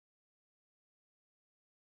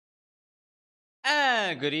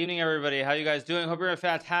And good evening, everybody. How you guys doing? Hope you're having a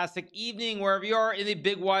fantastic evening wherever you are in the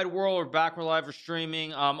big wide world. We're back. We're live. We're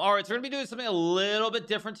streaming. All right, so we're gonna be doing something a little bit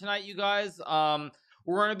different tonight, you guys. We're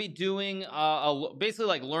gonna be doing basically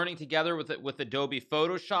like learning together with Adobe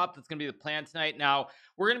Photoshop. That's gonna be the plan tonight. Now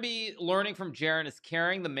we're gonna be learning from Jaron is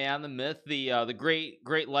caring, the man, the myth, the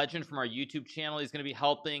great legend from our YouTube channel. He's gonna be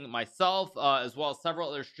helping myself as well as several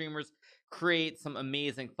other streamers create some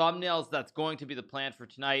amazing thumbnails. That's going to be the plan for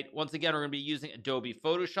tonight. Once again, we're going to be using Adobe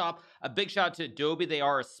Photoshop. A big shout out to Adobe. They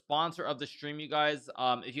are a sponsor of the stream, you guys.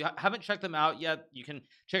 If you haven't checked them out yet, you can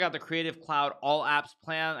check out the Creative Cloud All Apps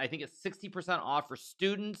plan. I think it's 60% off for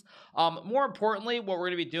students. More importantly, what we're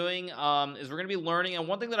going to be doing is we're going to be learning. And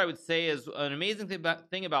one thing that I would say is an amazing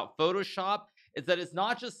thing about Photoshop is that it's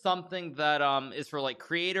not just something that is for like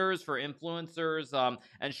creators, for influencers,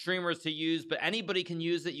 and streamers to use, but anybody can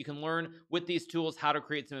use it. You can learn with these tools how to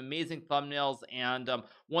create some amazing thumbnails. And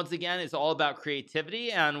once again, it's all about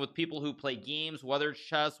creativity. And with people who play games, whether it's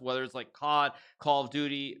chess, whether it's like COD, Call of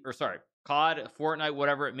Duty, or sorry, COD, Fortnite,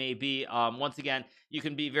 whatever it may be. Once again, you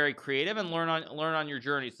can be very creative and learn on your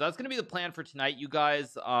journey. So that's going to be the plan for tonight, you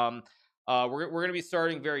guys. We're going to be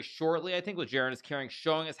starting very shortly, I think, with Jaron is caring,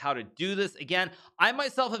 showing us how to do this. Again, I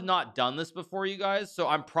myself have not done this before, you guys, so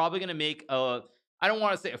I'm probably going to make I don't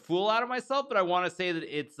want to say a fool out of myself, but I want to say that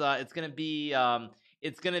it's going to be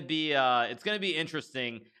it's going to be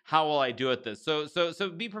interesting. How will I do at this? So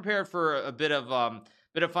be prepared for a bit of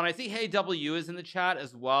fun. I see Hey W is in the chat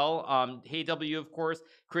as well. Hey W, of course,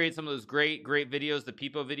 creates some of those great videos, the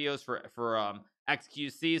Peepo videos for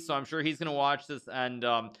XQC. So I'm sure he's going to watch this. And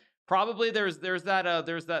probably there's that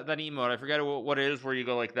emote. I forget what it is, where you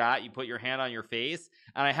go like that, you put your hand on your face,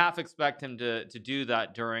 and I half expect him to do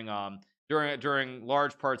that during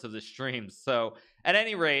large parts of the streams. So at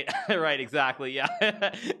any rate, right, exactly,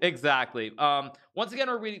 yeah, exactly. Once again,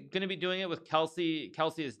 we're going to be doing it with Kelsey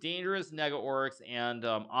is Dangerous, Nega Oryx, and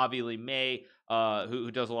Avi Lee May,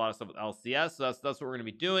 who does a lot of stuff with LCS. So that's what we're going to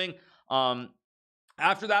be doing.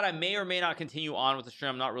 After that, I may or may not continue on with the stream.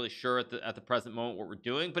 I'm not really sure at the present moment what we're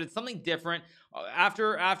doing, but it's something different.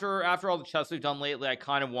 After all the chess we've done lately, I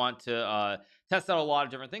kind of want to test out a lot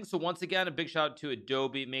of different things. So once again, a big shout out to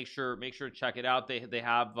Adobe. Make sure to check it out. They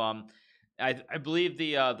have I believe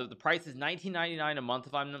the price is $19.99 a month,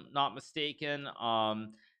 if I'm not mistaken.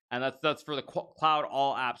 And that's for the Cloud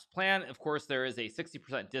All Apps plan. Of course, there is a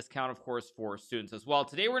 60% discount, of course, for students as well.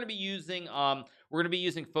 Today we're going to be using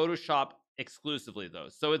Photoshop exclusively, though,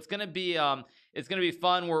 so it's gonna be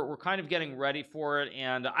fun. We're kind of getting ready for it,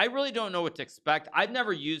 and I really don't know what to expect. I've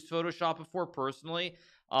never used Photoshop before personally.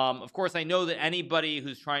 Of course, I know that anybody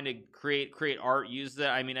who's trying to create art uses it.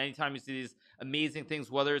 I mean, anytime you see these amazing things,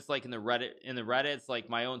 whether it's like in the Reddits, like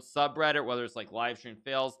my own subreddit, whether it's like live stream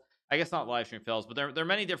fails, I guess not live stream fails, but there are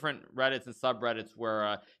many different Reddits and subreddits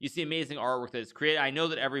where you see amazing artwork that is created. I know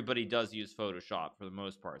that everybody does use Photoshop for the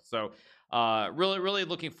most part. So really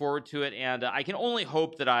looking forward to it, and I can only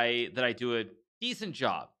hope that I do a decent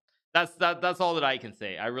job. That's all that I can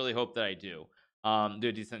say. I really hope that I do a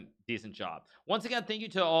decent job. Once again, thank you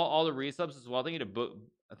to all the resubs as well. Thank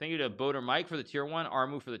you to Boater Mike for the tier 1,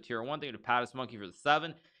 Armu for the tier 1. Thank you to Pattis Monkey for the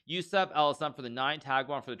 7, Yusef LSM for the 9,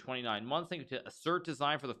 Tagwan for the 29 months. Thank you to Assert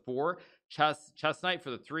Design for the 4, Chess Knight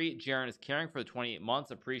for the 3, Jaron is caring for the 28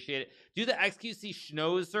 months. Appreciate it. Do the XQC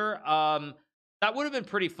Schnozer. That would have been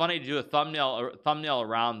pretty funny to do a thumbnail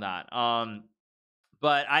around that.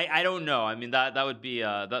 But I don't know. I mean, that would be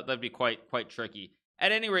that'd be quite tricky.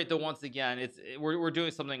 At any rate, though, once again, we're doing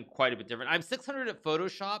something quite a bit different. I'm 600 at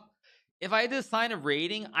Photoshop. If I had to assign a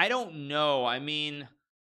rating, I don't know. I mean,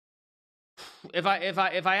 if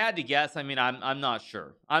I had to guess, I mean, I'm not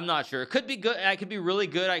sure. I'm not sure. It could be good. I could be really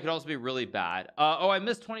good. I could also be really bad. Oh, I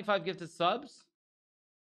missed 25 gifted subs.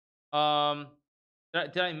 Did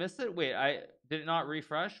I miss it? Wait, did it not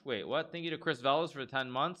refresh? Wait, what? Thank you to Chris Velos for the 10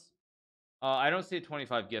 months. I don't see a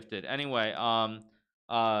 25 gifted. Anyway,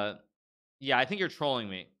 yeah, I think you're trolling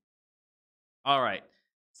me. All right.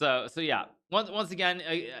 So yeah. Once again,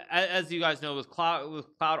 as you guys know, with Cloud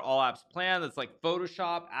All Apps plan, that's like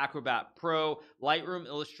Photoshop, Acrobat Pro, Lightroom,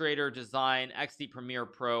 Illustrator, Design, XD Premiere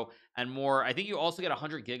Pro, and more. I think you also get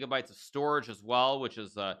 100 gigabytes of storage as well, which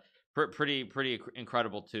is pretty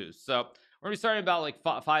incredible too. So we're gonna be starting about like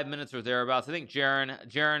 5 minutes or thereabouts. I think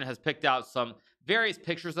Jaron has picked out some various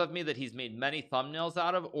pictures of me that he's made many thumbnails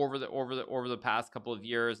out of over the past couple of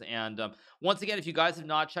years. And once again, if you guys have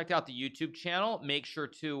not checked out the YouTube channel, make sure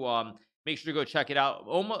to make sure to go check it out.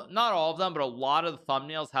 Almost not all of them, but a lot of the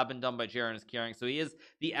thumbnails have been done by Jaron is Caring, so he is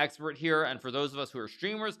the expert here. And for those of us who are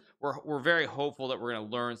streamers, we're very hopeful that we're going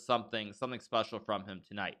to learn something special from him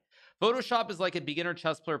tonight. Photoshop is like a beginner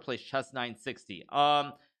chess player plays chess 960.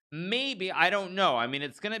 Maybe, I don't know. I mean,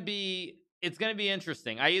 it's gonna be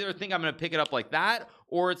interesting. I either think I'm gonna pick it up like that,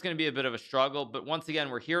 or it's gonna be a bit of a struggle. But once again,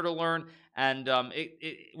 we're here to learn, and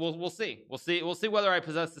we'll see. We'll see whether I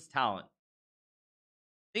possess this talent.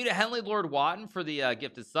 Thank you to Henley Lord Watton for the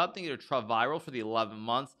gifted sub. Thank you to Traviral for the 11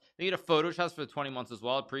 months. Thank you to Photoshop for the 20 months as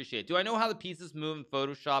well. Appreciate it. Do I know how the pieces move in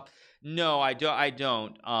Photoshop? No, I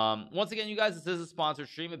don't. Once again, you guys, this is a sponsored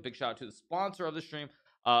stream. A big shout out to the sponsor of the stream,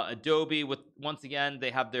 Adobe. With once again,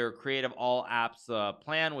 they have their Creative All Apps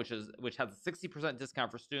plan, which has a 60% discount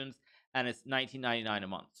for students, and it's $19.99 a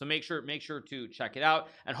month. So make sure to check it out.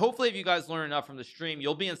 And hopefully, if you guys learn enough from the stream,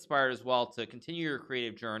 you'll be inspired as well to continue your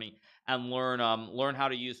creative journey and learn how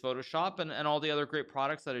to use Photoshop and all the other great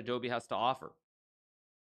products that Adobe has to offer.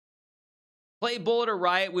 Play Bullet or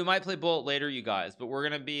Riot. We might play Bullet later, you guys, but we're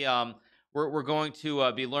gonna be we're going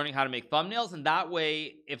to be learning how to make thumbnails, and that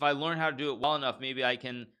way, if I learn how to do it well enough, maybe I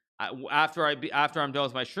can after I'm done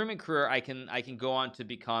with my streaming career, I can go on to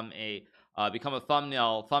become a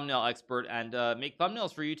thumbnail expert and make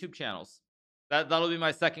thumbnails for YouTube channels. That'll be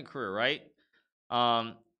my second career, right?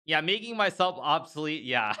 Yeah, making myself obsolete.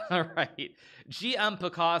 Yeah, right. GM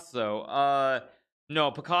Picasso. No,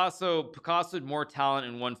 Picasso had more talent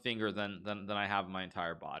in one finger than I have in my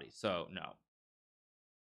entire body. So no.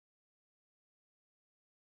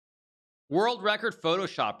 World record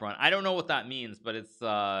Photoshop run. I don't know what that means, but it's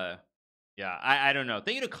yeah, I don't know.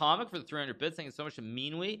 Thank you to Comic for the 300 bits. Thank you so much to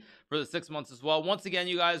Meanwee for the 6 months as well. Once again,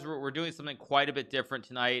 you guys, we're doing something quite a bit different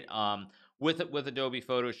tonight. With Adobe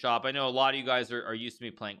Photoshop. I know a lot of you guys are used to me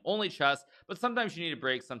playing only chess, but sometimes you need a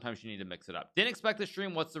break, sometimes you need to mix it up. Didn't expect the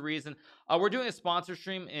stream. What's the reason? We're doing a sponsor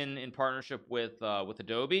stream in partnership with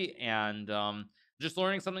Adobe, and just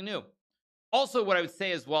learning something new. Also, what I would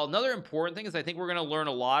say as well, another important thing is I think we're going to learn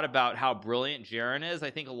a lot about how brilliant Jaron is. I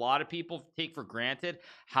think a lot of people take for granted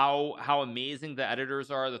how amazing the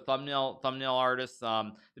editors are, the thumbnail artists,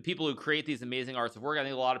 the people who create these amazing arts of work. I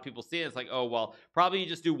think a lot of people see it. It's like, oh, well, probably you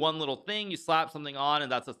just do one little thing, you slap something on,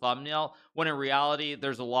 and that's a thumbnail. When in reality,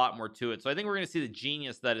 there's a lot more to it. So I think we're going to see the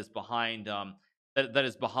genius that is behind all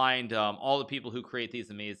the people who create these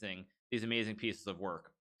amazing pieces of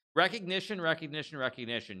work. Recognition.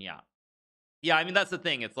 Yeah, I mean, that's the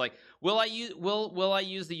thing. It's like, will I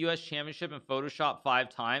use the US championship in Photoshop 5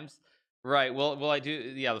 times? Right. Will I do,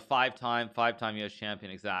 yeah, the five-time US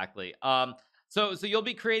champion, exactly. So you'll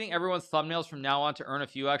be creating everyone's thumbnails from now on to earn a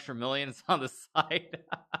few extra millions on the side.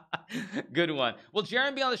 Good one. Will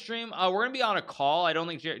Jaron be on the stream? We're gonna be on a call. I don't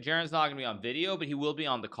think Jaron's not gonna be on video, but he will be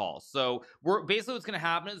on the call. So we're basically, what's gonna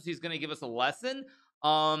happen is he's gonna give us a lesson.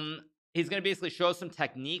 He's gonna basically show us some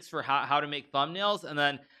techniques for how to make thumbnails, and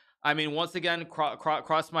then, I mean, once again,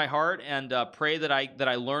 cross my heart and pray that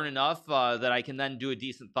I learn enough that I can then do a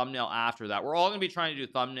decent thumbnail after that. We're all going to be trying to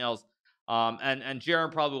do thumbnails, and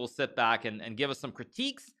Jaron probably will sit back and give us some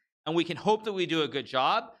critiques, and we can hope that we do a good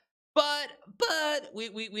job. But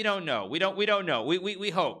we don't know. We don't know.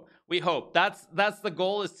 We hope. That's the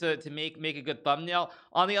goal, is to make a good thumbnail.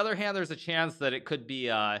 On the other hand, there's a chance that it could be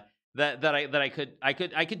that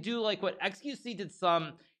I could do like what XQC did.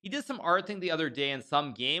 He did some art thing the other day in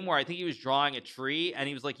some game where I think he was drawing a tree, and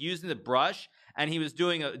he was like using the brush, and he was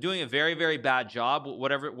doing a very, very bad job,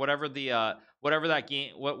 whatever that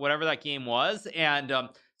game was. And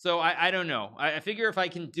so I don't know. I figure if I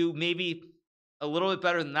can do maybe a little bit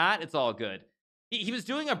better than that, it's all good. He was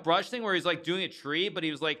doing a brush thing where he's like doing a tree, but he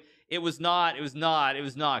was like, it was not good. It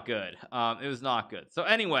was not good. So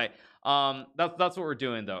anyway, that's what we're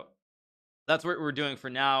doing though. That's what we're doing for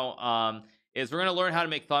now. Is we're going to learn how to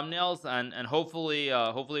make thumbnails, and hopefully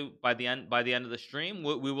by the end of the stream,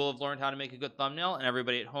 we will have learned how to make a good thumbnail, and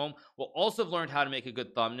everybody at home will also have learned how to make a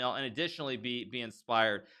good thumbnail, and additionally be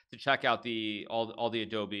inspired to check out all the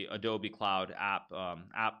Adobe Cloud app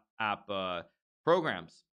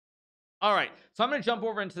programs. All right, so I'm going to jump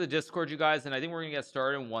over into the Discord, you guys, and I think we're going to get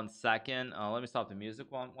started in 1 second. Let me stop the music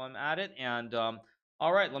while I'm at it, and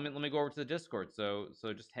all right, let me go over to the Discord. So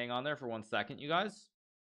just hang on there for 1 second, you guys.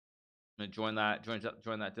 I'm gonna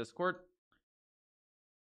join that Discord.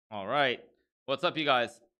 All right, what's up, you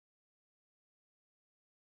guys?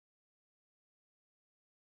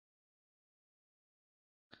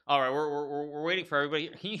 All right, we're waiting for everybody.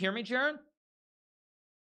 Can you hear me, Jaron?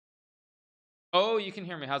 Oh, you can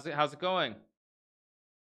hear me. How's it going?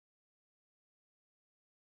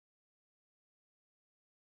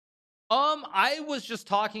 I was just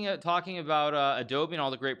talking about Adobe and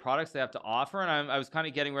all the great products they have to offer, and I was kind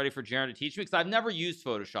of getting ready for Jaron to teach me because I've never used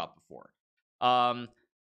Photoshop before.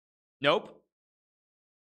 Nope.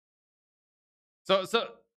 So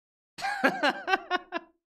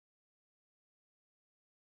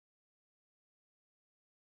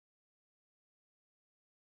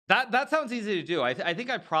that sounds easy to do. I think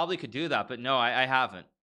I probably could do that, but no, I haven't.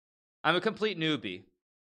 I'm a complete newbie.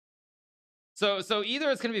 So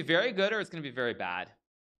either it's gonna be very good or it's gonna be very bad.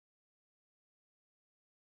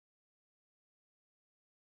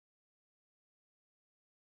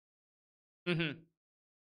 Mm-hmm.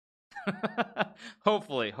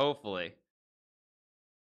 Hopefully.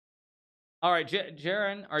 All right,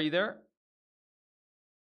 Jaron, are you there?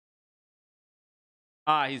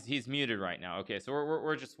 Ah, he's muted right now. Okay, so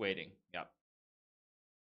we're just waiting. Yep.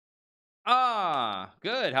 Ah,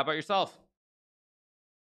 good. How about yourself?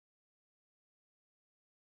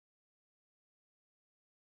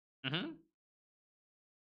 Mm-hmm.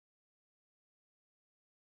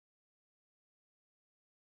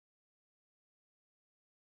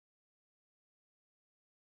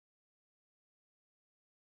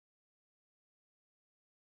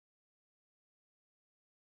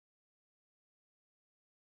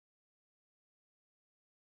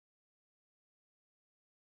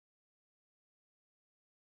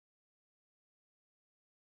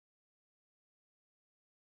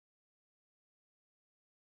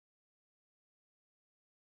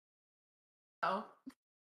 Oh.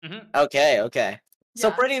 Mm-hmm. Okay. So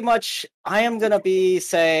Yeah. pretty much, I am gonna be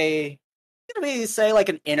say like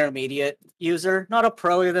an intermediate user, not a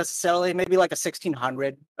pro necessarily, maybe like a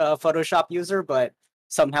 1600 Photoshop user, but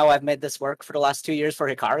somehow I've made this work for the last 2 years for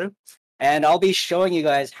Hikaru, and I'll be showing you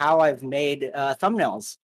guys how I've made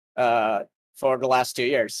thumbnails for the last 2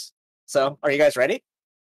 years. So, are you guys ready?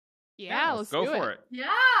 Yeah, let's go do for it.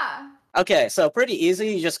 Yeah. Okay, so pretty easy.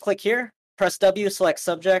 You just click here, press W, select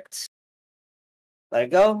subject, let it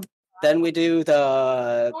go. Then we do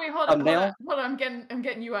the Oh, wait, hold on. thumbnail. I'm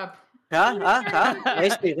getting you up.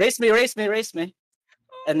 Race me.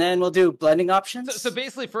 And then we'll do blending options. So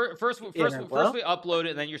basically, first we upload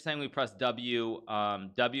it, and then you're saying we press W,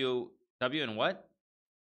 W and what?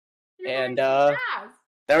 And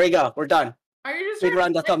there we go. We're done. Are you just Speed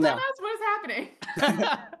run the thumbnail? What is happening?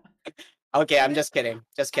 Okay, I'm just kidding.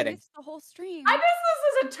 Just I kidding. missed the whole stream. I guess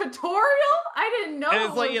this is a tutorial. I didn't know. And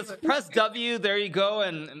it's like it's press W. There you go,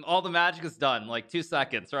 and all the magic is done. Like 2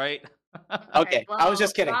 seconds, right? Okay, well, I was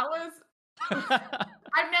just kidding. That was.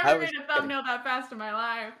 I've never made a thumbnail that fast in my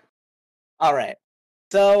life. All right.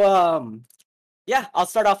 So yeah, I'll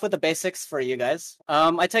start off with the basics for you guys.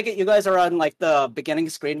 I take it you guys are on like the beginning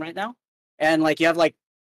screen right now, and like you have like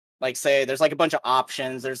say there's like a bunch of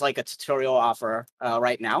options. There's like a tutorial offer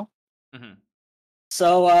right now. Mm-hmm.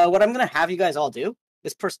 So what I'm gonna have you guys all do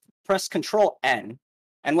is press Control N,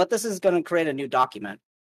 and what this is gonna create a new document.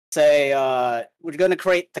 Say we're gonna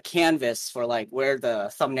create the canvas for like where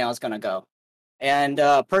the thumbnail is gonna go. And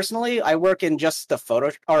personally, I work in just the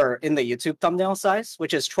photo or in the YouTube thumbnail size,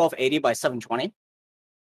 which is 1280 by 720,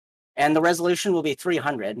 and the resolution will be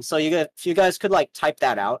 300. So if you guys could like type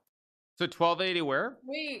that out. So 1280 where?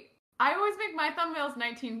 Wait, I always make my thumbnails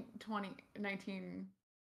 1980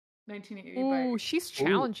 Ooh, she's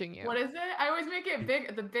challenging you. What is it? I always make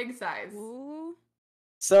it the big size. Ooh.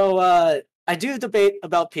 So I do debate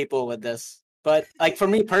about people with this, but like for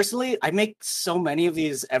me personally, I make so many of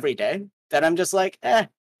these every day that I'm just like,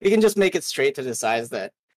 you can just make it straight to the size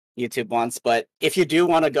that YouTube wants. But if you do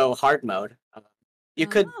want to go hard mode, you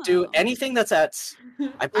could do anything that's at,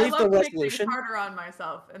 I believe, the resolution. I love harder on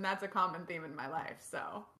myself, and that's a common theme in my life.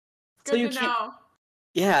 So it's So good to know.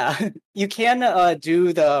 Yeah, you can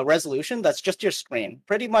do the resolution. That's just your screen.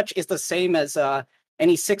 Pretty much is the same as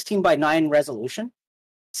any 16 by 9 resolution.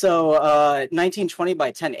 So 1920 by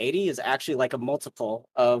 1080 is actually like a multiple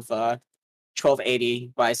of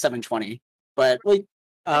 1280 by 720. But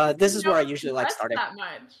this is where I usually like starting. That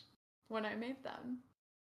much when I made them.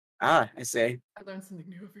 Ah, I see. I learn something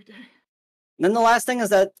new every day. And then the last thing is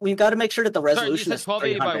that we've got to make sure that the resolution is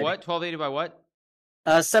 1280 by what? 1280 by what?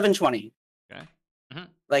 720. Okay. Mm-hmm.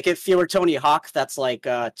 Like if you were Tony Hawk, that's like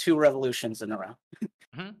 2 revolutions in a row.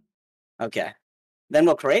 Mm-hmm. Okay. Then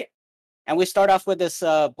we'll create. And we start off with this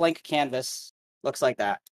blank canvas. Looks like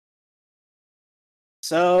that.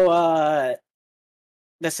 So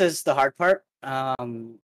this is the hard part. I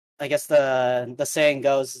guess the saying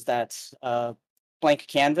goes is that blank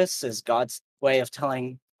canvas is God's way of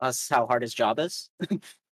telling us how hard his job is.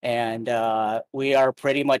 And we are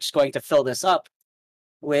pretty much going to fill this up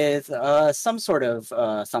with some sort of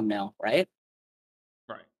thumbnail, right?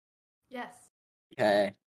 Right. Yes.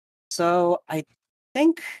 Okay. So I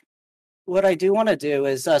think what I do want to do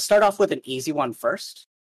is start off with an easy one first,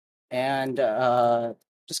 and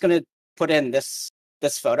just gonna put in this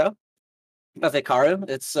photo of Hikaru.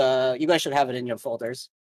 It's you guys should have it in your folders.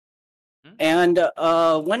 And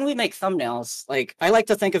when we make thumbnails, like I like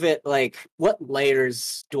to think of it like, what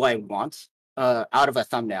layers do I want out of a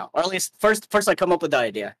thumbnail? Or at least first I come up with the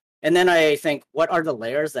idea, and then I think, what are the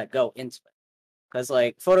layers that go into it? Because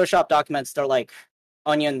like Photoshop documents, they're like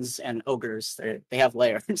onions and ogres. They have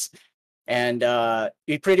layers, and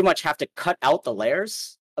you pretty much have to cut out the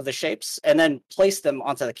layers of the shapes and then place them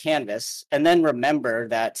onto the canvas. And then remember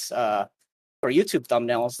that for YouTube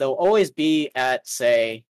thumbnails, they'll always be at,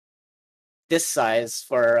 say, this size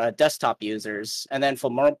for desktop users, and then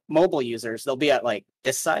for mobile users, they'll be at like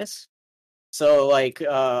this size. So like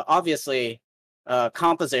obviously,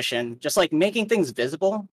 composition, just like making things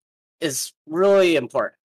visible, is really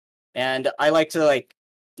important. And I like to like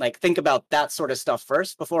think about that sort of stuff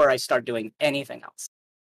first before I start doing anything else.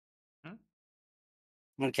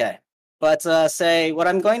 Okay, but say what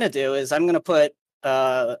I'm going to do is I'm going to put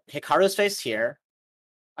Hikaru's face here.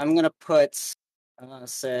 I'm going to put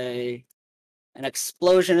say an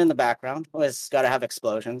explosion in the background. Always got to have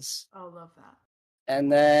explosions. Oh, love that. And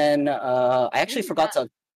then I actually forgot to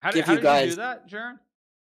give you guys. Did you do that, Jaron?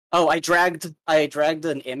 Oh, I dragged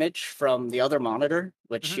an image from the other monitor,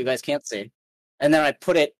 which you guys can't see, and then I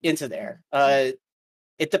put it into there.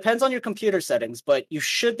 It depends on your computer settings, but you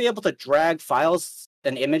should be able to drag files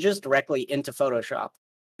and images directly into Photoshop.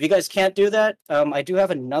 If you guys can't do that, I do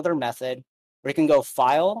have another method where you can go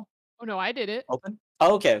File. Oh no, I did it. Open.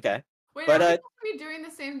 Oh, okay. Wait, but, are we supposed to be doing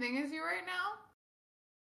the same thing as you right now?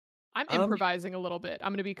 I'm improvising a little bit.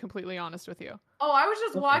 I'm gonna be completely honest with you. Oh, I was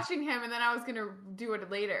just watching him, and then I was gonna do it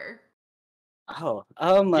later. Oh,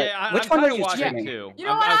 yeah, which I'm one are you watching streaming? too? You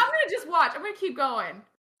know what? I'm gonna just watch. I'm gonna keep going.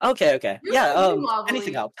 Okay. You're Yeah. lovely.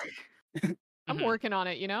 Anything else? I'm working on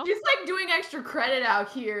it, you know? Just like doing extra credit out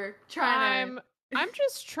here, trying to. I'm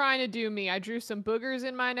just trying to do me. I drew some boogers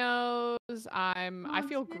in my nose. I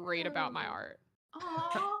feel great about my art.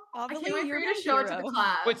 Aww. I can't Lily, wait for you're you my to show it to hero. the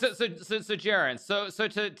class. Wait, so Jaron, so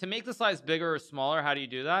to make the size bigger or smaller, how do you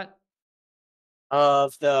do that?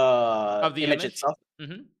 Of the image itself.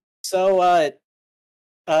 Mm-hmm. So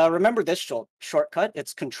remember this shortcut?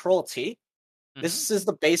 It's Control T. This is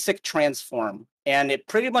the basic transform, and it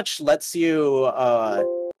pretty much lets you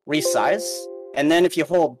resize. And then if you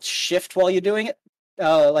hold Shift while you're doing it,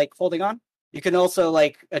 like holding on, you can also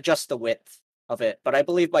like adjust the width of it. But I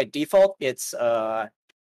believe by default it's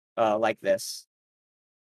like this.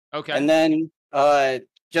 Okay. And then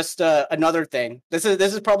just another thing. This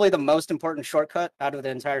is probably the most important shortcut out of the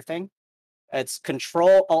entire thing. It's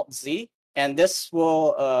Control Alt Z, and this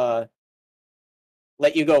will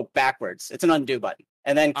let you go backwards. It's an undo button,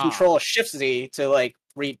 and then Control Shift Z to like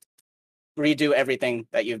redo everything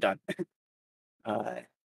that you've done.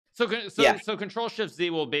 So Control Shift Z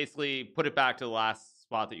will basically put it back to the last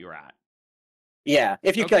spot that you were at. Yeah,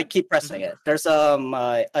 if you like keep pressing it. There's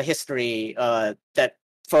a history that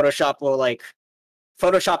Photoshop will like.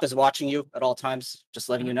 Photoshop is watching you at all times, just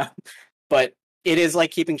letting you know. But it is like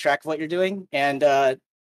keeping track of what you're doing, and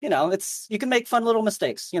you know, you can make fun little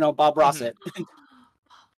mistakes. You know, Bob Ross it.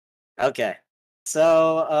 Okay,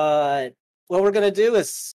 so what we're gonna do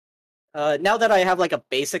is now that I have like a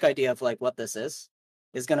basic idea of like what this is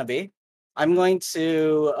gonna be, I'm going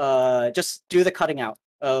to just do the cutting out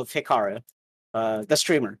of Hikaru, the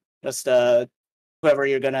streamer, just whoever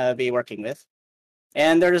you're gonna be working with.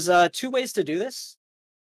 And there's 2 ways to do this.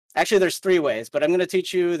 Actually, there's 3 ways, but I'm going to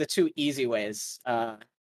teach you the 2 easy ways to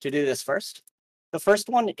do this first. The first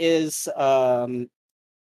one is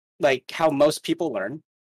like how most people learn.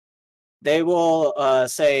 They will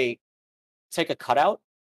say, take a cutout,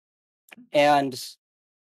 and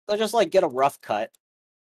they'll just like get a rough cut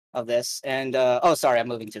of this. And oh, sorry, I'm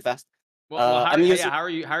moving too fast. Well, how are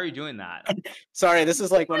you doing that? Sorry, this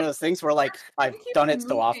is like one of those things where like I've done it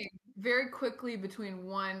so often. Very quickly between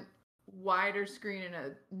one wider screen and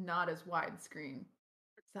a not as wide screen.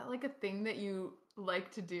 Is that like a thing that you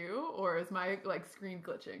like to do, or is my like screen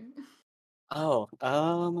glitching? Oh,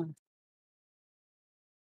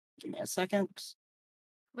 give me a second.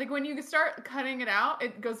 Like when you start cutting it out,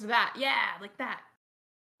 it goes to that. Yeah, like that.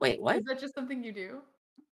 Wait, what? Is that just something you do?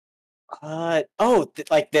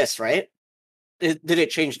 Like this, right? Did it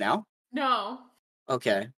change now? No.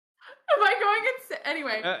 Okay. Am I going insane?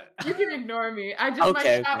 Anyway, you can ignore me. My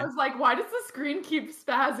chat was like, why does the screen keep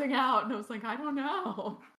spazzing out? And I was like, I don't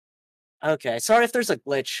know. Okay, sorry if there's a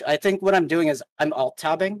glitch. I think what I'm doing is I'm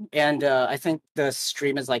alt-tabbing, and I think the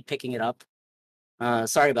stream is like picking it up.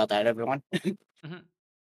 Sorry about that, everyone.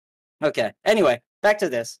 Okay. Anyway, back to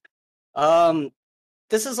this.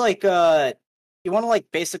 This is like you want to like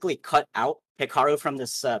basically cut out Hikaru from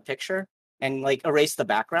this picture and like erase the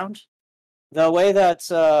background. The way that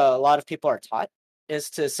a lot of people are taught is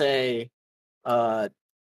to say,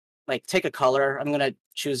 like take a color. I'm gonna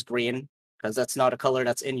choose green because that's not a color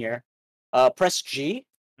that's in here. Press G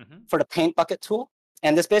for the paint bucket tool,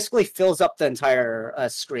 and this basically fills up the entire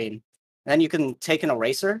screen. And then you can take an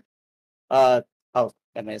eraser. Oh,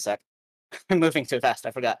 give me a sec. I'm moving too fast.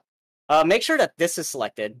 I forgot. Make sure that this is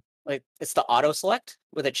selected. Like it's the auto select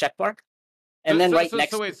with a check mark, and then right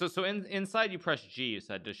next. So inside you press G. You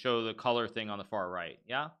said to show the color thing on the far right.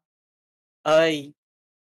 Yeah.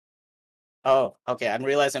 Oh, okay. I'm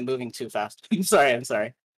realizing I'm moving too fast. I'm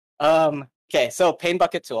sorry. Okay. So paint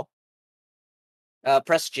bucket tool.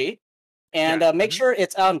 Press G, and make sure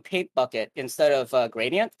it's on paint bucket instead of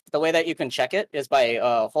gradient. The way that you can check it is by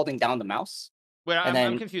holding down the mouse. Wait,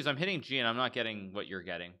 I'm confused. I'm hitting G and I'm not getting what you're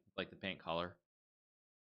getting, like the paint color.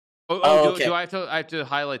 Okay. Do I have to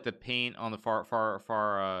highlight the paint on the far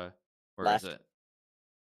where Left. is it?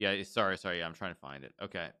 Yeah, sorry. Yeah, I'm trying to find it.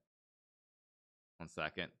 Okay. 1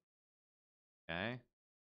 second. Okay.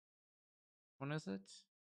 When is it?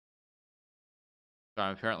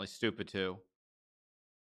 I'm apparently stupid too.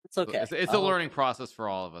 It's okay. It's a learning process for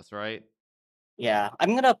all of us, right? Yeah,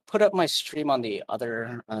 I'm gonna put up my stream on the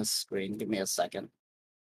other screen. Give me a second.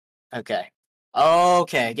 Okay.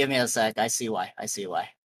 Okay, give me a sec. I see why.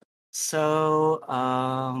 So,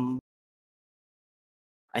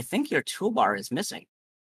 I think your toolbar is missing.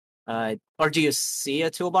 Or do you see a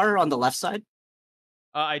toolbar on the left side?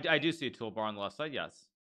 I do see a toolbar on the left side. Yes.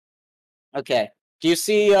 Okay. Do you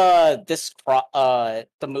see the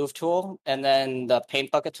move tool and then the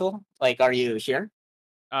paint bucket tool? Like, are you here?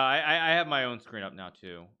 I have my own screen up now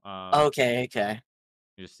too. Okay.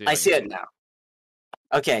 You see I see it now.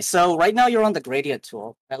 Okay, so right now you're on the gradient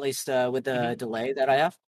tool, at least with the delay that I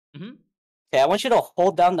have. Okay, I want you to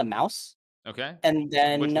hold down the mouse. Okay. And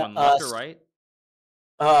then which one, left or right?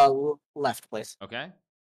 Left, please. Okay.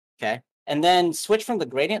 Okay, and then switch from the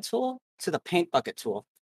gradient tool to the paint bucket tool.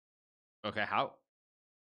 Okay, how?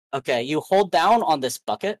 Okay, you hold down on this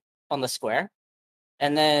bucket on the square,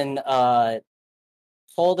 and then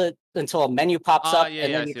hold it until a menu pops up. Yeah,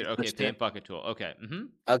 and then I you see it. can Okay, switch to paint it. bucket tool. Okay.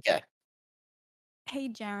 Okay. Hey,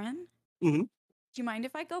 Jaron. Do you mind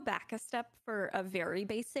if I go back a step for a very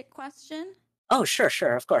basic question? Oh,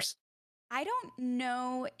 sure, of course. I don't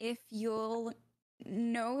know if you'll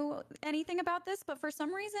know anything about this, but for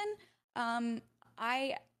some reason,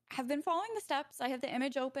 I have been following the steps. I have the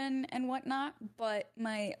image open and whatnot, but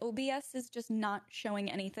my OBS is just not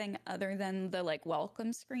showing anything other than the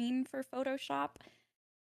welcome screen for Photoshop.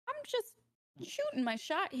 I'm just shooting my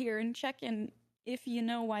shot here and checking if you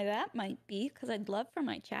know why that might be, because I'd love for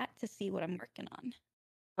my chat to see what I'm working on.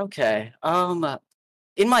 Okay.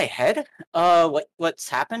 In my head, what's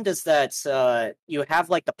happened is that you have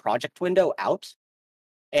like the project window out,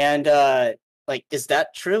 and is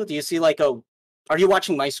that true? Do you see Are you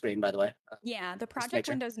watching my screen, by the way? Yeah, the project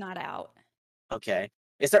window's not out. Okay.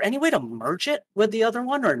 Is there any way to merge it with the other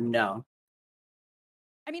one, or no?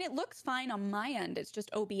 I mean, it looks fine on my end. It's just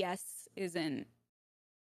OBS isn't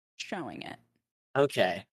showing it.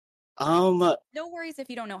 Okay. No worries if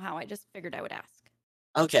you don't know how. I just figured I would ask.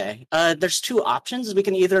 Okay. There's two options. We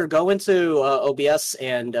can either go into OBS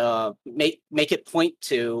and make it point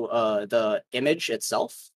to the image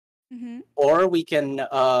itself, or we can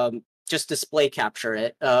just display capture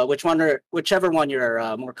it. Whichever one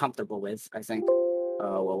you're more comfortable with, I think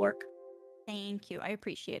will work. Thank you. I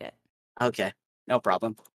appreciate it. Okay, no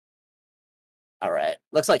problem. All right.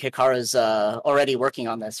 Looks like Hikaru's already working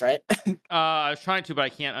on this, right? I was trying to, but I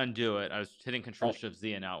can't undo it. I was hitting Control Shift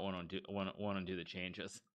Z and now won't undo the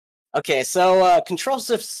changes. Okay, so Control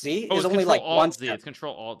Shift Z is only like one step. It's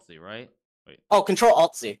Control Alt Z, right? Wait. Oh, Control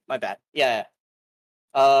Alt Z. My bad. Yeah.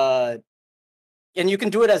 And you can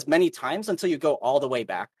do it as many times until you go all the way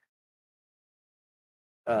back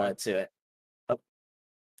to it.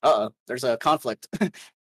 There's a conflict.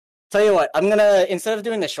 Tell you what, I'm gonna, instead of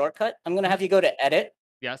doing the shortcut, I'm gonna have you go to edit.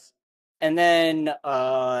 Yes. And then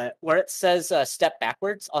where it says step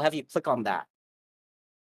backwards, I'll have you click on that.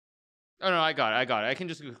 Oh no, I got it. I can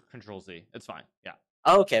just go Control Z. It's fine. Yeah.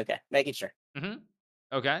 Oh, okay. Making sure.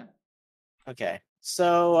 Okay. Okay.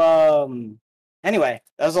 So anyway,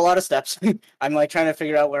 that was a lot of steps. I'm trying to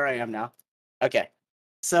figure out where I am now. Okay.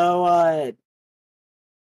 So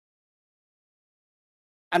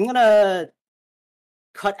I'm gonna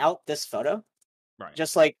cut out this photo, right?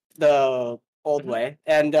 Just like the old way.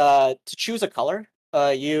 And to choose a color,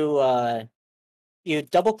 you you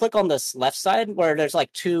double click on this left side where there's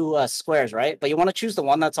like two squares, right? But you want to choose the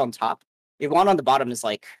one that's on top. The one on the bottom is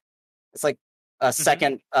like it's like a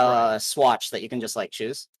second Right. swatch that you can just like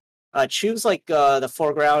choose. Choose like the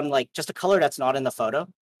foreground, like just a color that's not in the photo.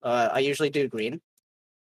 I usually do green.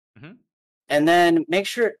 Mhm. And then make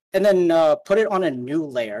sure, and then put it on a new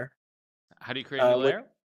layer. How do you create a new with-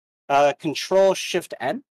 layer? Control Shift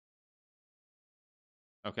N,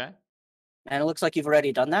 Okay. and it looks like you've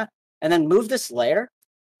already done that. And then move this layer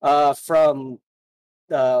from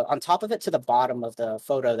the on top of it to the bottom of the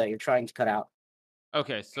photo that you're trying to cut out.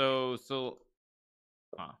 Okay. So.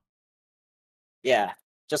 Huh. Yeah,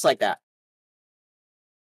 just like that.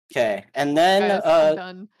 Okay, and then Guys, I'm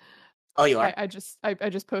done. oh, you are. I just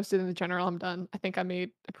posted in the general. I'm done. I think I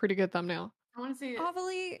made a pretty good thumbnail. I want to see it.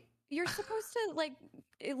 Avali, you're supposed to like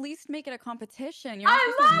at least make it a competition.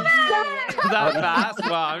 I love it! That fast?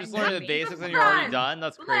 Wow, I'm just learning the basics and you're already done?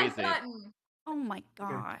 That's Like crazy. button. Oh my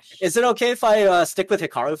gosh. Is it okay if I stick with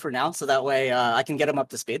Hikaru for now, so that way I can get him up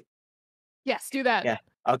to speed? Yes, do that. Yeah.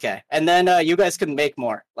 Okay, and then you guys can make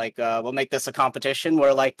more. Like, we'll make this a competition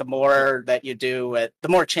where, like, the more that you do, the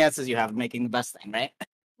more chances you have of making the best thing, right?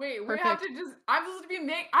 Wait, we Perfect. have to just. I'm supposed to be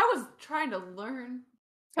I was trying to learn.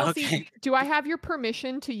 Kelsey, Okay. do I have your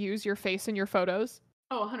permission to use your face in your photos?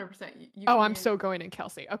 Oh, 100%. You Oh, can I'm use so going in,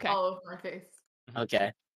 Kelsey. Okay. all over my face.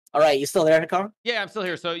 Okay. All right, you still there, Hikaru? Yeah, I'm still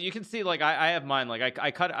here. So you can see, like, I have mine. Like,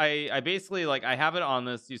 I basically, like, I have it on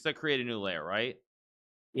this. You said create a new layer, right?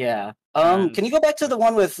 Yeah. And- Can you go back to the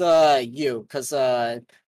one with you? Because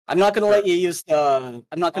I'm not gonna let you use the.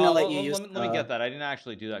 I'm not gonna let you use. Let me get that. I didn't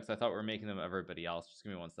actually do that because I thought we were making them everybody else. Just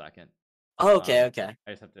give me 1 second. Oh, okay, okay.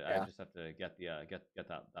 I just have to. Yeah. I just have to get the get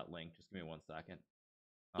that link. Just give me 1 second.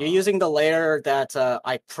 You're using the layer that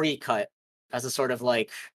I pre-cut as a sort of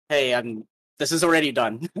like, hey, this is already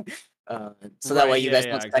done. So that way you guys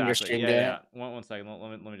don't spend your stream doing it. One second.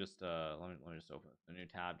 Let me just open a new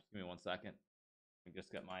tab. Just give me 1 second. Let me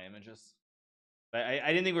just get my images. I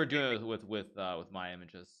didn't think we were doing it with my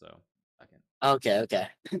images. So second. Okay.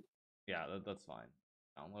 Yeah, that's fine.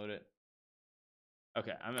 Download it.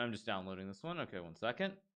 Okay, I'm just downloading this one. Okay, 1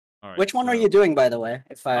 second. All right. Which one are you doing, by the way?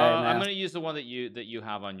 If I'm gonna use the one that you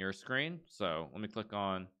have on your screen. So let me click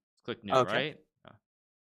new, Okay. right? Yeah.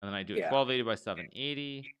 And then I do it Yeah. 1280 by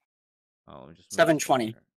 780. Oh, let me just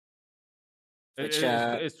 720. It's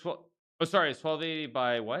Which, 12. Oh, sorry, it's 1280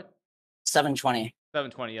 by what? 720.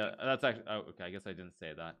 720. Yeah, that's actually. Oh, okay. I guess I didn't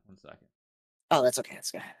say that. 1 second. Oh, that's okay.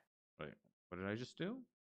 That's good. Wait, what did I just do?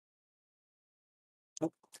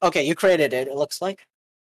 Okay, you created it. It looks like.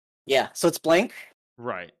 Yeah. So it's blank.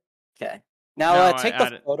 Right. Okay. Now Now I take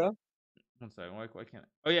add the it. photo. 1 second. Why can't I?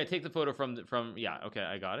 Oh yeah, take the photo from. Yeah. Okay,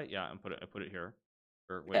 I got it. Yeah, and I put it here.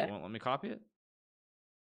 Or wait, Okay. won't let me copy it.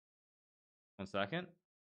 1 second.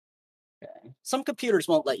 Okay. Some computers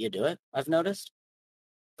won't let you do it. I've noticed,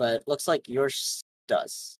 but it looks like yours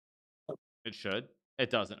does. It should. It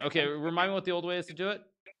doesn't. Okay, remind me what the old way is to do it.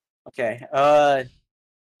 Okay.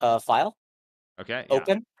 File. Okay. Yeah.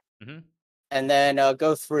 Open. Mm-hmm. And then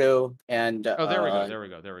go through and. Oh, there we go. There we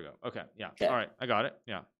go. There we go. Okay. Yeah. Okay. All right. I got it.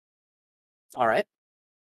 Yeah. All right.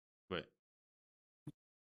 Wait.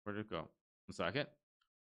 Where did it go? 1 second.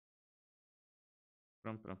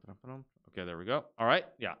 Okay. There we go. All right.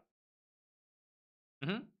 Yeah.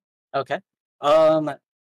 Mm-hmm. Okay.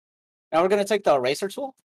 Now we're gonna take the eraser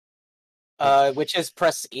tool, which is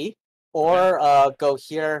press E, or go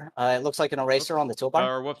here. It looks like an eraser on the toolbar.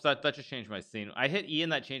 Or whoops, that just changed my scene. I hit E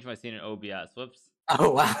and that changed my scene in OBS. Whoops. Oh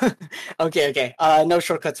wow. Okay. No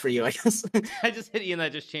shortcuts for you, I guess. I just hit E and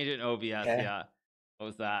that just changed it in OBS. Okay. Yeah. What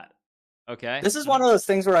was that? Okay. This is one of those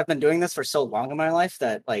things where I've been doing this for so long in my life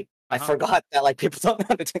that like I forgot that like people don't know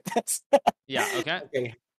how to do this. Yeah.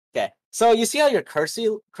 Okay. Okay. So you see how your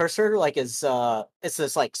cursor like is it's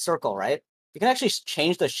this like circle, right? You can actually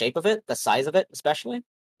change the shape of it, the size of it, especially.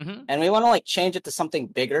 Mm-hmm. And we want to like change it to something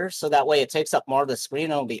bigger, so that way it takes up more of the screen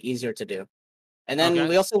and it'll be easier to do. And then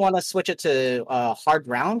we also want to switch it to hard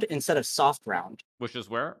round instead of soft round. Which is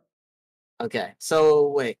where? Okay. So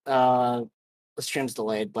wait, the stream's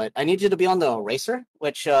delayed, but I need you to be on the eraser,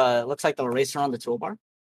 which looks like the eraser on the toolbar.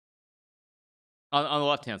 On the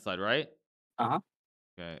left hand side, right? Uh-huh.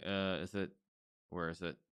 Okay. Is it? Where is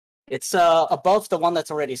it? It's above the one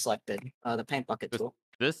that's already selected, the paint bucket tool.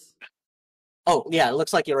 This? Oh yeah, it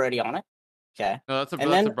looks like you're already on it. Okay. No, that's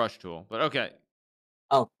And a brush tool. But okay.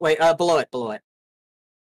 Oh wait, below it.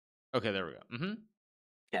 Okay, there we go. Mm-hmm.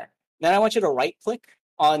 Okay. Then I want you to right click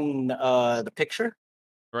on the picture.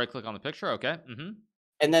 Right click on the picture. Okay. Mm-hmm.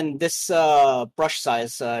 And then this brush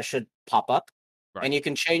size should pop up. Right. And you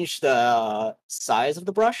can change the size of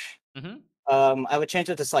the brush. Mm-hmm. I would change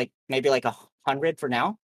it to like maybe like 100 for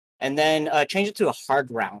now, and then change it to a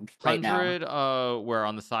hard round right now. 100, where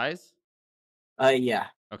on the size? Yeah.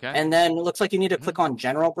 Okay. And then it looks like you need to click on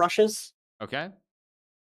general brushes, Okay.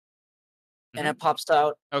 and it pops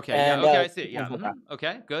out. Okay, and, yeah, okay, I see click it. Yeah. on hard round.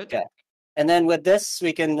 Okay, good. Okay. And then with this,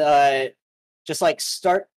 we can just like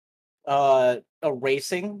start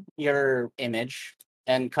erasing your image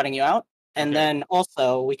and cutting you out. And Okay. then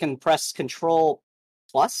also we can press Control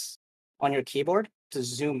plus on your keyboard to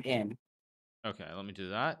zoom in. Okay, let me do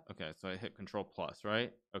that. Okay, so I hit Control plus,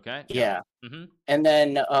 right? Okay. Yeah. Mm-hmm. And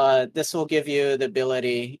then this will give you the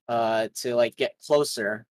ability to like get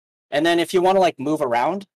closer. And then if you want to like move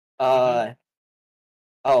around, oh,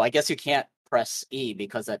 I guess you can't press E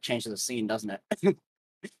because that changes the scene, doesn't it?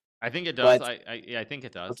 I think it does. But- I think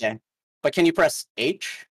it does. Okay. But can you press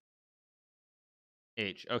H?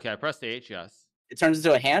 H. Okay, I pressed H, yes. It turns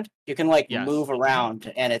into a hand. You can like Yes. move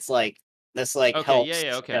around, and it's like this like Okay, helps.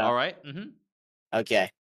 yeah, okay, all right. Okay.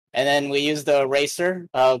 And then we use the eraser.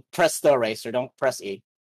 Press the eraser. Don't press E.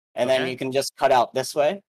 And then Okay. you can just cut out this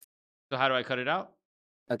way. So how do I cut it out?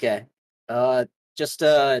 Okay. Just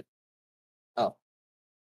oh,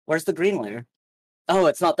 where's the green layer? Oh,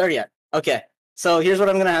 it's not there yet. Okay. So here's what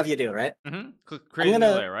I'm gonna have you do, right? Create a new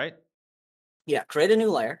gonna- layer, right? Yeah. Create a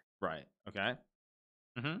new layer, Right. Okay.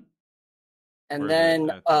 and Where is then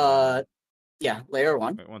it? yeah, layer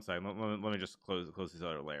 1. Wait, one second. Let me just close these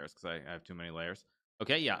other layers because I have too many layers.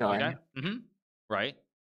 Okay, yeah. Go Okay. ahead. Right.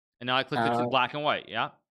 And now I click it to black and white. Yeah.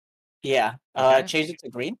 Yeah. Okay. Change it to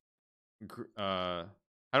green. How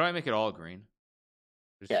do I make it all green?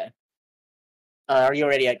 Okay. Are you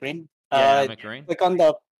already at green? Yeah, I'm at green. Click on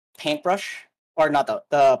the paintbrush, or not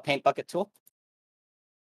the paint bucket tool.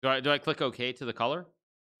 Do I click OK to the color?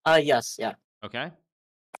 Yes, yeah. Okay.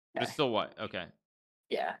 But it's Okay. still white. Okay.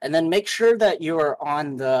 Yeah, and then make sure that you are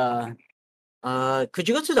on the. Could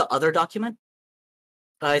you go to the other document?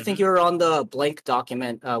 I think you're on the blank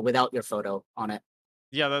document without your photo on it.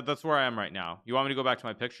 Yeah, that's where I am right now. You want me to go back to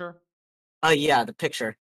my picture? Yeah, the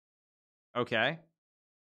picture. Okay.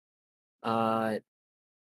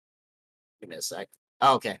 Give me a sec.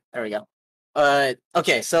 Oh, okay, there we go.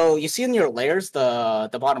 Okay, so you see in your layers the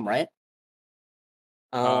bottom right.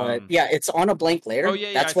 Yeah, it's on a blank layer. Oh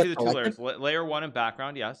yeah, That's I see what's the two selected. layers. Layer 1 and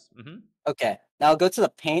background. Yes. Okay, now go to the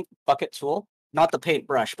paint bucket tool, not the paint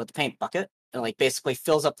brush, but the paint bucket, and like basically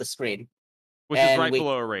fills up the screen. Which is And right we-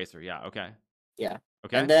 below eraser. Yeah. Okay. Yeah.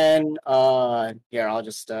 Okay. And then here, I'll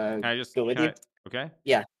just Can I just go with you. Okay.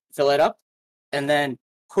 Fill it up, and then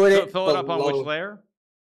put it Fill it up on which below- layer?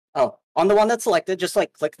 Oh, on the one that's selected, just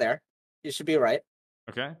like click there. You should be right.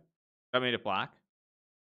 Okay. That made it black.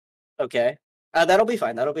 Okay. That'll be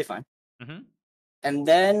fine. That'll be fine. Mhm. And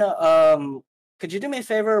then could you do me a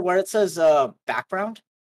favor where it says background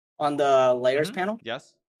on the layers panel?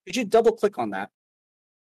 Yes. Could you double click on that?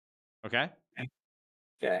 Okay.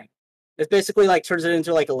 Okay. It basically like turns it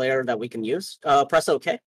into like a layer that we can use. Press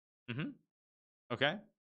OK. Okay.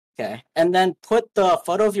 Okay. And then put the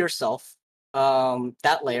photo of yourself,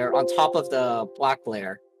 that layer on top of the black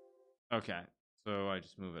layer. Okay. So I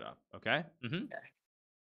just move it up. Okay.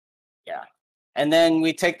 Yeah. And then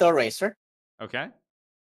we take the eraser, Okay.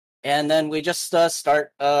 and then we just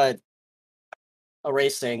start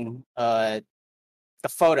erasing the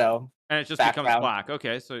photo. And it just becomes Background. black.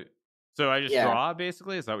 Okay. So I just Yeah. draw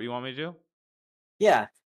basically. Is that what you want me to do? Yeah.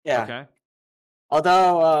 Yeah. Okay.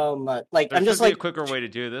 Although like There I'm should just be like a quicker way to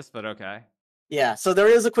do this, but okay. yeah, so there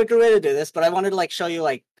is a quicker way to do this, but I wanted to like show you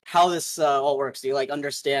like how this all works. Do you like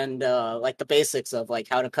understand like the basics of like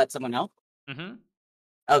how to cut someone out? Mm-hmm.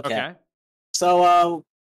 Okay. Okay. So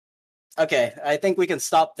okay, I think we can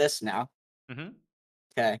stop this now. Mhm.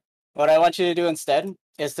 Okay. What I want you to do instead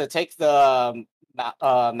is to take the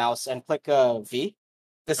mouse and click V.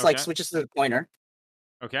 This like Okay. switches to the pointer,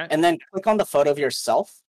 Okay. and then click on the photo of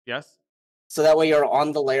yourself, Yes. so that way you're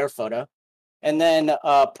on the layer photo. And then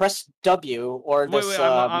press W or Wait, this.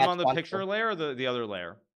 I'm match on the font picture tool. layer or the other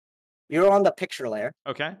layer? You're on the picture layer.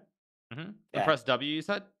 Okay. And Yeah. press W, you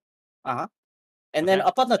said? And then Okay.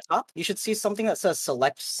 up on the top, you should see something that says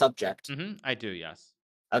select subject. I do, yes.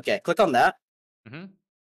 Okay, click on that. Mm-hmm.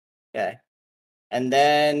 Okay. And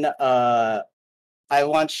then I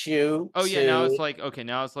want you Oh, to. yeah, now it's like, okay,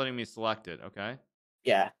 now it's letting me select it. Okay.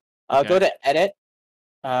 Yeah. Okay. Go to edit,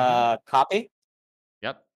 copy,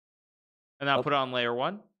 Yep. And now Oh. put it on layer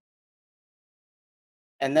 1.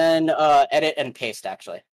 and then edit and paste,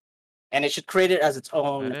 actually. And it should create it as its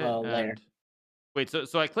own Edit layer. and... Wait,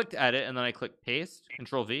 so I clicked edit and then I clicked paste,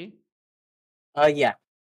 Control V. Yeah.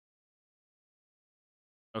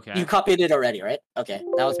 Okay. You copied it already, right? Okay,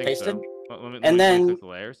 that was I think pasted. so. Let me And then- click the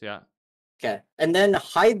layers, yeah. Okay, and then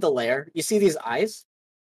hide the layer. You see these eyes?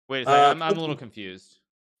 Wait a second. I'm click a little on- confused.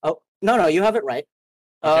 Oh, no, you have it right.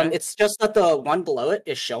 Okay. It's just that the one below it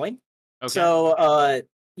is showing. Okay. So,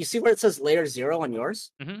 you see where it says layer 0 on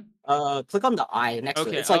yours? Mm-hmm. Click on the eye next to it.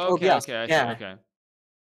 Okay. It's like Oh, okay. OBS. Okay. I see. Yeah. Okay.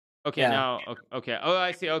 Okay. Yeah. Now. Okay. Oh,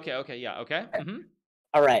 I see. Okay. Okay. Yeah. Okay. Mm-hmm.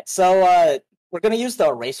 All right. So, we're gonna use the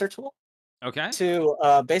eraser tool Okay.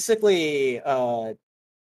 to basically erase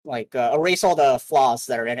all the flaws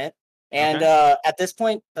that are in it. And Okay. at this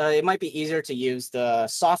point, it might be easier to use the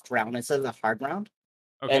soft round instead of the hard round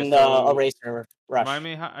Okay. and the So eraser brush. remind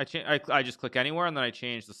me how I just click anywhere and then I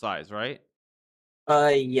change the size, right?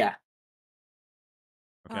 Yeah.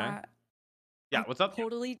 Okay. I What's up?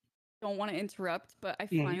 totally don't want to interrupt, but I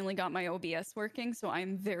Mhm. finally got my OBS working, so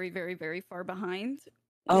I'm very, very, very far behind.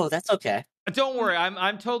 Oh, that's okay. Don't worry,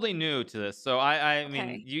 I'm totally new to this, so I mean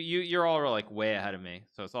Okay. you're all like way ahead of me,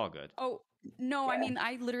 so it's all good. Oh no, I Yeah. mean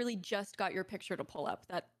I literally just got your picture to pull up.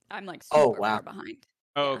 That I'm like Oh, super wow. far behind.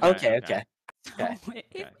 Oh, Yeah. okay. Okay. So Okay.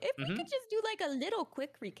 if Okay. we could just do like a little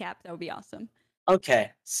quick recap, that would be awesome.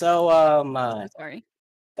 Okay. So, So sorry.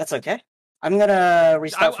 that's okay. I'm gonna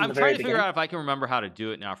restart from I'm the trying very to figure beginning. out if I can remember how to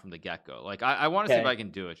do it now from the get-go. Like I want to see if Okay. I can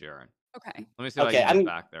do it, Jaron. Okay. Let me see if I Okay, can get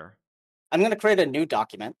back there. I'm gonna create a new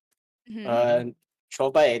document. Mhm.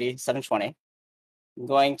 12 by 80, 720. I'm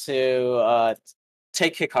going to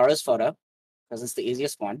take Hikaru's photo because it's the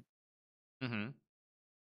easiest one. Mm-hmm.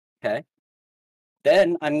 Okay.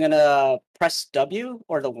 Then I'm gonna press W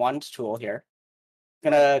or the wand tool here.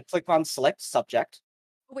 Gonna click on select subject.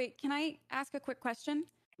 Wait, can I ask a quick question?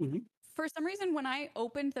 Mhm. For some reason, when I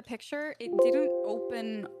opened the picture, it didn't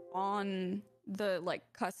open on the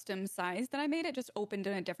like custom size that I made. It just opened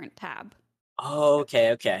in a different tab. Oh,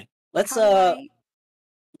 okay. Let's How do I?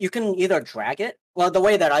 you can either drag it. Well, the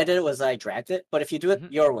way that I did it was I dragged it, but if you do it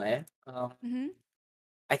Mhm. your way, Mm-hmm.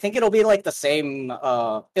 I think it'll be like the same.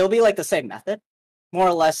 It'll be like the same method, more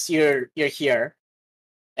or less. You're here,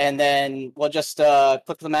 and then we'll just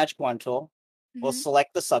click the magic wand tool. We'll Mm-hmm.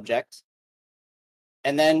 select the subject,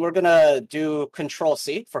 and then we're gonna do Control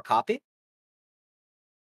C for copy,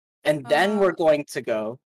 and then we're going to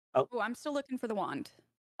go. Oh, I'm still looking for the wand.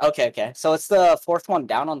 Okay. So it's the fourth one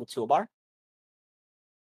down on the toolbar.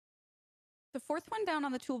 The fourth one down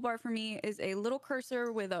on the toolbar for me is a little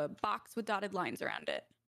cursor with a box with dotted lines around it.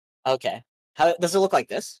 Okay. How does it look like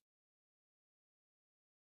this?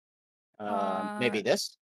 Maybe Uh,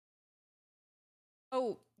 this.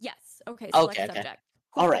 Oh, yes. Okay, select Okay. subject.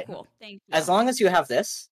 All right. Cool. Thank you. As long as you have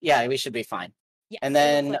this, yeah, we should be fine. Yes, and it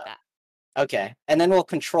then looks like that. okay, and then we'll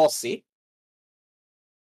Control C,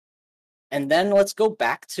 and then let's go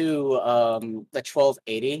back to the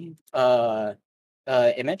 1280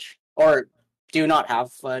 image. Or do you not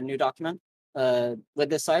have a new document with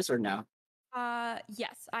this size or no?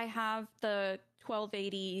 Yes, I have the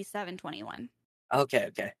 1280 721.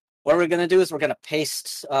 Okay. What we're gonna do is we're gonna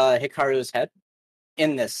paste Hikaru's head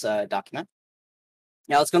in this document.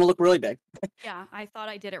 Now it's gonna look really big. Yeah, I thought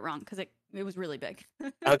I did it wrong because it was really big.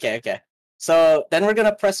 Okay. So then we're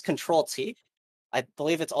gonna press Control T. I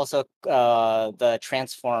believe it's also the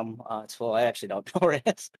transform tool. I actually don't know where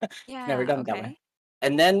it is. Yeah. Never done it that Okay. way.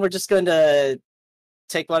 And then we're just going to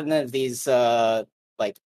take one of these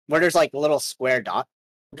like where there's like a little square dot.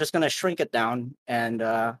 We're just going to shrink it down and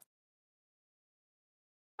Oh,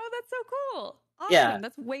 that's so cool. Awesome. Yeah.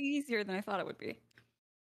 That's way easier than I thought it would be.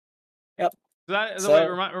 Yep. So wait,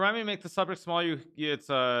 remind me to make the subject small. It's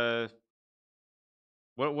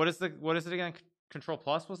what is it again? Control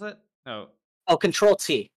plus was it? No. Oh, Control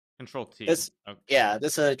T. Control T. This Okay. Yeah,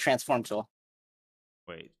 this is a transform tool.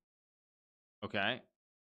 Wait. Okay.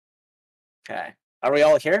 Okay. Are we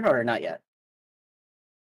all here or not yet?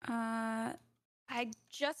 I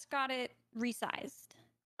just got it resized.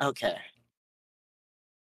 Okay.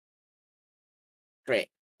 Great.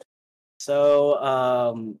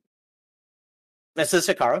 So this is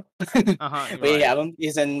Hikaru. We Right. have him.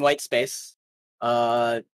 He's in white space.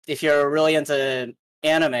 If you're really into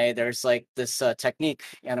anime, there's like this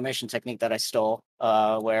animation technique that I stole,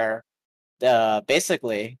 where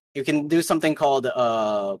basically you can do something called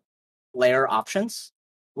layer options.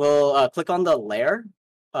 We'll click on the layer.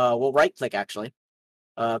 We'll right click actually.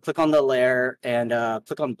 Click on the layer and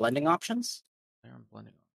click on blending options. There, I'm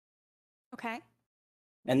blending. Okay.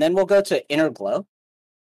 And then we'll go to inner glow.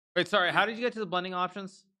 Wait, sorry. How did you get to the blending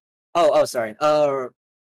options? Oh, sorry. You're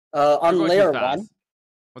On going layer too fast. 1.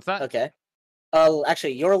 What's that? Okay.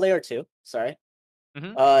 Actually, your layer 2. Sorry.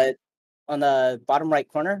 Mhm. On the bottom right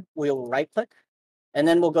corner, we'll right click, and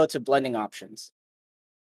then we'll go to blending options.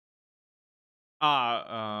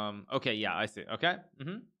 Okay. Yeah, I see. Okay.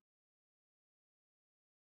 Mm-hmm.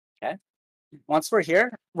 Okay. once we're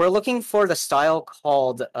here, we're looking for the style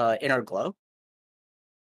called Inner Glow.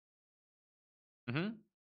 Mm-hmm.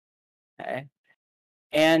 Okay.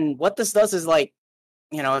 And what this does is like,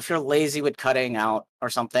 if you're lazy with cutting out or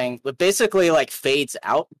something, it basically like fades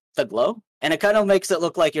out the glow, and it kind of makes it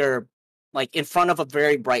look like you're like in front of a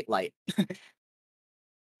very bright light.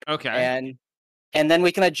 Okay. And then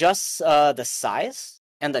we can adjust the size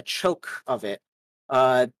and the choke of it.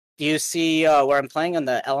 Do you see where I'm playing on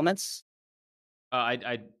the elements? Let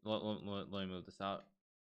me move this out.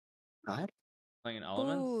 Go ahead. Playing in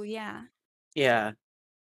elements. Ooh, yeah. Yeah.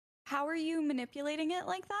 How are you manipulating it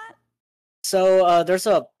like that? So there's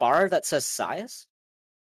a bar that says size.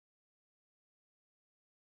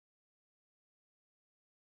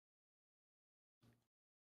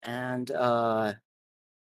 And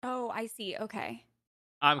Oh, I see. Okay.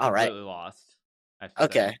 I'm all right. completely lost. I have to say.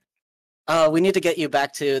 Okay. We need to get you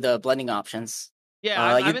back to the blending options. Yeah,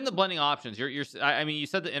 I'm in the blending options. I mean, you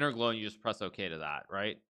said the inner glow, and you just press OK to that,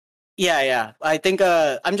 right? Yeah. I think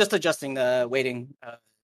I'm just adjusting the weighting.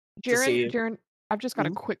 To see. Jaron, I've just got a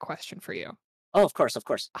Mhm. quick question for you. Oh, of course.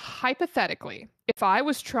 Hypothetically, if I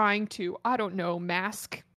was trying to, I don't know,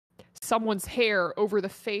 mask someone's hair over the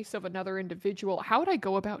face of another individual, how would I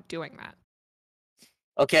go about doing that?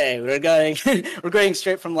 Okay, we're going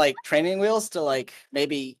straight from like training wheels to like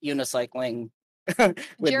maybe unicycling with no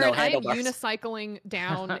Jaron, I am handlebars. unicycling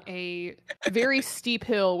down a very steep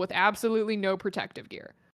hill with absolutely no protective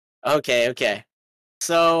gear. Okay.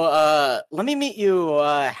 So let me meet you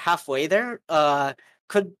halfway there.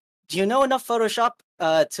 Do you know enough Photoshop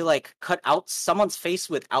to like cut out someone's face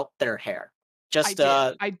without their hair?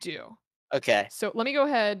 I do. Okay. So let me go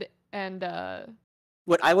ahead and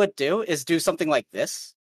What I would do is do something like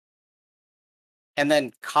this, and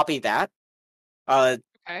then copy that. okay.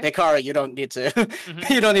 Hikaru, you don't need to. Mhm.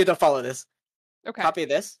 You don't need to follow this. Okay. Copy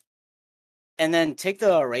this, and then take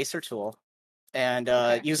the eraser tool and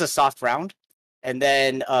Okay. use a soft round, and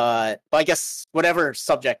then well, I guess whatever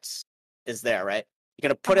subject is there, right? You're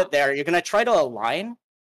gonna put it there. You're gonna try to align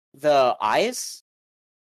the eyes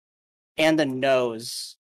and the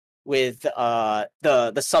nose with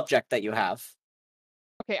the subject that you have.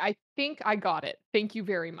 Okay, I think I got it. Thank you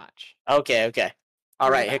very much. Okay. All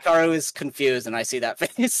We're right, back. Hikaru is confused, and I see that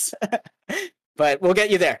face. But we'll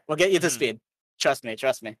get you there. We'll get you to Mhm. speed. Trust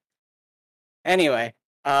me. Anyway,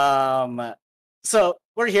 so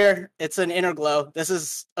we're here. It's an inner glow. This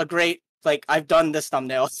is a great, like, I've done this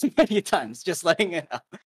thumbnail many times. Just letting it know.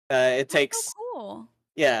 It That's takes, so cool.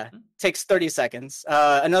 yeah, Mhm. takes 30 seconds.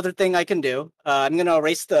 Another thing I can do, I'm gonna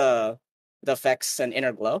erase the effects and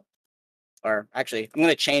inner glow, or actually, I'm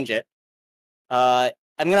gonna change it. I'm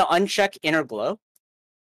gonna uncheck inner glow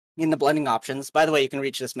in the blending options. By the way, you can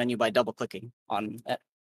reach this menu by double clicking on it.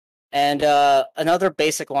 And another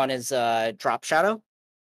basic one is drop shadow.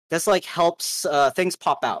 This like helps things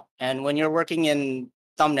pop out. And when you're working in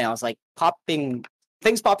thumbnails, like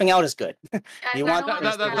things popping out is good. You want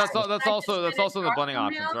That's also in the blending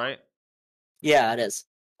options, right? Yeah, it is.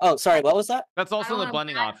 Oh, sorry, what was that? That's also in the wanna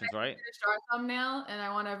blending brag, options, right? finished our thumbnail, and I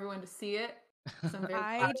want everyone to see it. So I'm very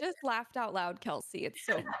I proud. just laughed out loud, Kelsey. It's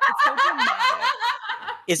so dramatic.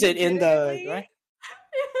 Is it in the Legitimately, right?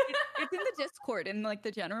 It's in the Discord in like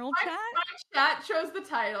the general my, chat. my chat shows the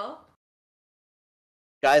title.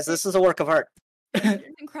 Guys, this is a work of art.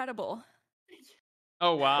 It's incredible.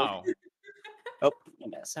 Oh wow, Oh, give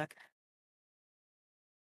me a sec.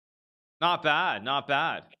 not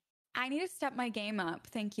bad. I need to step my game up.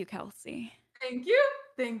 Thank you, Kelsey. Thank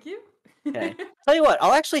you. Okay. Tell you what,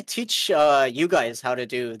 I'll actually teach you guys how to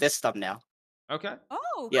do this thumbnail. Okay.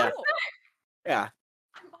 Oh, Yeah. cool. Yeah.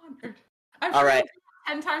 I'm honored. I'm All sure right.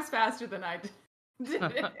 10 times faster than I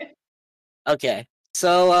did. Okay.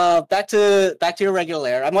 So back to your regular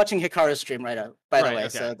layer. I'm watching Hikaru's stream right now, by the Right, way,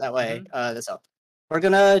 okay. so that way this helps. We're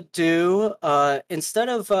gonna do instead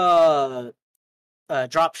of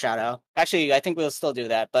drop shadow. Actually, I think we'll still do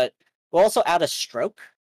that, but we'll also add a stroke.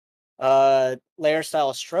 Layer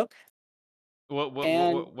style stroke.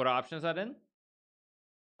 What option is that in?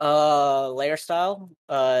 Layer style.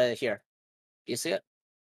 Here. Do you see it?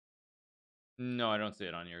 No, I don't see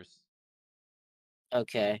it on yours.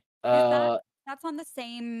 Okay. That's on the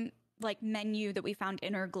same like menu that we found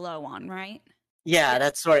inner glow on, right? Yeah,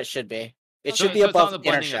 that's where it should be. It should be so above it's on the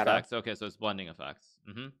inner blending shadow. effects. Okay, so it's blending effects.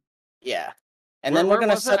 Mm-hmm. Yeah. And then we're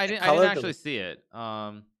gonna set the color. I didn't actually see it.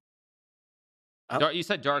 You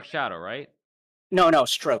said dark shadow, right? No,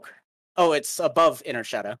 stroke. Oh, it's above inner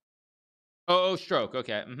shadow. Oh, stroke.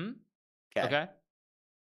 Okay. Mm-hmm. Okay.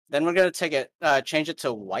 Then we're gonna take it, change it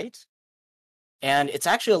to white. And it's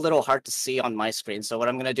actually a little hard to see on my screen. So what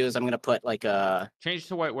I'm gonna do is I'm gonna put like a Change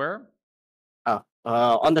to white where?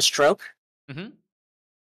 On the stroke. Mm-hmm.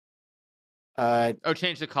 Oh,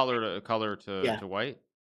 change the color to white.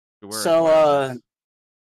 To where so where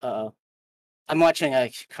is I'm watching a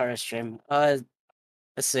Hikaru stream. Let's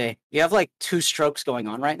see. You have like 2 strokes going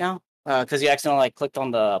on right now. Because you accidentally clicked on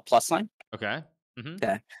the plus sign. okay. Mm-hmm.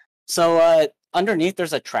 Okay. So underneath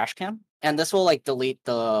there's a trash can, and this will like delete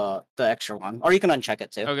the extra one, or you can uncheck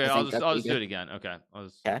it too. Okay, I'll just do it again. Okay, I'll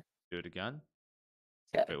just do it again.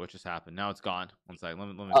 Okay. Wait, what just happened? Now it's gone. One second. Let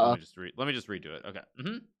me just redo it. Okay.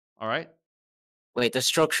 Mm-hmm. All right. Wait, does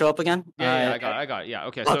stroke show up again? Yeah, I got it. Yeah.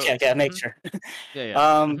 Okay. So okay, make sure.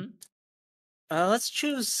 Yeah. Let's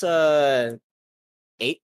choose 8.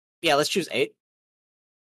 Yeah, let's choose 8.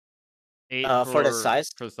 8 for the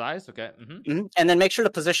size. For the size. Okay. And then make sure the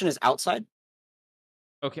position is outside.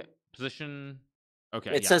 Okay. Position.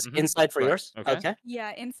 Okay. It says inside for yours. Okay.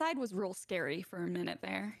 Yeah, inside was real scary for a minute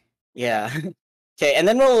there. Yeah. Okay, and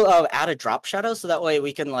then we'll add a drop shadow so that way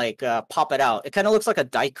we can like pop it out. It kind of looks like a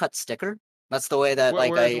die cut sticker. That's the way that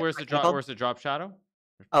where's the drop shadow?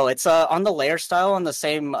 Oh, it's on the layer style on the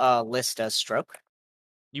same list as stroke.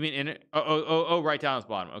 You mean in it? Oh, right down at the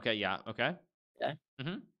bottom. Okay, yeah. Okay. Yeah.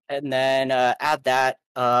 And then add that.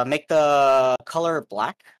 Make the color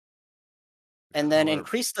black. And then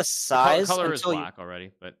increase the size. Color is black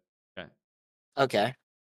already, but okay. Okay.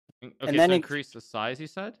 Okay, and then so increase the size, you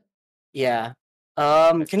said? Yeah.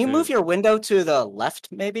 Can you move your window to the left,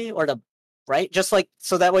 maybe, or the right, just like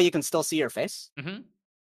so that way you can still see your face? Mm-hmm.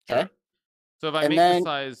 Okay. Sure. So if I make the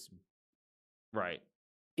size right.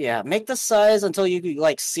 Yeah, make the size until you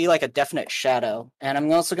like see like a definite shadow, and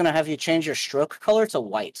I'm also gonna have you change your stroke color to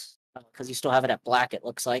white because you still have it at black. It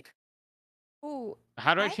looks like. Ooh.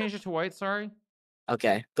 How do I change it to white? Sorry.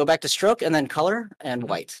 Okay, go back to stroke and then color and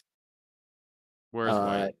white. Where's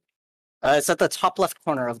white? It's at the top left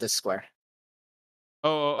corner of this square.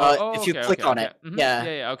 If you click on it.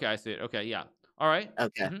 Yeah. Okay, I see it. Okay, yeah. All right.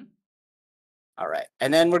 Okay. All right,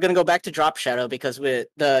 and then we're gonna go back to drop shadow because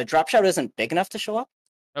the drop shadow isn't big enough to show up.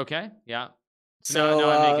 Okay. Yeah. So now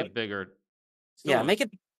I make it bigger. Yeah, make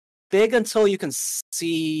it big until you can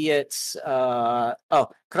see it. Could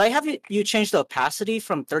I have you change the opacity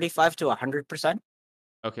from 35 to 100%?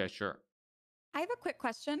 Okay, sure. I have a quick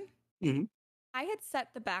question. I had set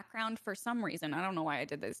the background for some reason. I don't know why I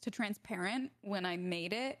did this to transparent when I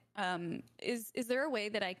made it. Is there a way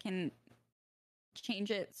that I can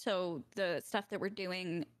change it so the stuff that we're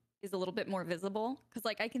doing is a little bit more visible? Because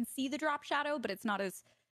like I can see the drop shadow, but it's not as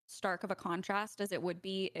stark of a contrast as it would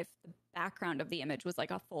be if the background of the image was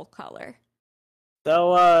like a full color.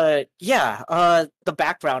 So the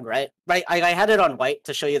background, right? I had it on white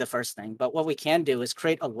to show you the first thing, but what we can do is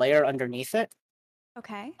create a layer underneath it.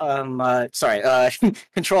 Okay.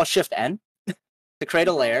 Control Shift N to create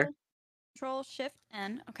a layer. Control Shift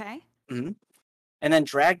N. Okay. And then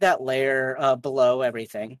drag that layer below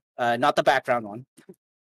everything, not the background one.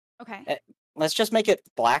 Okay. Let's just make it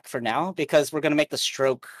black for now because we're gonna make the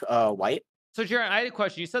stroke white. So Jaron, I had a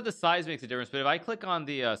question. You said the size makes a difference, but if I click on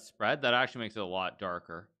the spread, that actually makes it a lot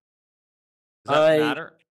darker. Does that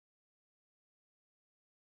matter?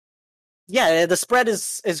 Yeah, the spread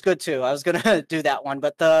is good too. I was gonna do that one,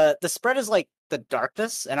 but the spread is like the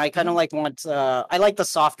darkness, and I kind of like want. I like the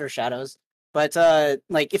softer shadows, but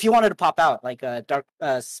like if you wanted to pop out, like dark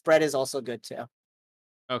spread is also good too.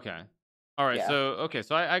 Okay. All right. Yeah.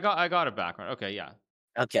 So I got a background. Okay. Yeah.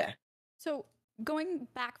 Okay. So going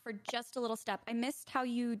back for just a little step, I missed how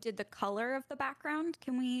you did the color of the background.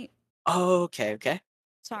 Can we? Oh, okay.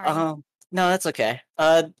 Sorry. No, that's okay.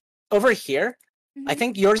 Over here. I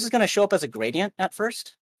think yours is going to show up as a gradient at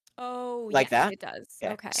first. Oh, like yes, that. It does.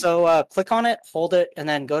 Yeah. Okay. So click on it, hold it, and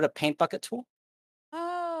then go to Paint Bucket tool.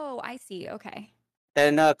 Oh, I see. Okay.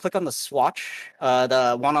 Then click on the swatch,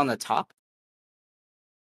 the one on the top.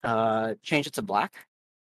 Change it to black.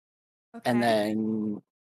 Okay. And then.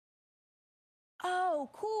 Oh,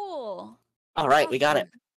 cool. All right, we got it.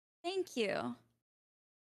 Thank you.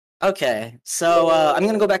 Okay, so I'm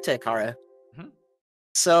going to go back to Hikaru.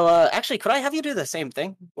 So, actually, could I have you do the same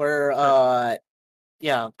thing? Where,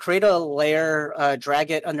 create a layer,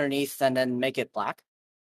 drag it underneath, and then make it black.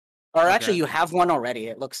 Or actually, you have one already,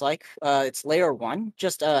 it looks like. It's layer 1.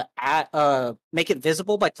 Just make it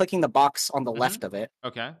visible by clicking the box on the left of it.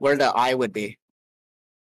 Okay. Where the eye would be.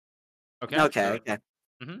 Okay. Okay.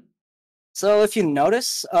 So, if you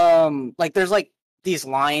notice, like, there's, like, these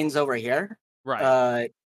lines over here.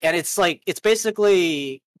 Right. And it's, like, it's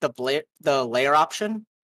basically the layer option,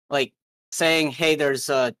 like saying, hey, there's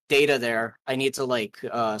data there. I need to like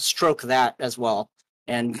stroke that as well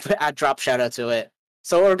and add drop shadow to it.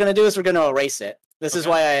 So what we're gonna do is we're gonna erase it. This is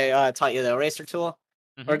why I taught you the eraser tool.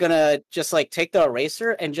 we're Mhm. gonna just like take the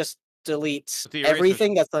eraser and just delete With the eraser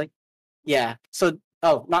everything that's like, yeah. So,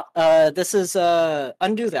 not this is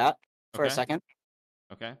undo that for a Okay. second.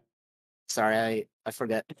 Okay. Sorry, I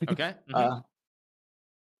forget. Okay. uh,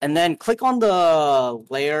 and then click on the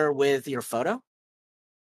layer with your photo,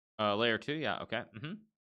 Layer 2. Yeah. Okay.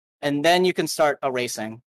 and then you can start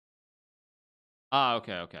erasing. Ah.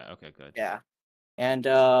 Okay. Okay. Okay. Good. Yeah. And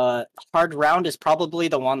hard round is probably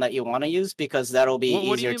the one that you want to use because that'll be What do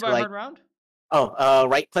you easier mean to by like. hard round?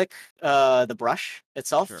 Right click the brush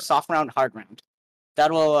itself, Sure. soft round, hard round.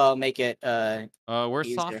 That will make it Where's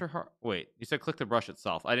easier. soft or hard? Wait, you said click the brush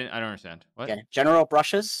itself. I don't understand. What? Okay, general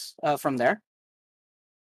brushes from there,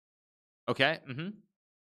 Okay.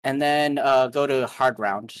 and then go to hard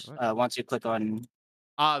round. What? Once you click on.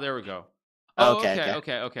 Ah, there we go. Oh, Okay,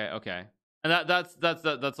 okay. okay. Okay. And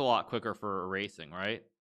that's a lot quicker for erasing, right?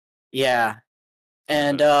 Yeah,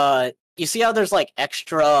 and But you see how there's like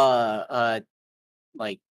extra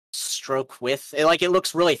like stroke width. It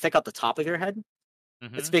looks really thick at the top of your head.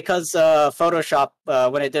 It's because Photoshop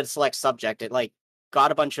when it did select subject, it like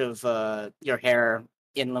got a bunch of your hair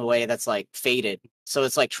in the way that's like faded. So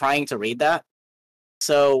it's like trying to read that.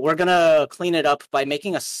 So we're gonna clean it up by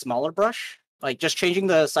making a smaller brush, like just changing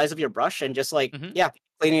the size of your brush and just like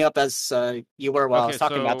cleaning up as you were while I Okay, was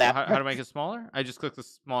talking about so that. how to make it smaller? I just click the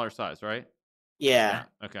smaller size, right? Yeah.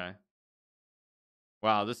 Okay.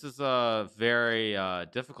 Wow, this is a very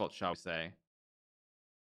difficult, shall we say?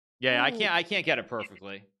 Yeah, Ooh. I can't get it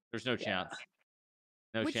perfectly. There's no chance.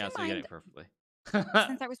 No Would you chance of getting mind- it perfectly.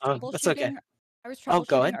 Since I was Oh, that's okay. troubleshooting, I was Oh,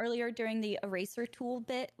 go troubleshooting ahead. earlier during the eraser tool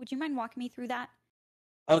bit. Would you mind walking me through that?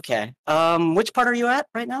 Okay. Which part are you at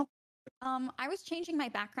right now? I was changing my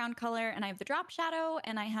background color, and I have the drop shadow,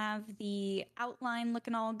 and I have the outline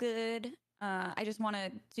looking all good. I just want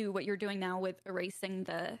to do what you're doing now with erasing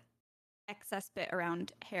the excess bit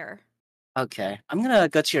around hair. Okay. I'm gonna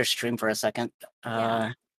go to your stream for a second.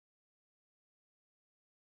 Yeah.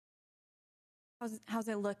 How's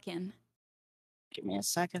it looking? Give me a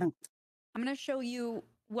second. I'm gonna show you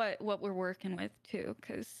what we're working with too,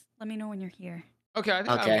 because let me know when you're here. Okay, I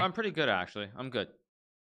think Okay. I'm pretty good actually. I'm good.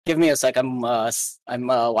 Give me a sec. I'm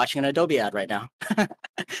watching an Adobe ad right now.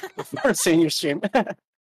 Before seeing your stream.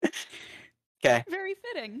 Okay. Very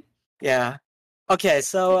fitting. Yeah. Okay.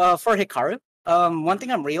 So for Hikaru, one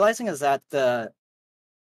thing I'm realizing is that the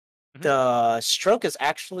stroke is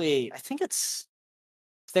actually, I think it's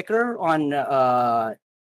thicker on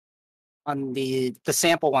the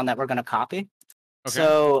sample one that we're gonna copy. Okay.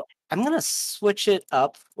 So I'm gonna switch it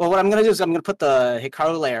up. Well, what I'm gonna do is I'm gonna put the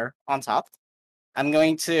Hikaru layer on top. I'm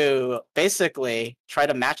going to basically try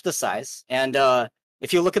to match the size. And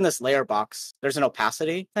if you look in this layer box, there's an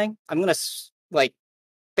opacity thing. I'm going to like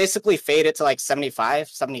basically fade it to like 75,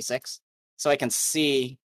 76 so I can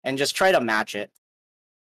see and just try to match it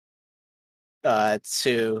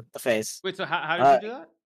to the face. Wait, so how did you do that?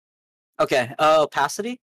 Okay,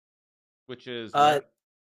 opacity. Which is where?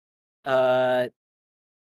 On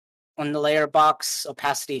the layer box,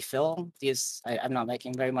 opacity fill. I'm not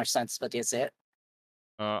making very much sense, but do you see it?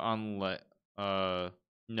 No.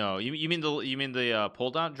 You mean the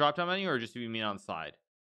pull down drop down menu, or just you mean on side?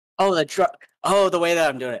 Oh, the way that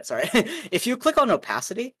I'm doing it. Sorry. If you click on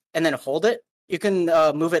opacity and then hold it, you can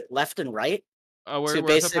move it left and right. Where's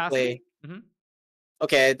basically, opacity?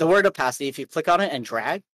 Okay, the word opacity. If you click on it and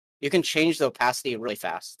drag, you can change the opacity really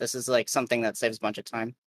fast. This is like something that saves a bunch of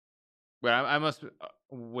time. Wait, I must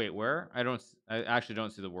wait. Where? I actually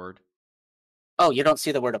don't see the word. Oh, you don't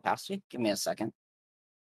see the word opacity? Give me a second.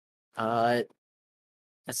 Let's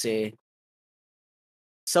see.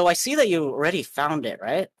 So I see that you already found it,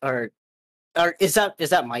 right? Or is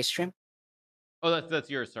that my stream? Oh, that's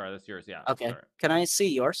yours. Sorry, that's yours. Yeah. Okay. Sorry. Can I see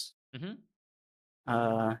yours?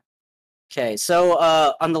 Mm-hmm. Okay. So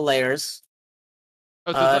on the layers.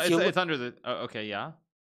 Oh, so it's under the. Okay. Yeah.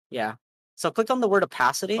 Yeah. So click on the word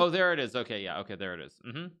opacity. Oh, there it is. Okay. Yeah. Okay. There it is.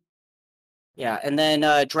 Mm-hmm. Yeah, and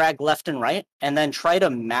then drag left and right, and then try to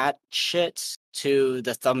match it to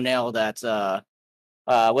the thumbnail that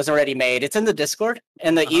was already made. It's in the Discord,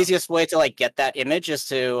 and the easiest way to like get that image is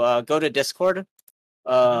to go to Discord,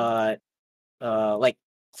 like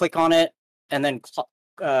click on it, and then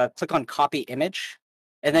click on copy image,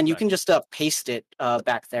 and then you can just paste it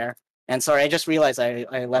back there. And sorry, I just realized I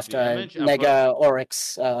left Mega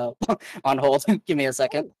Oryx on hold. Give me a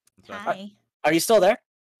second. Hi. Are you still there?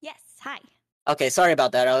 Yes. Hi. Okay, sorry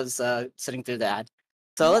about that. I was sitting through the ad.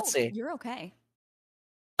 So No, let's see. You're okay.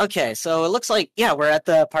 Okay, so it looks like, yeah, we're at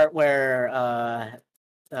the part where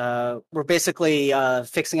we're basically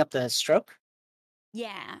fixing up the stroke.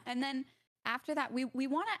 Yeah, and then after that, we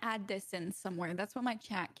want to add this in somewhere. That's what my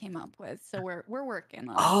chat came up with. So we're working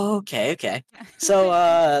on it. Oh, okay. Yeah. So,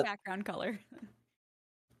 background color.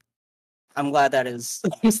 I'm glad that is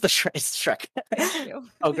it's the Shrek. Thank you.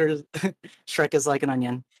 Ogre Shrek is like an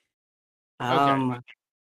onion.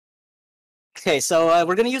 Okay, so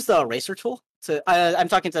we're gonna use the eraser tool to. I'm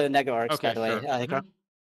talking to Nego Arcs, by Okay, the way, sure. Hikaru.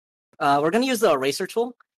 Mhm. We're gonna use the eraser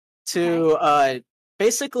tool to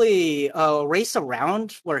basically erase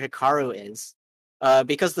around where Hikaru is,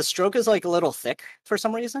 because the stroke is like a little thick for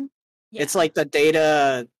some reason. Yeah. It's like the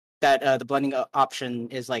data that the blending option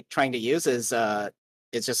is like trying to use is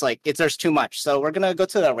it's just like there's too much. So we're gonna go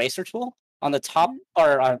to the eraser tool on the top,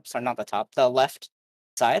 or sorry, not the top, the left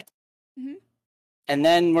side, Mhm. and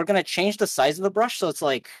then we're gonna change the size of the brush so it's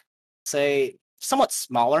like, say, somewhat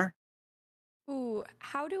smaller. Ooh,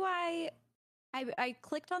 how do I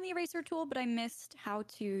clicked on the eraser tool, but I missed how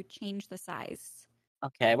to change the size.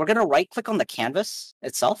 Okay, we're gonna right click on the canvas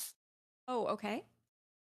itself, Oh, okay.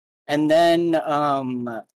 and then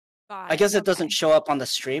Got I guess it doesn't okay. show up on the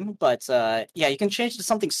stream, but yeah, you can change to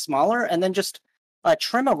something smaller and then just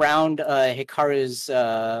trim around Hikaru's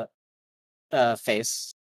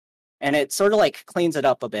face, and it sort of like cleans it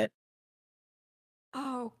up a bit.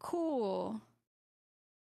 Oh, cool.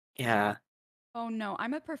 Yeah. Oh no,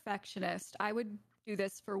 I'm a perfectionist. I would do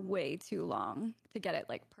this for way too long to get it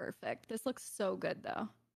like perfect. This looks so good though.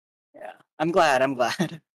 Yeah. I'm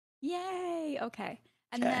glad. Yay. Okay.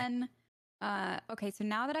 And Okay. then okay, so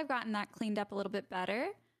now that I've gotten that cleaned up a little bit better,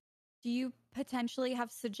 do you potentially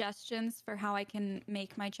have suggestions for how I can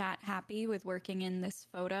make my chat happy with working in this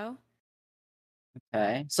photo?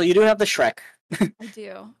 Okay. So you do have the Shrek. I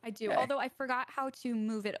do. Okay. Although I forgot how to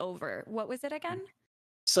move it over. What was it again?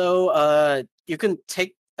 So you can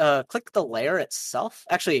click the layer itself.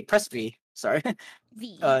 Actually, press V. Sorry.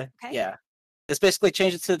 V. Okay. Yeah. It's basically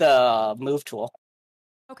change it to the move tool.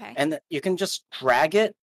 Okay. And you can just drag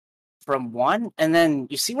it from one, and then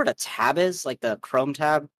you see where the tab is, like the Chrome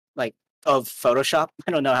tab, like of Photoshop.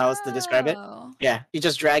 I don't know how else to describe it. Oh. Yeah, you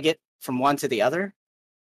just drag it from one to the other.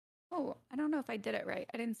 Oh, I don't know if I did it right.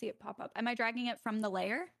 I didn't see it pop up. Am I dragging it from the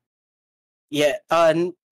layer? Yeah.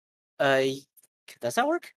 Does that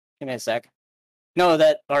work? Give me a sec. No,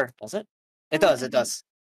 does it? It does. It does.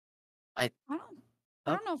 I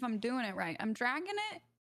don't know if I'm doing it right. I'm dragging it.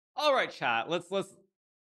 All right, chat. Let's wait.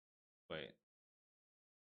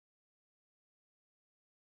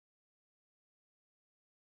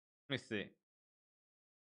 Let me see.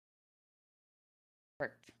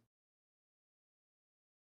 Worked.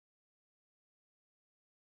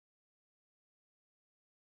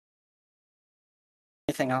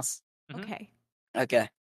 Anything else? Mhm. Okay. Okay.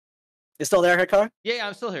 You still there, Hikaru? Yeah,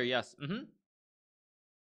 I'm still here. Yes. Can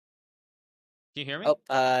you hear me?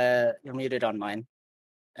 Oh, you're muted on mine.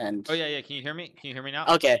 And Oh yeah. Can you hear me? Can you hear me now?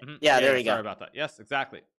 okay. Yeah, there we go. Sorry about that. Yes,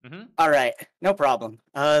 exactly. All right, no problem.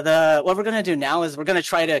 What we're gonna do now is we're gonna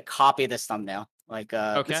try to copy this thumbnail. Like,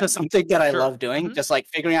 Okay. this is something that I Sure. love doing. Just like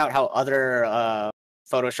figuring out how other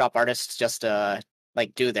Photoshop artists just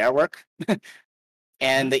like do their work.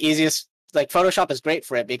 And the easiest, like, Photoshop is great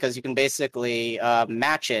for it because you can basically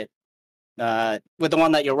match it with the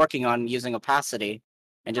one that you're working on using opacity,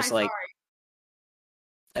 and just Hi, like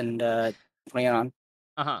and putting it on.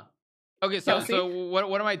 Okay. Kelsey? So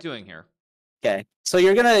what am I doing here? Okay, so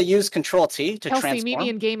you're gonna use Control T to Kelsey, transform. meet me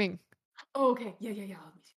in gaming. Oh, okay. Yeah.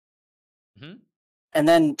 And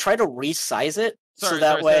then try to resize it Sorry, so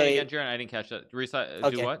that say way. that again, Jaron. I didn't catch that. Resize.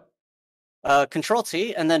 Okay. Do what? Control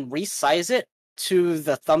T, and then resize it to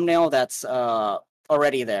the thumbnail that's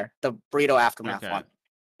already there, the Burrito Aftermath one.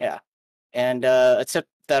 Yeah, and a tip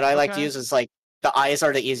that I like to use is like the eyes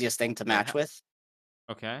are the easiest thing to match with.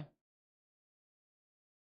 Okay.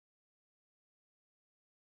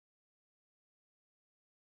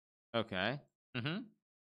 Okay. Okay.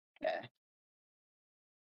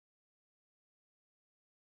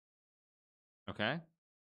 Okay.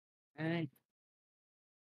 Okay.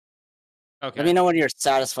 Okay. Let me know when you're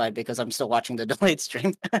satisfied because I'm still watching the delayed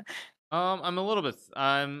stream.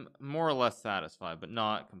 I'm more or less satisfied, but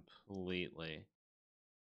not completely.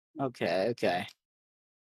 Okay.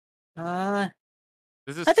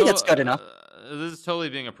 This is I think it's good enough. This is totally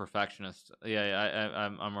being a perfectionist. Yeah,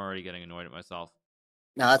 I'm already getting annoyed at myself.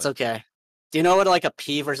 No, that's okay. Do you know what like a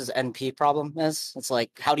P versus NP problem is? It's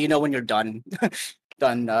like, how do you know when you're done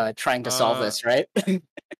trying to solve this, right? P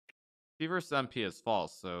versus NP is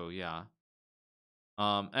false, so yeah.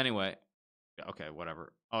 Anyway, okay,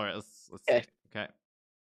 whatever. All right, let's see. Okay.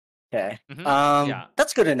 Yeah.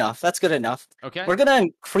 That's good enough. Okay. We're gonna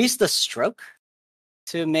increase the stroke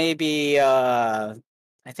to maybe I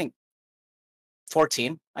think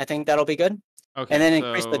 14. I think that'll be good. Okay, And then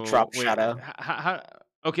increase the so drop wait, shadow.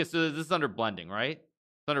 okay, so this is under blending, right?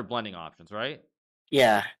 It's under blending options, right?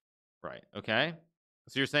 Yeah. Right. Okay.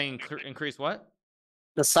 So you're saying increase what?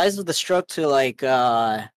 The size of the stroke to like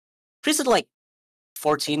increase it to like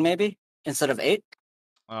 14 maybe instead of 8.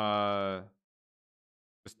 The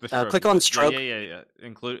stroke. Click you on said. stroke. Yeah.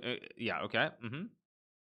 Include. Yeah. Okay. Mm-hmm.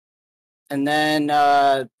 And then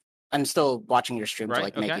I'm still watching your stream to Right.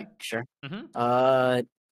 like make Okay. it sure. Mm-hmm.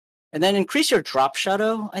 And then increase your drop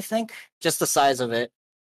shadow, I think. Just the size of it.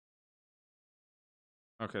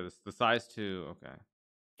 Okay. This the size too. Okay.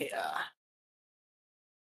 Yeah.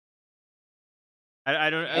 I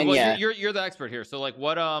don't. And Well, yeah, you're the expert here. So like,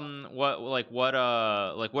 what what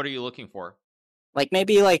are you looking for? like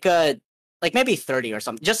maybe maybe 30 or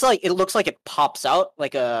something. Just like it looks like it pops out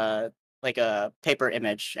like a paper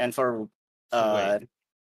image. And for So wait.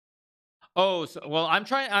 Oh, so, well, I'm just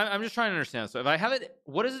trying to understand. So if I have it,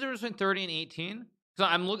 what is the difference between 30 and 18? So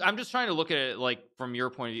I'm just trying to look at it like from your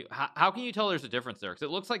point of view. How can you tell there's a difference there? Because it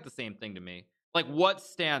looks like the same thing to me. Like, what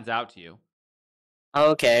stands out to you?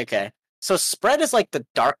 okay. So spread is like the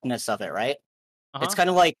darkness of it, right? It's kind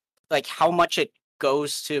of like how much it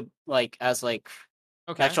goes to like as like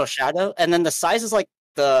Okay. actual shadow, and then the size is like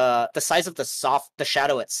the size of the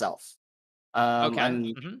shadow itself.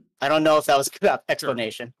 Okay. I don't know if that was a good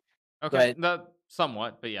explanation. Okay. But That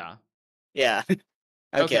somewhat, but yeah. yeah. Okay.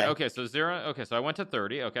 Okay. Okay. So 0. Okay. So I went to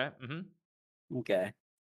 30. Okay. Okay.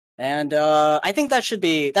 And I think that should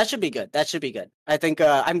be good. That should be good. I think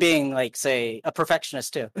I'm being like say a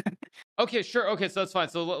perfectionist too. Okay. Sure. Okay. So that's fine.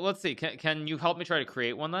 So let's see. Can you help me try to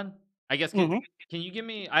create one then? I guess can you give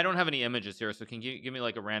me? I don't have any images here, so can you give me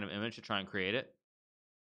like a random image to try and create it?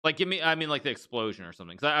 Like give me. I mean, like the explosion or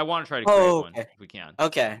something. Because I want to try to create one Okay. if we can.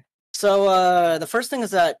 Okay. So the first thing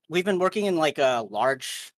is that we've been working in like a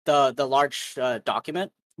large large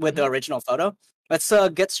document with the original photo. Let's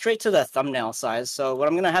get straight to the thumbnail size. So what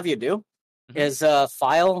I'm gonna have you do is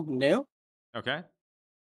file new. Okay.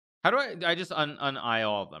 How do I just un-eye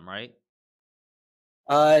all of them, right?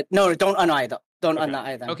 No, don't un-eye them. Don't Okay.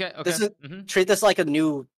 un-eye them. Okay. This is treat this like a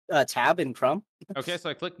new tab in Chrome. Okay, so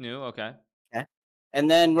I click new. Okay. Okay. And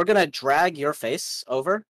then we're gonna drag your face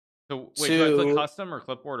over. So wait, do I click custom or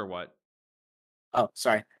clipboard or what? Oh,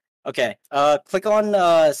 sorry. Okay. Click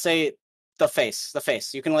on say the face. The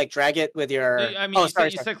face. You can like drag it with your. I mean,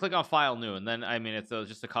 you said click on file new, and then I mean it's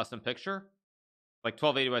just a custom picture, like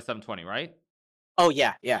 1280 by 720, right? Oh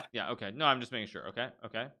yeah. Yeah. Okay. No, I'm just making sure. Okay.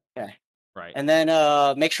 Right. And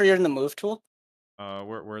then make sure you're in the move tool.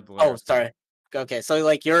 Where the Oh, sorry. Okay, so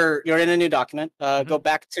like you're in a new document. Go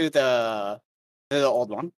back to the old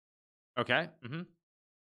one. Okay.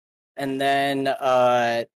 And then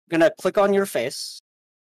gonna click on your face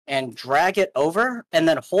and drag it over, and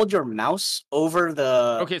then hold your mouse over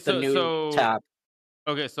the new tab.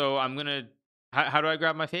 Okay, so I'm gonna. How do I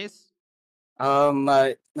grab my face?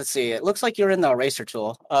 Let's see. It looks like you're in the eraser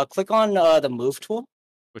tool. Click on the move tool,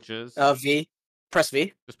 which is V. Press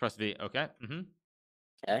V. Just press V. Okay.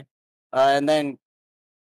 Okay. And then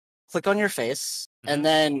click on your face, and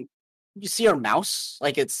then you see your mouse,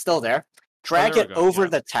 like it's still there. Drag it over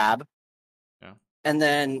the tab. Yeah. And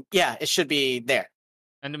then it should be there.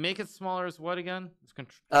 And to make it smaller is what again? It's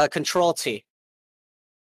Control T.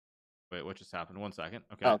 Wait, what just happened? 1 second.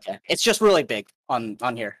 Okay. Okay. It's just really big on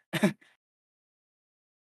here.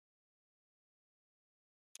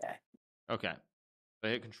 Okay. So I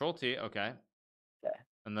hit Control T. Okay. Okay.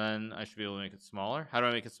 And then I should be able to make it smaller. How do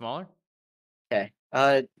I make it smaller? Okay.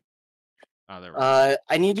 There we go.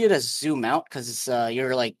 I need you to zoom out because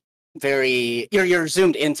you're like you're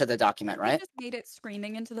zoomed into the document, right? I just made it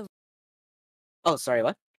screaming into the. Oh, sorry.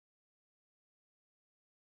 What?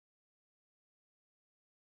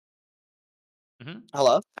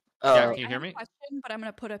 Hello. Yeah, can you hear me? I have a question, but I'm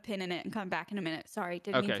gonna put a pin in it and come back in a minute. Sorry,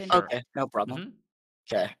 didn't mean to. Sure. Okay, no problem.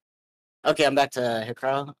 Okay, I'm back to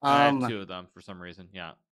Hikaru. I have 2 of them for some reason.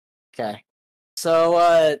 Yeah. Okay.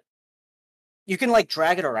 So you can like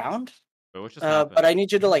drag it around. Wait, what just happened? But I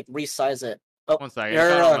need you to like resize it. Oh, 1 second.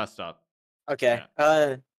 It's all messed up. Okay.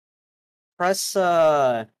 Yeah. Press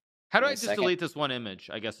How do I just delete this one image?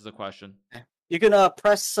 I guess is a question. You can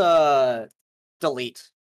press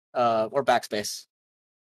delete or backspace.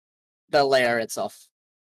 The layer itself.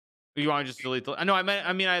 You want to just delete the? No, I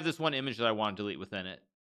mean I have this one image that I want to delete within it.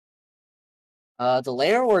 The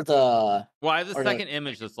layer or the? Well, I have the second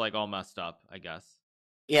image that's like all messed up. I guess.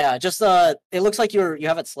 Yeah, just it looks like you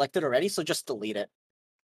have it selected already, so just delete it.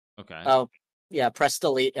 Okay. Oh, yeah, press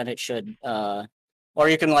delete and it should or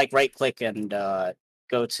you can like right click and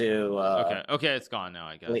go to Okay, it's gone now,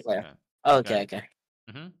 I guess. Delete layer. Okay.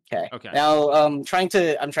 Okay. Okay. Now, I'm trying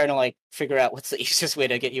to like figure out what's the easiest way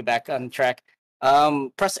to get you back on track.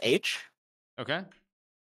 Press H. Okay.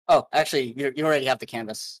 Oh, actually, you already have the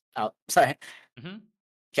canvas out. Sorry. Mm-hmm.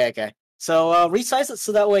 Okay. So resize it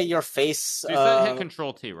so that way your face. So you said hit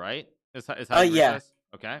Control T, right? Is how you yeah. resize?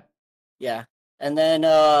 Okay. Yeah, and then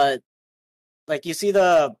like you see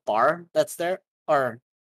the bar that's there, or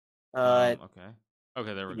Okay.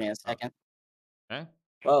 Okay, there we give go. me a second. Okay.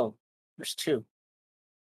 Whoa, there's two.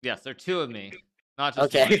 Yes, there are two of me, not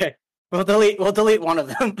just Okay. one. We'll delete one of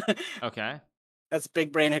them. Okay. That's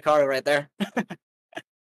big brain Hikaru right there.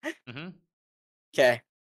 Mm-hmm. Okay.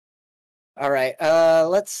 All right.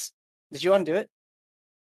 Let's. Did you undo it?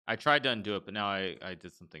 I tried to undo it, but now I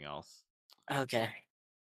did something else. Okay.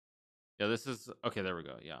 Yeah, this is okay. There we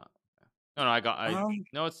go. Yeah. No,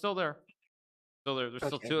 no, it's still there. Still there. There's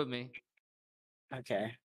still Okay. two of me.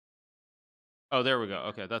 Okay. Oh, there we go.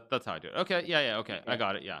 Okay, that's how I do it. Okay, yeah. Okay, I Okay.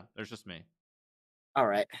 got it. Yeah, there's just me. All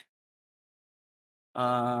right.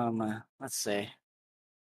 Let's see.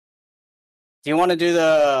 Do you want to do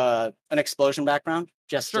an explosion background?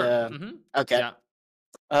 Just Sure. Mm-hmm. okay.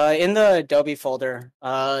 Yeah. In the Adobe folder,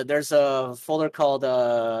 there's a folder called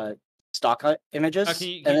stock images,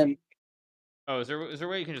 and then oh, is there a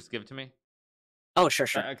way you can just give it to me? oh sure.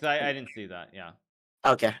 Because I didn't see that. Yeah.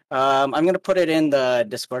 Okay. I'm gonna put it in the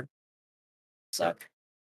Discord. Suck.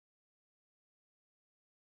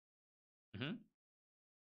 Mm-hmm.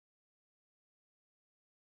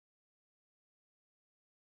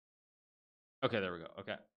 Okay, there we go.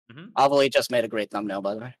 Okay. Mm-hmm. Ovally just made a great thumbnail,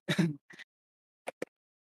 by the way.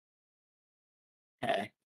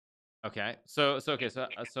 Okay. Okay. So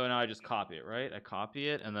now I just copy it, right? I copy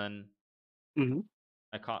it and then Mm-hmm.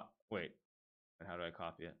 Wait. How do I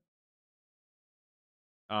copy it?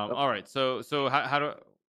 Oh. All right. So how do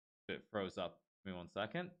it froze up? Give me 1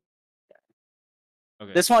 second.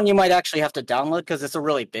 Okay. This one you might actually have to download because it's a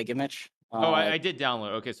really big image. Oh, I did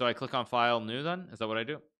download. Okay, so I click on File, New. Then is that what I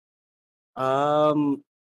do? How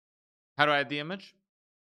do I add the image?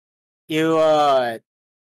 You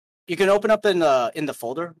can open up in the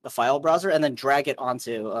folder, the file browser, and then drag it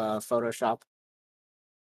onto Photoshop.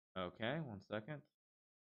 Okay, 1 second.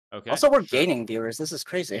 Okay. Also, we're gaining viewers. This is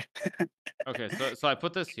crazy. Okay, so I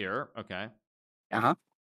put this here. Okay. Uh-huh.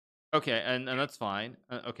 Okay, and that's fine.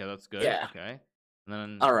 Okay, that's good. Yeah. Okay. And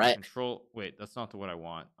then all right. Control. Wait, that's not what I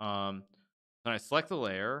want. Then I select the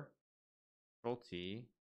layer. Control T.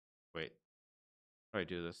 Wait. How do I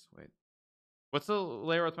do this? Wait. What's the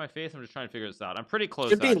layer with my face? I'm just trying to figure this out. I'm pretty close.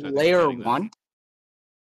 Should be layer 1.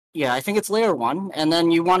 Yeah, I think it's layer 1, and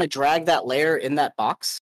then you want to drag that layer in that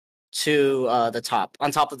box to the top,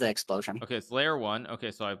 on top of the explosion. Okay, it's layer 1.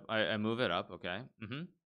 Okay, so I move it up. Okay. Mm-hmm.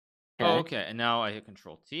 Okay. Oh, okay. And now I hit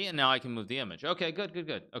Control T, and now I can move the image. Okay, good.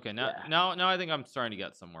 Okay, now I think I'm starting to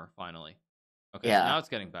get somewhere finally. Okay, Yeah. so now it's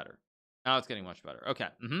getting better. Now it's getting much better. Okay.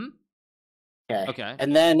 Mm-hmm. Okay.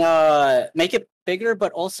 And then make it bigger,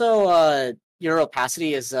 but also your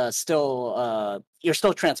opacity is still you're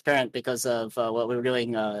still transparent because of what we were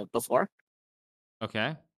doing before.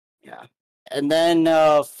 Okay. Yeah. And then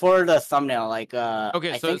for the thumbnail, like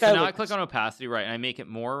okay, so now I click on opacity, right, and I make it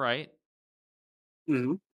more, right?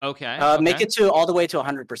 Mm-hmm. Okay. Make it to all the way to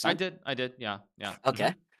 100%. I did. Yeah. Okay.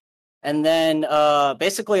 Mm-hmm. And then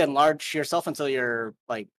basically enlarge yourself until you're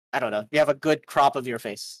like, I don't know, you have a good crop of your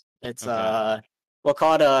face. It's we'll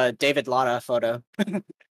call it a David Lotta photo.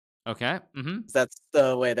 Okay. Mm-hmm. That's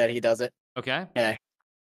the way that he does it. Okay. Yeah.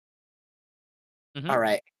 Mm-hmm. All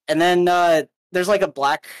right. And then there's like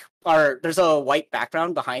there's a white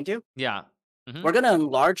background behind you. Yeah. Mm-hmm. We're gonna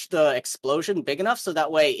enlarge the explosion big enough so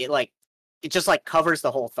that way it just like covers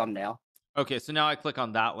the whole thumbnail. Okay, so now I click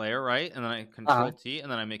on that layer, right? And then I Control T,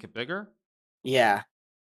 and then I make it bigger. Yeah.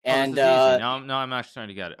 And this is easy. Now I'm actually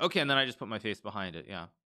starting to get it. Okay, and then I just put my face behind it. Yeah.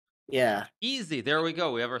 Yeah. Easy. There we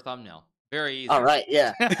go. We have our thumbnail. Very easy. All right.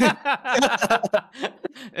 Yeah.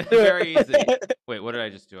 Very easy. Wait, what did I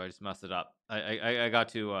just do? I just messed it up. I got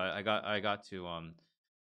too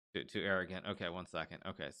arrogant. Okay, 1 second.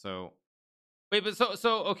 Okay, so wait, but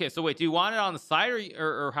so wait, do you want it on the side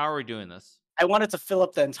or how are we doing this? I wanted to fill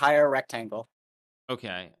up the entire rectangle.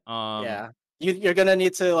 Okay. Yeah. You're gonna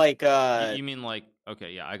need to like you mean like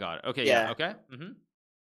okay, yeah, I got it. Okay, yeah, okay. Mm-hmm.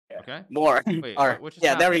 Yeah. Okay. More. Wait, what just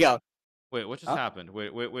happened? There we go. Wait, what just happened?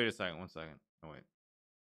 Wait a second. 1 second. Oh wait.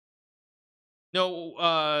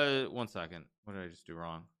 No, 1 second. What did I just do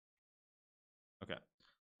wrong? Okay.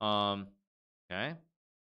 Okay.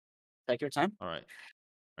 Take your time. All right.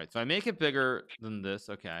 So I make it bigger than this.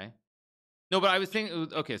 Okay. No, but I was thinking.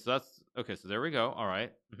 Okay, so there we go. All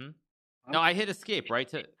right. Mm-hmm. Now I hit escape,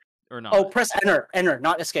 right? or not? Oh, press enter,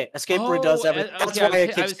 not escape. Escape redoes everything. That's Okay, why it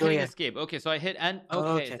I keeps was doing hitting it. escape. Okay, so I hit okay,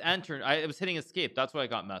 Okay. it's enter. I was hitting escape. That's why I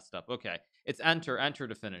got messed up. Okay, it's enter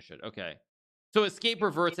to finish it. Okay, so escape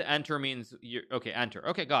revert to enter means you're okay. Enter.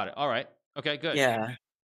 Okay, got it. All right. Okay, good. Yeah.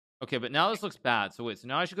 Okay, but now this looks bad. So wait, so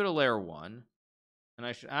now I should go to layer 1, and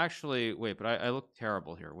I should actually wait. But I look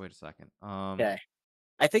terrible here. Wait a second. Okay.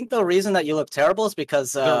 I think the reason that you look terrible is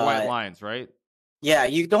because they're white lines, right? yeah,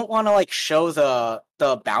 you don't want to like show the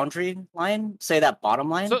boundary line, say that bottom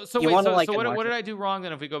line. So you wait, want to like so what enlarge did it. I do wrong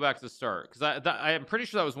then? If we go back to the start, because I'm pretty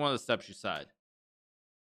sure that was one of the steps you said.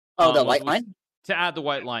 Oh, the was white line? to add the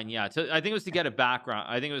white line. Yeah, I think it was to get a background.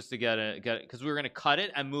 I think it was to get it because we were gonna cut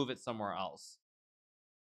it and move it somewhere else.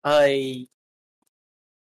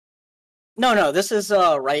 No, this is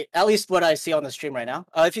right. At least what I see on the stream right now.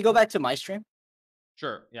 If you go back to my stream.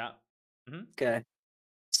 Sure. Yeah. Okay.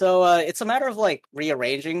 So it's a matter of like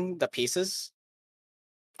rearranging the pieces,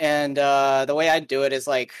 and the way I do it is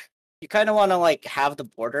like you kind of want to like have the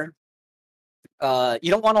border. You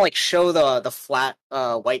don't want to like show the flat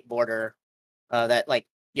white border that like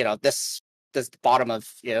this bottom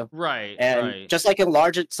of Right. and Right. just like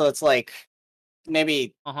enlarge it so it's like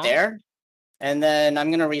maybe there. And then I'm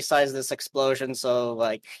gonna resize this explosion so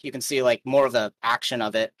like you can see like more of the action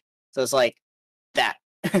of it. So it's like that.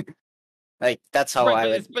 Like that's how I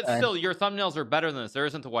would. But still, your thumbnails are better than this. There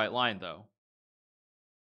isn't a white line though.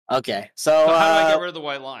 Okay, so how do I get rid of the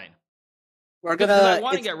white line? We're gonna. I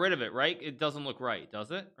want to get rid of it, right? It doesn't look right, does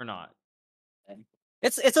it, or not?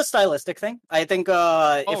 It's a stylistic thing. I think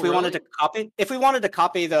if we wanted to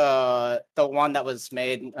copy the one that was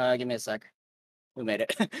made, give me a sec. Who made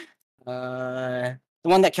it? The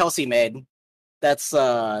one that Kelsey made. That's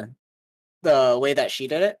the way that she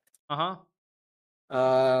did it.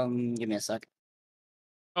 Give me a sec.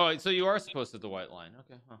 Oh, so you are supposed to the white line.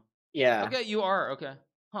 Okay. Huh. Yeah. Okay, you are. Okay.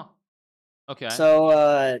 Huh. Okay.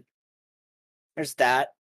 So there's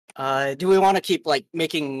that. Do we want to keep like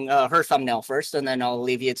making her thumbnail first, and then I'll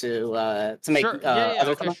leave you to make sure.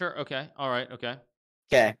 other okay, thumbnail? sure. Okay. All right. Okay.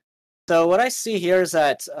 Okay. So what I see here is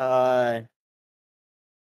that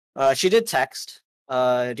she did text.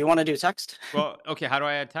 Do you want to do text? Well, okay. How do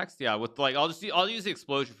I add text? Yeah, with like I'll use the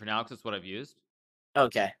explosion for now because that's what I've used.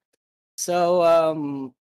 Okay.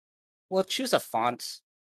 So we'll choose a font.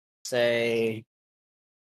 Say,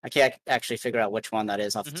 I can't actually figure out which one that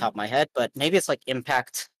is off the top of my head, but maybe it's like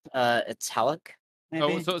Impact Italic.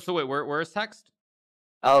 Maybe? Oh, so wait, where is text?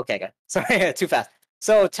 Oh, okay, good. Sorry, too fast.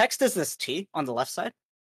 So text is this T on the left side.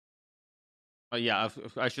 Oh yeah,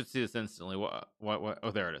 I should see this instantly. What?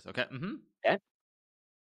 Oh, there it is. Okay. Okay.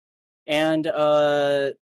 And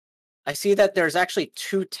I see that there's actually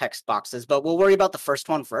 2 text boxes, but we'll worry about the first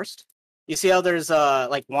one first. You see how there's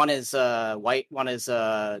like one is white, one is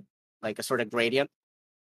like a sort of gradient.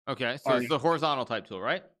 Okay, so it's the horizontal type tool,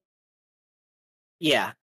 right?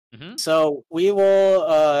 Yeah. So we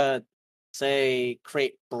will say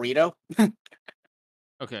create burrito.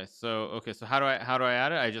 Okay, so how do I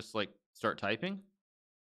add it? I just like start typing.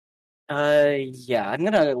 Yeah, I'm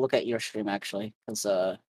gonna look at your stream actually,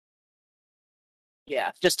 because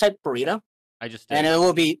yeah, just type burrito. I just did. And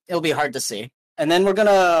it'll be hard to see. And then we're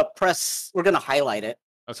gonna highlight it.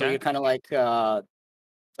 Okay. So you're kind of like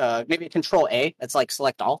maybe Control A. It's like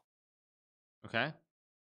select all. Okay.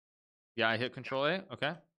 Yeah, I hit Control A.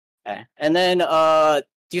 Okay. Okay. And then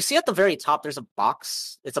do you see at the very top there's a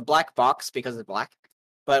box? It's a black box because it's black.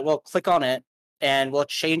 But we'll click on it and we'll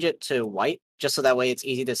change it to white just so that way it's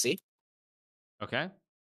easy to see. Okay.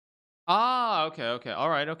 Ah, okay. All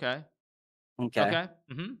right, okay. Okay.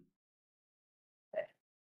 Mm-hmm.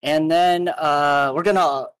 And then we're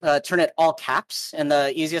gonna turn it all caps, and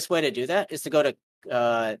the easiest way to do that is to go to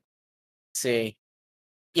let's see.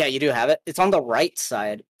 Yeah, you do have it. It's on the right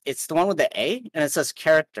side. It's the one with the A, and it says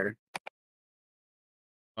character.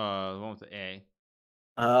 The one with the A.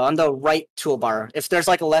 On the right toolbar. If there's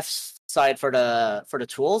like a left side for the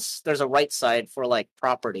tools, there's a right side for like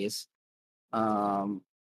properties.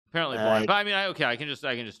 Apparently blind, but I mean, I can just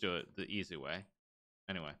do it the easy way.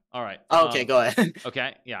 Anyway, all right. Okay, go ahead.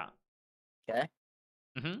 Okay, yeah. Okay.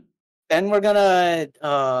 Then we're gonna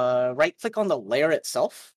right click on the layer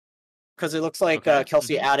itself because it looks like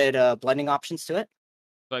Kelsey added blending options to it.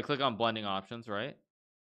 So I click on blending options, right?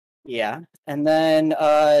 Yeah, and then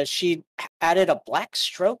she added a black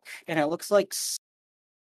stroke, and it looks like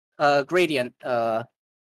a gradient on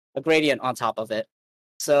top of it.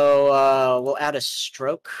 So we'll add a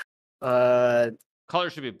stroke. Color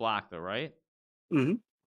should be black, though, right?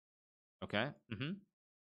 Okay.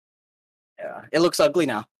 Yeah, it looks ugly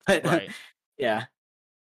now. Right. Yeah.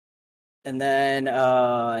 And then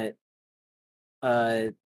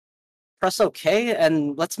press OK,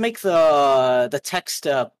 and let's make the text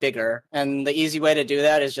bigger. And the easy way to do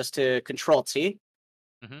that is just to Control T.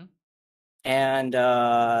 Mm-hmm. And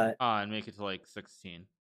And make it to like 16.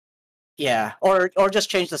 yeah, or just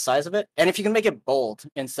change the size of it. And if you can make it bold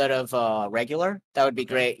instead of regular, that would be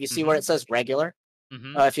Okay. great. You see where it says regular?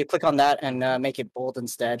 Mm-hmm. If you click on that and make it bold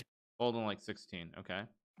instead. Bold on like 16. Okay.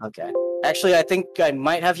 Okay. Actually, I think I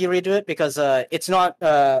might have you redo it because it's not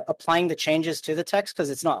applying the changes to the text because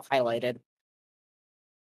it's not highlighted.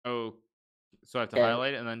 Oh, so I have to Okay.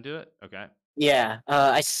 highlight it and then do it? Okay. Yeah,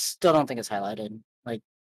 I still don't think it's highlighted. Like,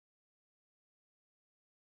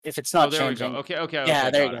 if it's not there changing. we go. Okay. Yeah,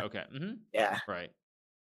 there you got it. go. Okay. Mm-hmm. Yeah. Right.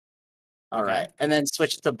 All Okay. right. And then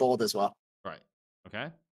switch it to bold as well. Right. Okay.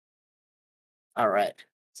 All right.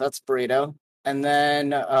 So that's burrito. And then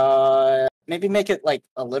maybe make it like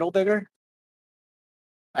a little bigger.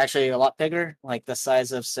 Actually, a lot bigger, like the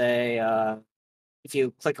size of, say, if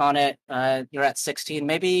you click on it, you're at 16,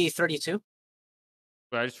 maybe 32.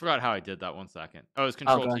 Wait, I just forgot how I did that. 1 second. Oh, it's go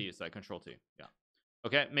Control ahead. T. You said Control T. Yeah.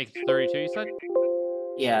 Okay. Make it 32. You said.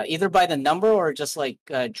 Yeah, either by the number or just like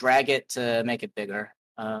drag it to make it bigger.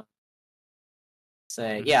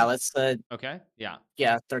 Say, yeah, let's Okay.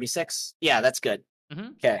 Yeah. 36. Yeah, that's good.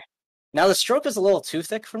 Mm-hmm. Okay. Now the stroke is a little too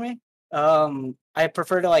thick for me. I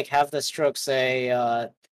prefer to like have the stroke say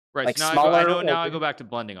Right. like So now smaller. I know. Now I bigger. go back to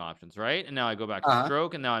blending options, right? And now I go back to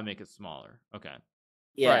stroke, and now I make it smaller. Okay.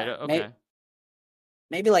 Yeah. Right. Okay.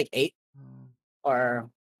 Maybe like 8 or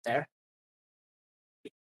there.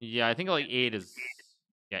 Yeah, I think like 8 is.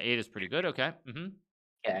 Yeah, 8 is pretty good. Okay. Mm-hmm.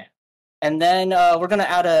 Okay. And then we're gonna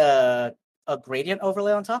add a gradient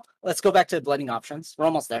overlay on top. Let's go back to blending options. We're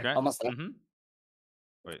almost there. Okay. Almost there. Mm-hmm.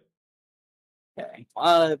 Wait. Okay.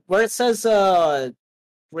 Where it says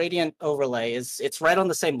gradient overlay it's right on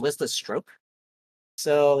the same list as stroke.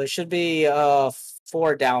 So it should be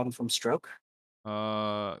 4 down from stroke.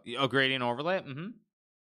 A gradient overlay. Mm-hmm.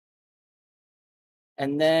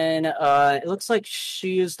 And then it looks like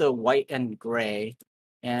she used the white and gray,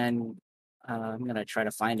 and I'm gonna try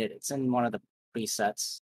to find it. It's in one of the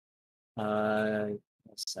presets. A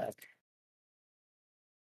sec.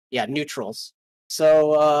 Yeah, neutrals.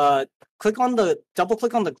 So double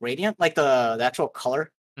click on the gradient, like the actual color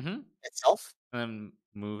itself. And then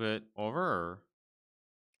move it over. Or...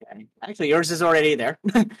 Okay. Actually, yours is already there.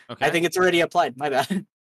 Okay. I think it's already applied. My bad.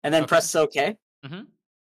 And then press OK. Mm-hmm.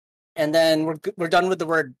 And then we're done with the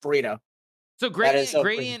word burrito. So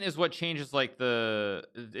gradient is what changes like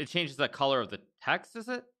it changes the color of the text, is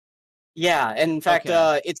it? Yeah, in fact,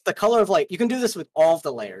 it's the color of like you can do this with all of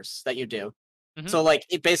the layers that you do. Mm-hmm. So like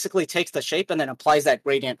it basically takes the shape and then applies that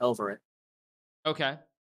gradient over it. Okay.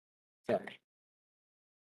 Okay.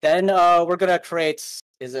 Then we're gonna create.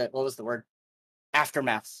 What was the word?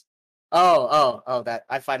 Aftermaths. Oh, that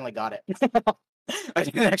I finally got it. I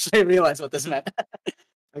didn't actually realize what this meant.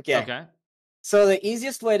 Okay. So the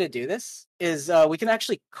easiest way to do this is we can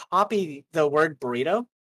actually copy the word burrito.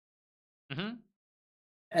 Mm-hmm.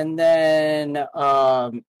 And then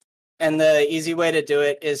and the easy way to do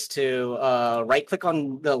it is to right click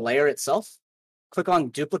on the layer itself, click on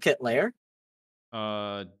duplicate layer.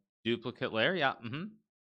 Duplicate layer, yeah. Mm-hmm.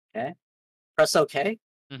 Okay. Press OK.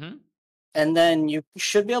 Mm-hmm. And then you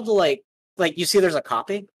should be able to like you see there's a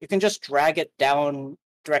copy. You can just drag it down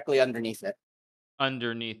directly underneath it.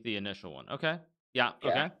 Underneath the initial one. Okay. Yeah.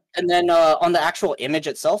 Okay. And then on the actual image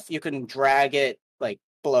itself, you can drag it like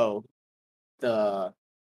below the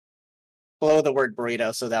word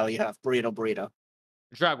burrito, so that you have burrito.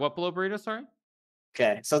 Drag what below burrito? Sorry.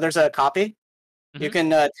 Okay, so there's a copy. You can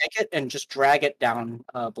take it and just drag it down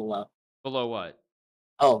below. Below what?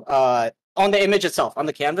 Oh, on the image itself, on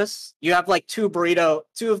the canvas, you have like two of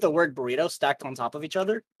the word burrito stacked on top of each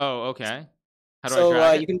other. Oh, okay. How do I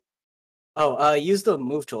drag it? You can use the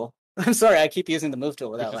move tool. I'm sorry, I keep using the move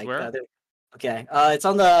tool without like. Where? Okay, it's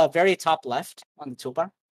on the very top left on the toolbar.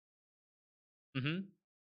 Mm-hmm.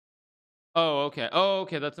 Oh,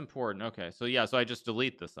 okay. That's important. Okay, so yeah, so I just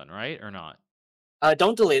delete this then, right, or not?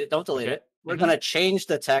 Don't delete it. Don't delete it. We're gonna change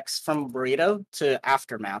the text from burrito to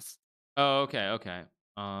aftermath. Oh, okay.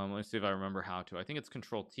 Let's see if I remember how to. I think it's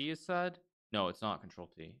Control T. You said no, it's not Control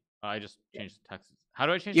T. I just changed the text. How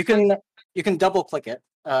do I change? You can double click it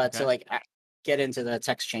to like get into the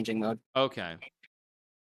text changing mode. Okay.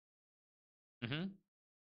 Mm-hmm.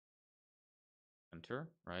 Enter,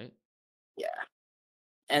 right? Yeah.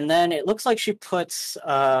 And then it looks like she puts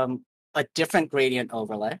a different gradient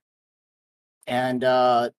overlay. And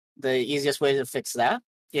the easiest way to fix that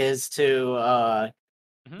is to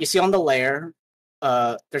you see on the layer,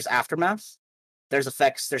 there's aftermath, there's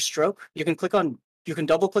effects, there's stroke. You can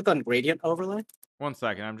double click on gradient overlay. 1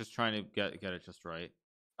 second. I'm just trying to get it just right.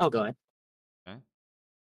 Oh, go ahead.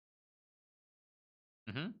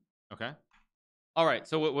 Okay. Okay. All right.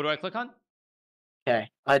 So what do I click on? Okay.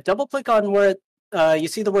 Double click on where you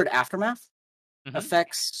see the word aftermath, Mhm.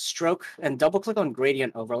 effects, stroke, and double click on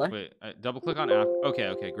gradient overlay. Wait. Double click on after.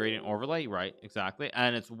 Okay. Gradient overlay. Right. Exactly.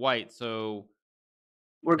 And it's white. So.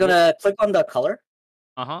 We're gonna click on the color,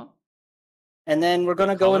 Uh-huh. and then we're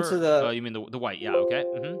gonna Wait, go color? into the You mean the white? Yeah. Okay.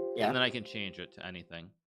 yeah. And then I can change it to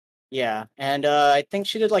anything. Yeah, and I think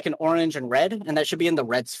she did like an orange and red, and that should be in the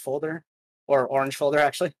reds folder or orange folder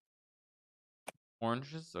actually.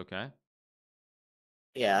 Oranges. Okay.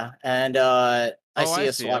 Yeah, and I Oh, see I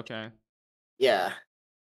a see. swatch. Okay. Yeah.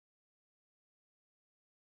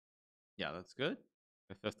 Yeah, that's good.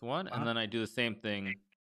 The 5th one, and then I do the same thing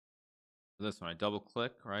for this one. I double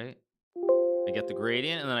click, right? I get the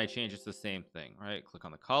gradient, and then I change it to the same thing, right? Click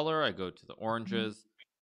on the color. I go to the oranges.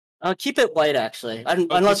 Keep it white actually, Oh,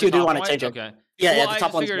 unless keep you the do top want one to white. change it. Okay. Yeah, Well, the I top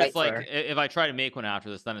just one's figured white it's like for. if I try to make one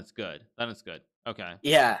after this, then it's good. Okay.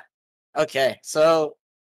 Yeah. Okay. So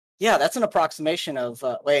yeah, that's an approximation of.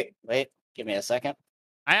 Wait. Give me a second.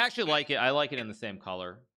 I actually like it. I like it in the same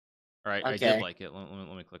color. All right, I did Okay. like it. Let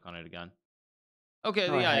me click on it again. Okay.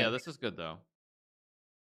 Go Yeah. ahead. This is good though.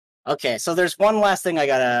 Okay, so there's one last thing I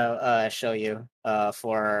gotta show you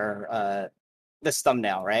for this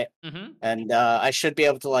thumbnail, right? Mm-hmm. And I should be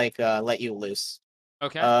able to like let you loose.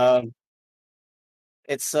 Okay.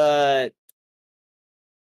 It's I'm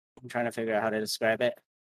trying to figure out how to describe it.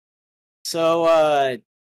 So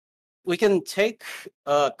we can take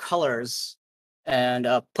colors and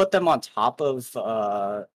put them on top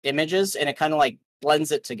of images, and it kind of like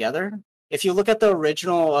blends it together. If you look at the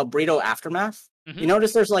original Burrito Aftermath, you Mhm.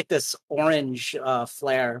 notice there's like this orange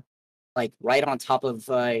flare, like right on top of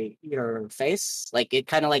your face. Like it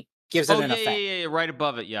kind of like gives it Oh an effect. yeah. Right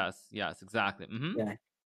above it. Yes. Exactly. Yeah,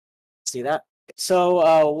 see that?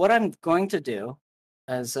 So what I'm going to do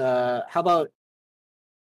is how about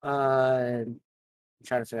I'm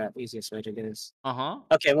trying to figure out the easiest way to do this. Uh-huh.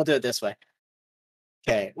 Okay, we'll do it this way.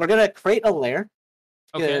 Okay, we're gonna create a layer.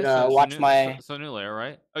 You Okay. could So watch new my new layer,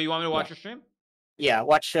 right? Oh, you want me to watch your stream?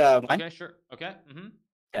 watch mine. Okay, sure. Okay. Mm-hmm.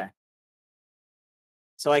 Okay.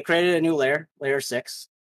 So I created a new layer, layer 6.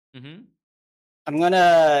 Mm-hmm. I'm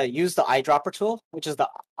gonna use the eyedropper tool, which is the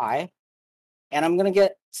eye, and I'm gonna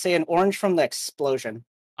get say an orange from the explosion.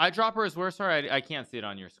 Eyedropper is where? Sorry, I can't see it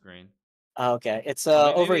on your screen. Okay, it's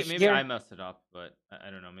Oh, over maybe I here. messed it up, but I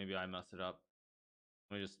don't know. Maybe I messed it up.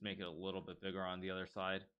 Let me just make it a little bit bigger on the other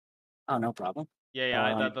side. Oh, no problem.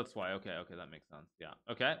 Yeah. That's why. Okay. That makes sense. Yeah.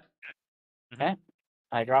 Okay. Mm-hmm. Okay,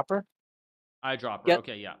 eyedropper. Eyedropper. Get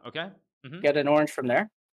Okay. Yeah. Okay. Mm-hmm. get an orange from there,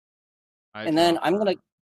 and then Eyedropper.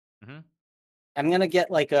 Mm-hmm. I'm gonna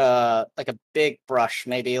get like a big brush,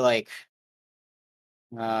 maybe like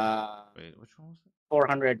Wait, which one was it?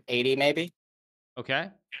 480 maybe, Okay.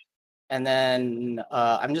 and then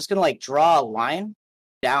I'm just gonna like draw a line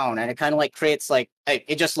down, and it kind of like creates like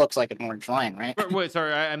it just looks like an orange line, right? Wait,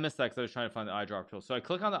 sorry, I missed that because I was trying to find the eyedropper tool. So I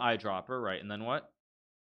click on the eyedropper, right, and then what?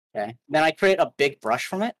 Okay, then I create a big brush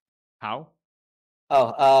from it. How?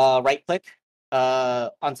 Oh, right click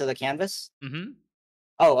onto the canvas. Mm-hmm.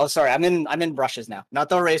 Oh, sorry, I'm in brushes now, not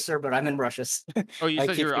the eraser, but I'm in brushes. Oh, you I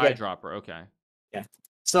said keep you're forgetting. eyedropper. Okay. Yeah.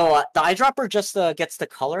 So the eyedropper just gets the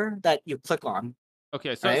color that you click on.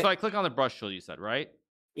 Okay, so Right? I click on the brush tool. You said right?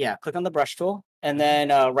 Yeah, click on the brush tool, and Mhm.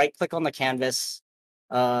 then right click on the canvas.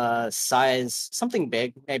 Size something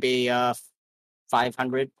big, maybe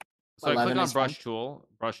 500. So I click 11 on is fine.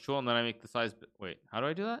 brush tool, and then I make the size. Wait, how do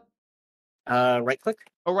I do that? Right click.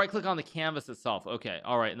 Oh, right click on the canvas itself. Okay,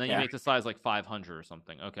 all right, and then you Yeah. make the size like 500 or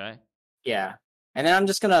something. Okay. Yeah. And then I'm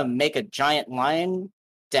just gonna make a giant line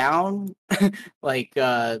down, like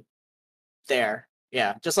there.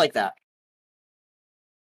 Yeah, just like that.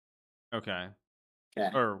 Okay.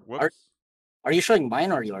 Okay. Or whoops. Are you showing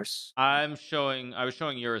mine or yours? I was showing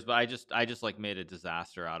yours, but I just like made a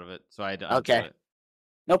disaster out of it, so I had to undo Okay. it.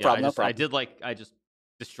 No Yeah, problem. No I problem. did I just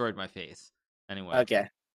destroyed my face. Anyway. Okay.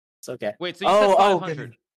 It's okay. Wait, so you said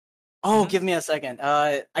 500. Give me a second.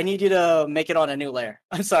 I need you to make it on a new layer.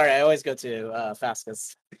 I'm sorry. I always go to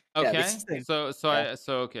fastest. Yeah, Okay. these things. So Yeah.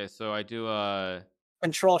 so I do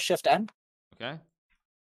Control Shift N. okay.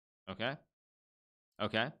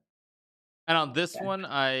 And on this Okay. one,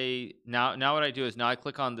 now what I do is now I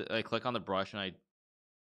click on the brush and I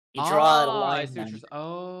You draw a line. I see what you're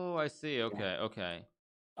oh, I see. Okay.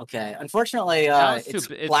 Okay. Unfortunately, Now it's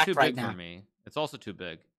it's black too right big for now. me. It's also too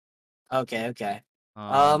big. Okay.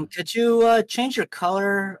 Could you change your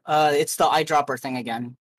color? It's the eyedropper thing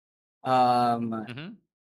again. Mhm.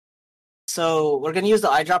 So we're gonna use the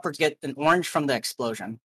eyedropper to get an orange from the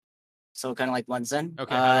explosion. So it kind of like blends in.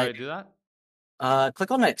 Okay, how do I do that?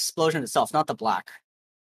 Click on the explosion itself, not the black.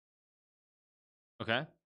 Okay. Let's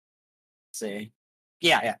see.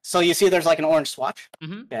 Yeah. So you see there's like an orange swatch?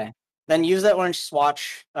 Mm-hmm. Okay. Then use that orange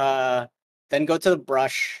swatch, then go to the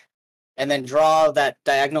brush, and then draw that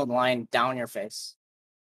diagonal line down your face.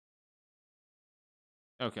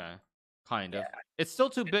 Okay. Kind of. Yeah. It's still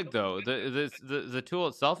too big though. The tool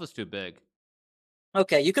itself is too big.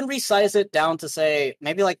 Okay, you can resize it down to say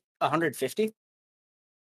maybe like 150.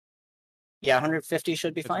 Yeah, 150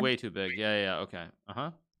 should be It's fine. way too big. Yeah. Okay.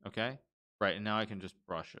 Okay. Right, and now I can just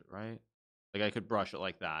brush it, right? Like I could brush it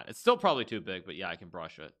like that. It's still probably too big, but yeah, I can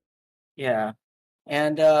brush it. Yeah.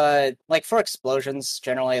 And like for explosions,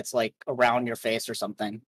 generally it's like around your face or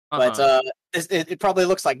something. But it probably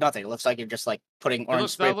looks like nothing. It looks like you're just like putting orange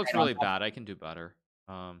spray. That looks paint on really top. bad. I can do better.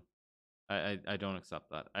 I don't accept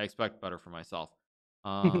that. I expect better for myself.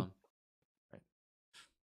 Right. Okay.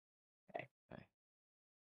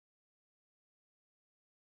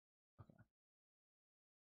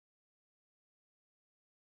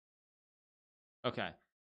 Okay.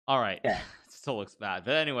 All right. Yeah. It still looks bad,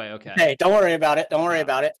 but anyway. Okay. Okay, don't worry about it. Don't worry Yeah.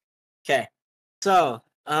 about it. Okay. So,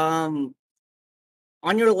 on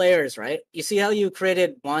your layers, right? You see how you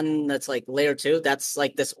created one that's like layer 2? That's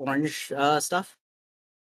like this orange stuff.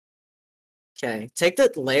 Okay. Take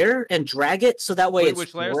that layer and drag it so that way Wait, it's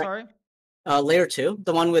which layer? Sorry. Layer 2,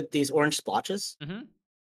 the one with these orange splotches. Mm-hmm.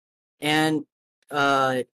 And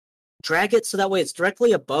drag it so that way it's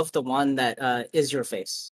directly above the one that is your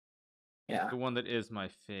face. Yeah. The one that is my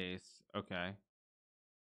face. Okay.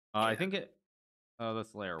 I think it. Oh,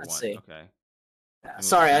 that's layer Let's 1. see. Okay.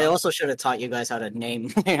 Sorry, I also should have taught you guys how to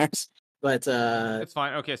name layers, but it's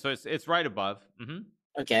fine. Okay, so it's right above. Mm-hmm.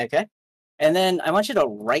 Okay. And then I want you to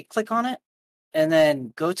right click on it, and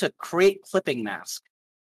then go to create clipping mask.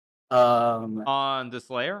 On this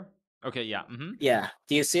layer. Okay. Yeah. Mm-hmm. Yeah.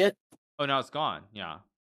 Do you see it? Oh, now it's gone. Yeah.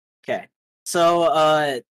 Okay.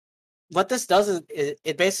 So what this does is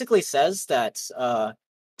it basically says that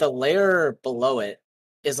the layer below it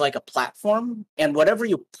is like a platform, and whatever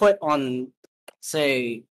you put on,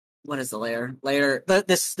 say, what is the layer?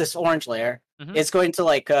 This orange layer is going to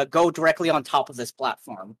like go directly on top of this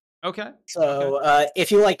platform. Okay. So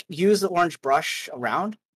if you like use the orange brush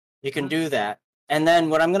around, you can do that. And then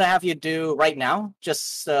what I'm gonna have you do right now,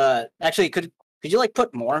 just actually, could you like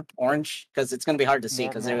put more orange, because it's gonna be hard to see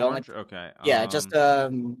because they're only. Okay. Yeah, just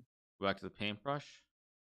go back to the paintbrush.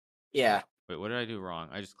 Yeah. Wait, what did I do wrong?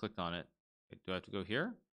 I just clicked on it. Wait, do I have to go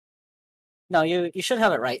here? No, you should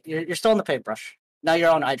have it right. You're still on the paintbrush. Now you're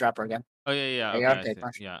on eyedropper again. Oh yeah. You're on Okay,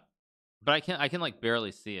 paintbrush. yeah. But I can like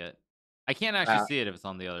barely see it. I can't actually see it if it's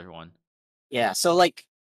on the other one. Yeah, so like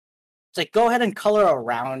go ahead and color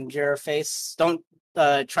around your face. Don't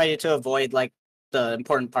try to avoid like the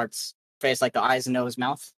important parts face, like the eyes, nose,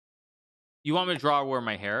 mouth. You want me to draw where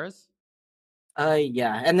my hair is?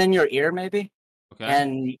 Yeah, and then your ear maybe. Okay.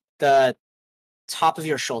 And the top of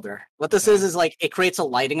your shoulder. What this is like it creates a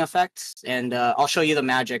lighting effect, and I'll show you the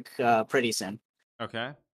magic pretty soon.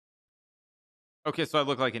 Okay. Okay, so I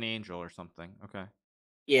look like an angel or something. Okay.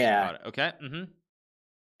 Yeah. Got it. Okay. Mm-hmm.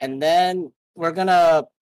 And then we're gonna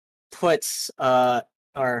put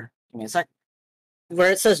or give me a sec.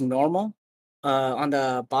 Where it says normal, on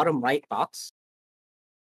the bottom right box.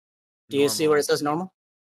 Do you see where it says normal?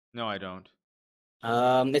 No, I don't.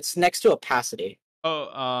 It's next to opacity.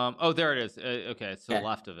 Oh, there it is. Okay, it's to the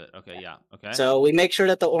left of it. Okay, yeah. Okay. So we make sure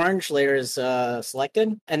that the orange layer is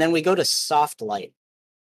selected, and then we go to soft light.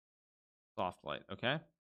 Soft light. Okay.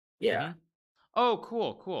 Yeah. Mm-hmm. Oh,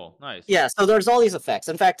 cool. Nice. Yeah. So there's all these effects.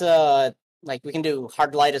 In fact, like we can do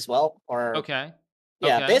hard light as well. Or okay.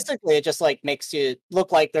 Yeah. Okay. Basically, it just like makes you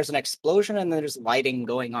look like there's an explosion and there's lighting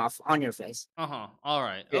going off on your face. All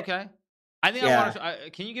right. Yeah. Okay. I think I want to.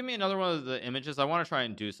 Can you give me another one of the images? I want to try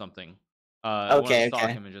and do something. Okay. Stock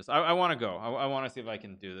images. I want to go. I want to see if I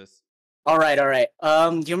can do this. All right.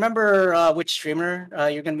 Do you remember which streamer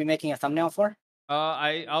you're going to be making a thumbnail for?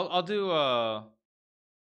 I'll do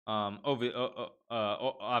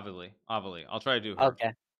Avili. I'll try to do her.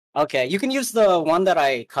 Okay. You can use the one that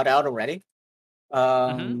I cut out already.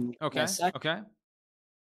 Okay. Okay.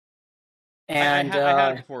 And I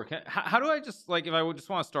had it before. How do I just like if I would just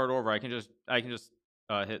want to start over? I can just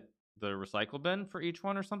hit the recycle bin for each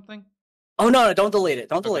one or something. Oh no! Don't delete it.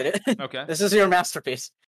 Don't delete it. Okay. This is your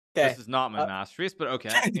masterpiece. Okay. This is not my masterpiece, but okay.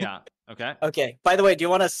 Yeah. Okay. Okay. By the way, do you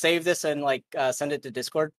want to save this and like send it to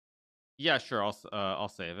Discord? Yeah, sure. I'll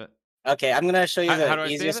save it. Okay, I'm gonna show you the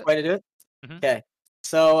easiest way to do it. Mm-hmm. Okay.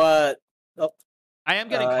 So I am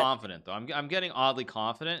getting Uh, confident though. I'm getting oddly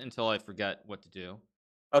confident until I forget what to do.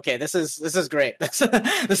 Okay, this is great. This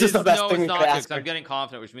is the best No, thing it's we could not good ask because I'm for. getting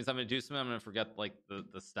confident, which means I'm gonna do something. I'm gonna forget like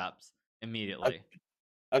the steps immediately.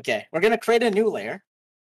 Okay, we're gonna create a new layer.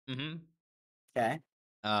 Mm-hmm. Okay,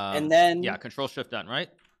 and then yeah, Control Shift done, right?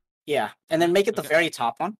 yeah, and then make it the Okay. very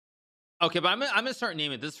top one. Okay, but I'm gonna start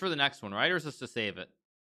naming it. This is for the next one, right? Or is this to save it?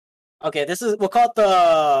 Okay, we'll call it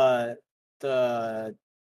the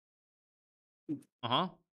Uh-huh.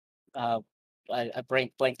 I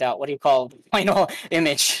blanked out. What do you call final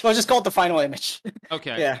image? We'll just call it the final image.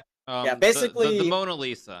 Okay. Yeah. Yeah, The basically Mona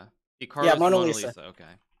Lisa. Hikaru's yeah, the Mona Mona Lisa. Lisa. Okay.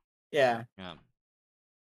 Yeah. Yeah.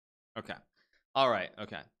 Okay. All right.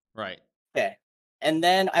 Okay. Right. Okay. And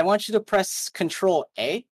then I want you to press Control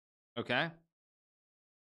A. Okay.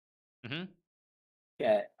 Mm-hmm.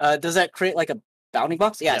 Yeah. Does that create like a bounding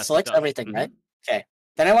box? Yeah, Yes, it it selects does. everything, right? Okay.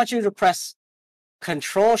 Then I want you to press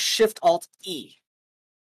Control Shift Alt E.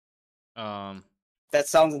 That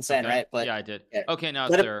sounds insane, Okay. right? But yeah, I did. yeah. Okay, now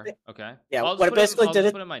What it's it- there. Okay. yeah, I'll what it basically I'll did just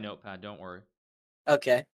it- put it in my notepad. Don't worry.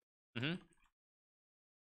 Okay. Mm-hmm.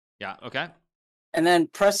 Yeah. Okay. And then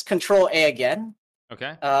press Control A again.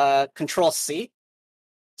 Okay. Control C.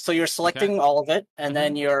 So you're selecting all of it, and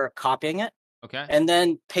then you're copying it, Okay. and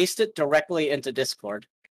then paste it directly into Discord.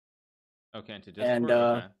 Okay, into Discord. And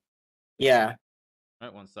okay. yeah. All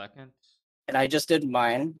right, 1 second. And I just did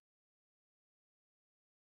mine.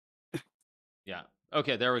 Yeah.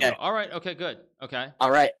 Okay, there we go. All right. Okay, good. Okay.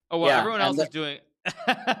 All right. Oh well, yeah, everyone else is doing.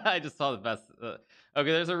 I just saw the best.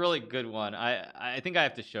 Okay, there's a really good one. I think I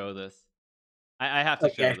have to show this. I have to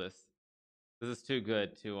show this. This is too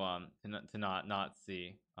good to not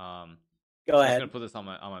see. Go I'm ahead. just gonna put this on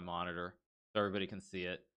my monitor so everybody can see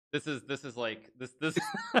it. This is like this this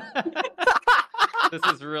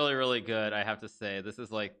is really good. I have to say this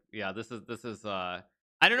is like this is I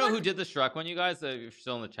don't know who did the Shrek one, you guys. If you're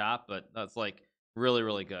still in the chat, but that's like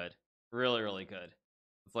really good, really good.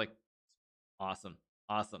 It's like awesome.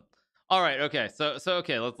 All right, okay. So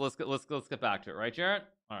okay, let's get back to it, right, Jaron?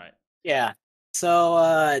 All right. Yeah.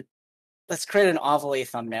 So let's create an Ovally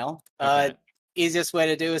thumbnail. Okay. Easiest way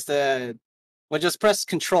to do is we'll just press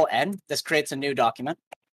Control N. This creates a new document.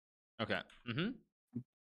 Okay.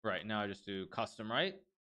 Right, now I just do custom, right?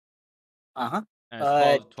 Uh-huh. And it's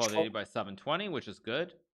 1280 by 720, which is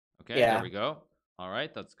good. Okay, yeah. there we go. All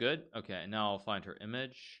right, that's good. Okay, now I'll find her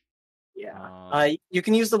image. Yeah. You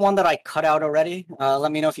can use the one that I cut out already.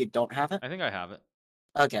 Let me know if you don't have it. I think I have it.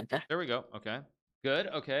 Okay. There we go. Okay. Good.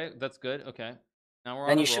 Okay, that's good. Okay. Now we're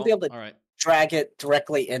on and a you should roll. be able to All right. drag it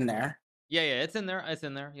directly in there. Yeah, it's in there. It's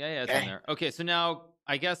in there. Yeah, it's in there. Okay, so now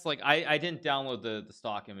I guess like I didn't download the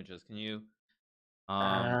stock images. Can you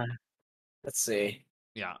let's see.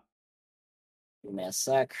 Yeah. Give me a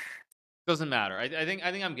sec. Doesn't matter. I think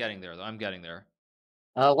I'm getting there though. I'm getting there.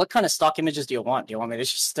 What kind of stock images do you want? Do you want me to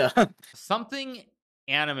just something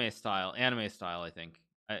anime style, I think.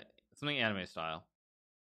 Something anime style.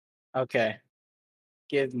 Okay.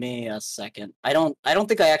 Give me a second. I don't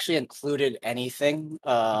think I actually included anything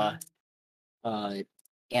anime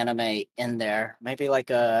in there. Maybe like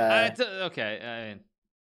a okay.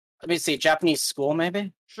 let me see, Japanese school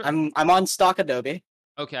maybe? Sure. I'm on stock Adobe.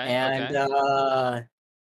 Okay. And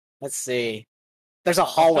let's see. There's a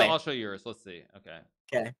hallway. I'll show yours. Let's see. Okay.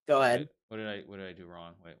 Okay, go ahead. Wait, what did I do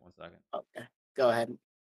wrong? Wait 1 second. Okay. Go ahead.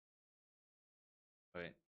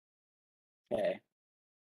 Wait. Okay.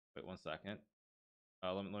 Wait 1 second.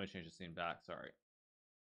 Let me change the scene back. Sorry.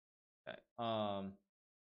 Okay.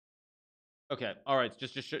 Okay. All right.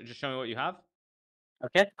 Just show me what you have.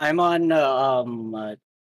 Okay. I'm on.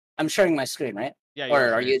 I'm sharing my screen, right? Yeah.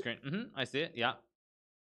 Or are you? Screen. I see it. Yeah.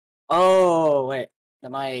 Oh wait.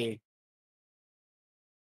 Am I?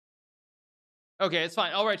 Okay, it's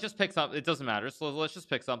fine. All right, just pick something. It doesn't matter. So let's just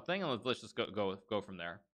pick something and let's just go from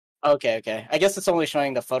there. Okay. I guess it's only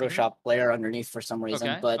showing the Photoshop layer underneath for some reason.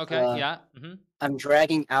 Okay. But okay. Yeah. I'm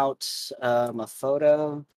dragging out a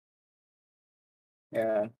photo.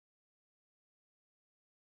 Yeah.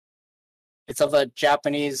 It's of a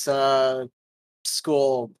Japanese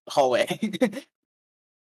school hallway.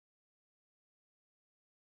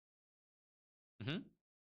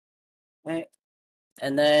 Right.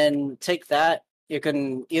 And then take that. You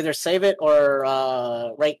can either save it or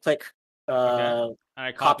right click. And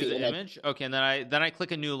I copy the image. Okay, and then I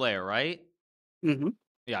click a new layer, right?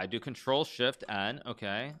 Yeah, I do Control Shift N.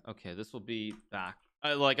 Okay. This will be back.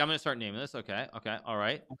 I'm gonna start naming this. Okay. All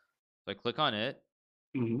right. So I click on it,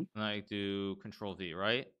 and I do Control V,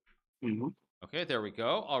 right? Okay, there we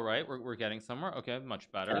go. All right, we're getting somewhere. Okay,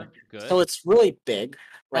 much better. Good. So it's really big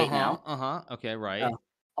right now. Okay, right.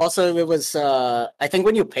 Also, it was I think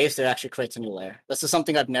when you paste, it actually creates a new layer. This is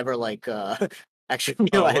something I've never like actually Oh,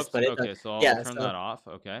 realized, whoops. but it Okay, so I'll yeah. turn So that off.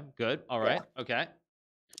 Okay, good. All yeah, right. Okay.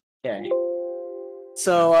 okay.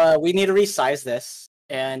 So we need to resize this,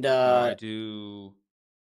 and So I do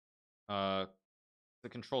the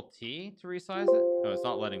Control T to resize it. No, it's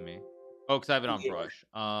not letting me. Oh, because I have it on yeah, brush.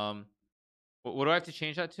 What do I have to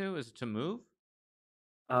change that to? Is it to move?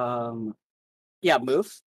 um, yeah,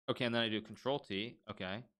 move. Okay, and then I do Control T. Okay,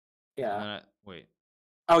 and Yeah. then wait.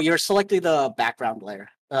 Oh, you're selecting the background layer,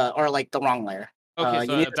 or like the wrong layer. Okay, You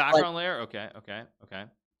so need a to select. background layer. Okay, okay, okay.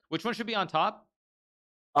 Which one should be on top?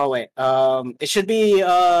 Oh wait, it should be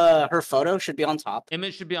her photo should be on top.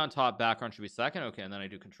 Image should be on top. Background should be second. Okay, and then I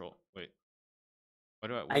do Control. Wait, what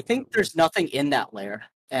do I? I What think there's nothing in that layer,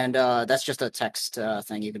 and that's just a text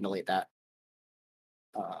thing. You can delete that.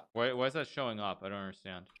 why is that showing up? I don't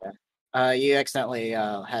understand. You accidentally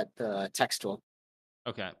had the text tool.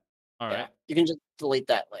 Okay, all Yeah, right. you can just delete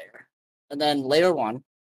that layer, and then layer one,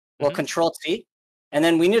 we'll Mhm. Control T, and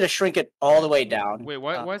then we need to shrink it all the way down. Wait,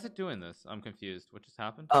 why is it doing this? I'm confused. What just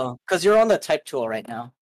happened? Oh, because you're on the type tool right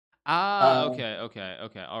now. Ah, okay, okay,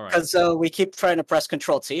 okay. All right. Because we keep trying to press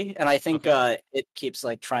Control T, and I think Okay. it keeps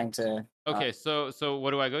like trying to Okay, so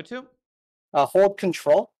what do I go to? hold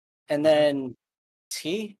Control and Mhm. then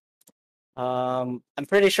T. I'm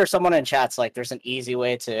pretty sure someone in chat's like, there's an easy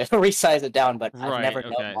way to resize it down, but I've Right. never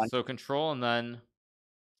known Okay. one. So Control and then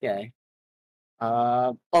Okay.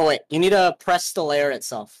 Oh wait, you need to press the layer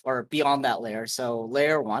itself or beyond that layer. So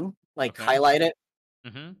layer one, like Okay. highlight it.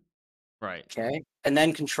 Mhm. Right. Okay, and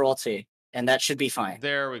then Control T, and that should be fine.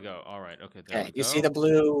 There we go. All right. Okay. There we Okay, go. you see the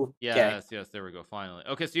blue? Okay, Yes. Yes. There we go. Finally.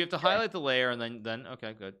 Okay. So you have to highlight the layer and then.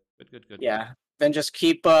 Okay. Good. Good. Good. Good. yeah. Then just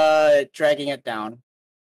keep dragging it down.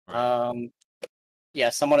 Right. Yeah,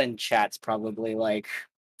 someone in chat's probably like,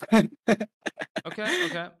 Okay.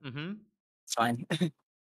 Okay. Mhm. it's fine.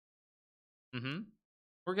 Mhm.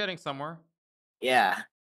 We're getting somewhere. Yeah.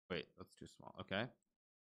 Wait. That's too small. Okay.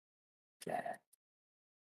 Okay.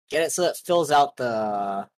 Get it so it fills out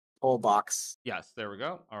the whole box. Yes. There we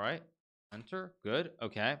go. All right. Enter. Good.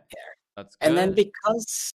 Okay. That's And then good.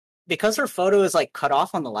 because her photo is like cut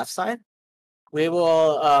off on the left side, we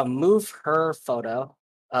will move her photo.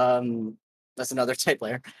 That's another type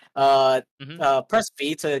layer. Mhm. Press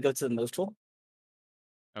V to go to the move tool.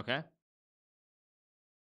 Okay.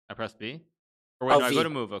 I press B. Or wait, Oh, no, I go V. to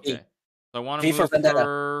move. V. Okay. So I want to V for move Vendetta.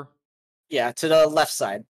 her. Yeah, to the left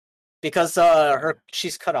side. Because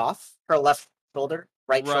she's cut off. Her left shoulder,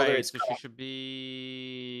 right shoulder Right. is So cut she off. should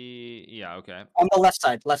be. Yeah. Okay. On the left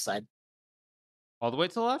side, left side. All the way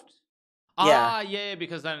to the left? Yeah, Ah, yeah,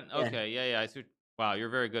 because then. yeah. Okay. Yeah. Yeah. I see. Wow. You're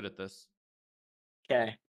very good at this.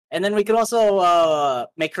 Okay. And then we could also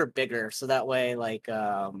make her bigger, so that way, like,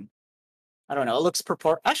 I don't know, it looks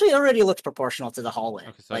actually it already looks proportional to the hallway.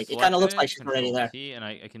 Okay. So I Like, it kind of looks like selected she's already Control there. T, and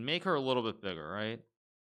I can make her a little bit bigger, right?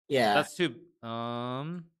 Yeah. That's too.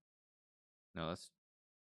 No,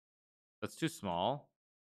 that's too small.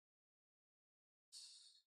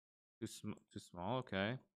 Too small.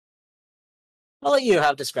 Okay. I'll let you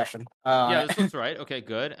have discretion on Yeah, it. this looks right. Okay,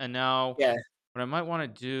 good. And now, Yeah. what I might want to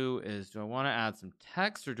do is, do I want to add some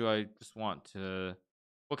text, or do I just want to?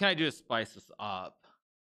 What can I do to spice this up?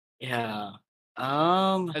 Yeah.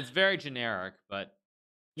 It's very generic, but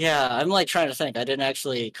Yeah, I'm like trying to think. I didn't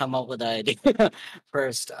actually come up with the idea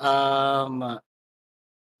first. it's Tell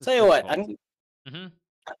you what, difficult. Mm-hmm.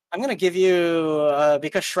 I'm gonna give you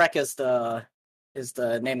because Shrek is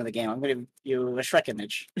the name of the game. I'm gonna give you a Shrek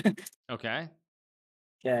image. Okay.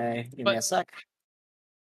 Okay, give me a But sec.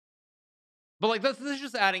 like this is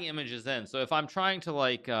just adding images in. So if I'm trying to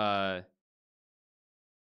like let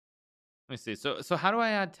me see. So how do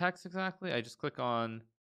I add text exactly? I just click on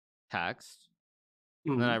text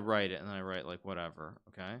and then Mhm. I write it and then I write like whatever.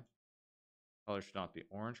 Okay. Color should not be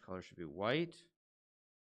orange, color should be white.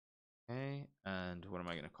 Okay. And what am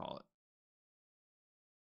I gonna call it?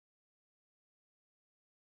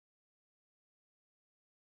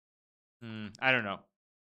 I don't know.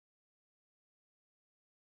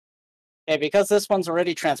 Okay, because this one's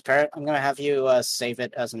already transparent, I'm gonna have you save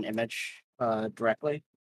it as an image directly,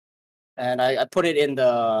 and I put it in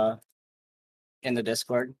the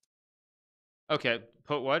Discord. Okay.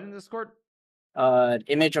 Put what in Discord?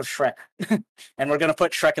 Image of Shrek, and we're gonna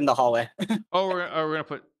put Shrek in the hallway. Oh, we're gonna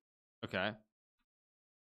put. Okay.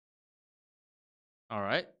 All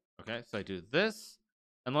right. Okay. So I do this,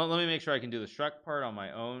 and let me make sure I can do the Shrek part on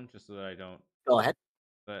my own, just so that I don't Go ahead.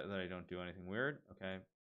 that I don't do anything weird. Okay.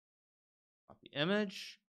 Copy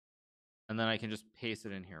image, and then I can just paste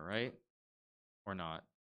it in here, right? Or not?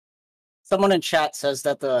 Someone in chat says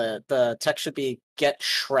that the text should be get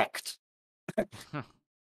Shrek'd.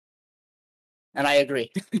 And I agree.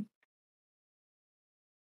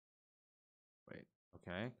 Wait.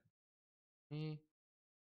 Okay. Wait.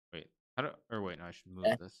 Wait. No, I should move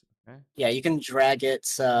Yeah. this. Okay. Yeah, you can drag it.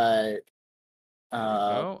 There we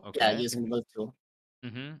go. Yeah, Okay. using the move tool.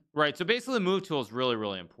 Right. So basically, the move tool is really,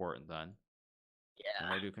 really important. Then Yeah.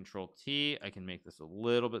 when I do Control T, I can make this a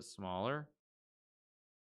little bit smaller.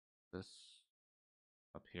 This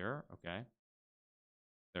up here. Okay.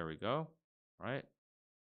 There we go. All right.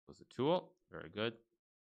 Was the tool. Very good.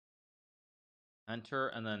 Enter,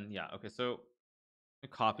 and then yeah. Okay. So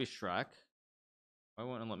copy Shrek. Why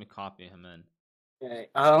won't it let me copy him in? Okay.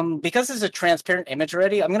 Because it's a transparent image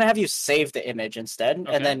already, I'm gonna have you save the image instead,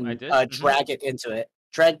 Okay, and I then did. drag it into it.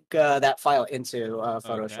 Drag that file into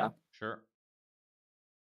Photoshop. Okay, sure.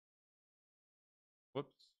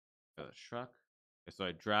 Whoops. Shrek. Okay, so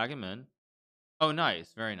I drag him in. Oh,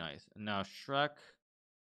 nice. Very nice. And now Shrek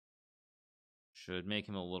should make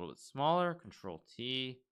him a little bit smaller. Control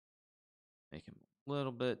T. Make him a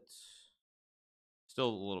little bit. Still a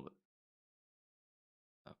little bit.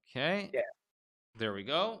 Okay. Yeah. There we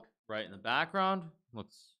go. Right in the background.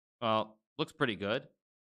 Looks pretty good.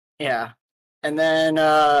 Yeah. And then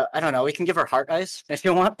I don't know, we can give her heart eyes if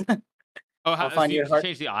you want. Oh, I'll find so you your heart.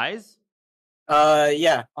 change the eyes?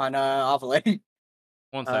 Yeah, on Ovale.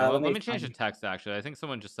 One second. Let me change find the text. Actually, I think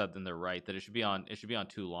someone just said in the right that it should be on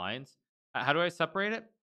 2 lines. How do I separate it?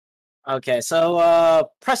 Okay,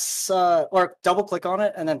 so press or double click on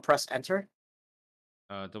it and then press enter.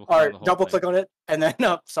 Double click Or on the whole double thing. click on it and then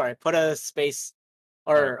put a space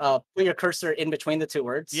or put your cursor in between the two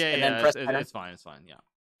words. Yeah, and then press enter. it's fine. It's fine. Yeah.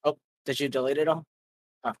 Oh, did you delete it all?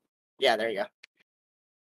 Oh, yeah, there you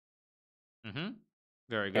go.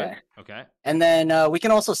 Very good. Okay. And then we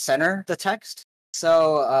can also center the text.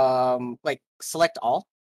 So like select all.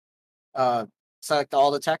 Select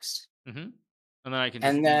all the text. And then I can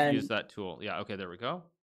just use that tool. Yeah. Okay. There we go.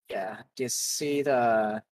 Yeah. Do you see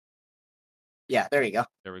the? Yeah. There you go.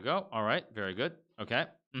 There we go. All right. Very good. Okay.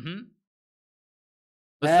 This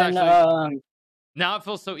then, is actually now it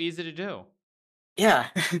feels so easy to do. Yeah.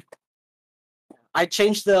 I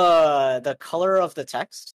changed the color of the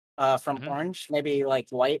text from orange, maybe like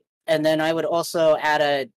white, and then I would also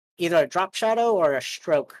add either a drop shadow or a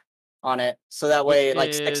stroke on it, so that way it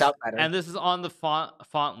like sticks out better. And this is on the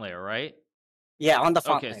font layer, right? Yeah, on the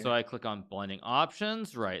font layer. Okay, so I click on blending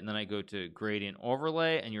options, right, and then I go to gradient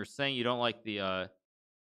overlay, and you're saying you don't like the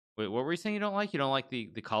wait, what were you saying you don't like? You don't like the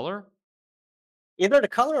color? Either the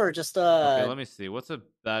color or just Okay, let me see. What's a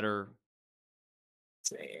better?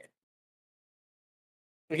 Let's see.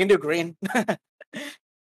 We can do green.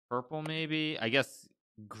 Purple, maybe. I guess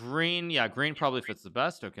green. Yeah, green probably fits the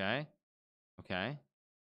best. Okay. Okay.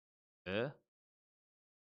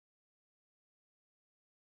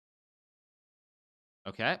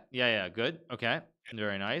 Okay. Yeah. Good. Okay.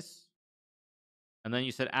 Very nice. And then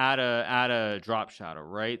you said add a drop shadow,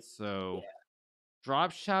 right? So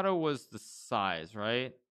drop shadow was the size,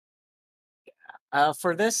 right?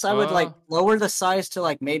 For this, I would like lower the size to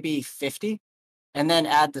like maybe 50, and then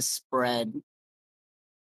add the spread.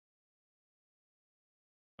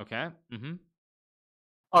 Okay.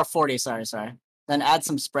 Or 40. Sorry. Then add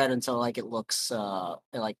some spread until like it looks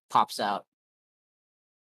it like pops out.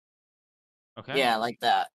 Okay. Yeah, like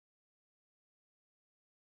that.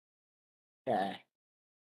 Okay.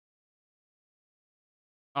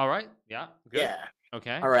 All right. Yeah. Good. Yeah.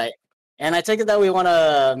 Okay. All right. And I take it that we want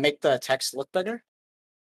to make the text look bigger?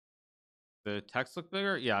 The text look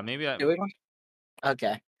bigger? Yeah, maybe Do we want?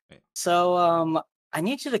 Okay. Wait. So I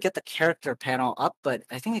need you to get the character panel up, but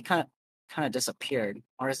I think it kind of disappeared.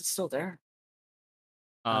 Or is it still there?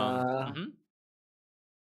 Or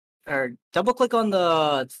double click on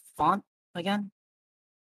the font again.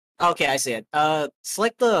 Okay, I see it.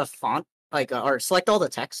 Select the font, like, or select all the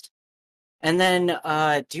text. And then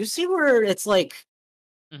do you see where it's like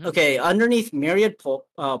okay, underneath Myriad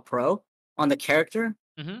Pro on the character,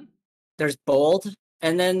 there's bold,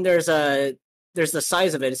 and then there's the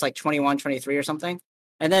size of it. It's like 21, 23 or something.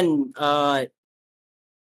 And then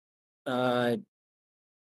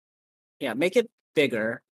yeah, make it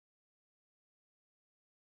bigger.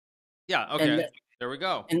 Yeah, okay. There we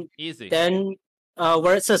go. And easy. Then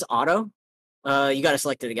where it says auto, you got to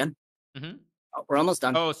select it again. Oh, we're almost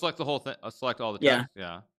done. Oh, select the whole thing. Select all the text.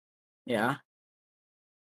 Yeah.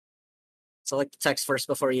 Select the text first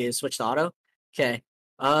before you switch to auto. Okay.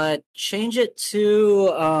 Change it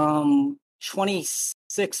to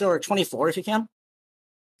 26 or 24 if you can.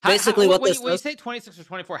 Basically, what this when you say 26 or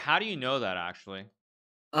 24, how do you know that actually?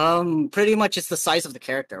 Pretty much it's the size of the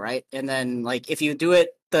character, right? And then like if you do it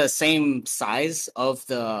the same size of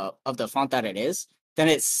the font that it is, then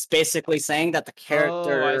it's basically saying that the Oh, I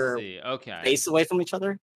character see. Okay. face away from each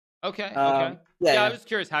other. Okay. Okay. Yeah, Yeah, I yeah, was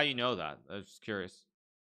curious how you know that. I was just curious.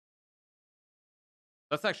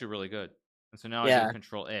 That's actually really good. And so now I do yeah,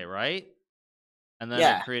 Control A, right? And then I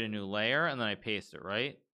yeah. create a new layer, and then I paste it,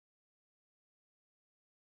 right?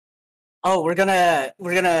 Oh, we're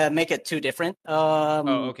gonna make it two different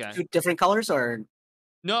Oh, okay. two different colors, or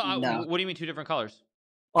No, no? what do you mean two different colors?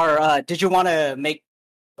 Or did you want to make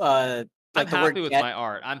uh I'm like the word happy with get? my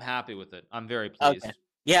art. I'm happy with it. I'm very Okay. pleased.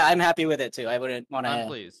 Yeah, I'm happy with it too. I wouldn't want I'm to.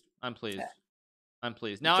 pleased. I'm Okay. pleased. I'm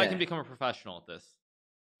pleased. Now I can Okay. become a professional at this.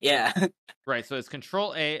 Yeah. Right. So it's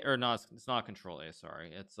Control A, or no, it's not Control A.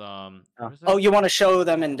 Sorry, it's what is Oh, it? you want to show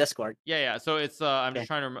them in Discord? Yeah, yeah. So it's I'm just Okay.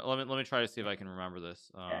 trying to let me try to see if I can remember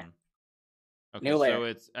this. Okay. Okay, New so layer.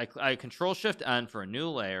 it's I Control Shift N for a new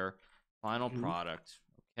layer, final Mhm. product.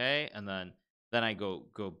 Okay, and then I go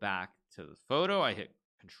back to the photo. I hit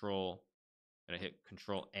Control, and I hit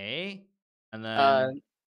Control A, and Uh, then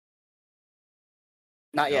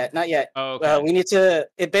not no. yet. Not yet. Oh, okay. We need to.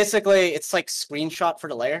 It basically it's like screenshot for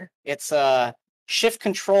the layer. It's Shift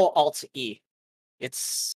Control Alt E.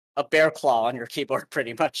 It's a bear claw on your keyboard,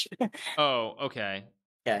 pretty much. Oh, okay.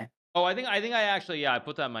 Okay. Oh, I actually, yeah, I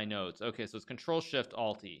put that in my notes. Okay, so it's Control Shift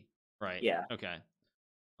Alt E. Right. Yeah. Okay.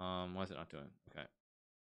 Why is it not doing? Okay.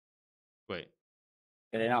 Wait.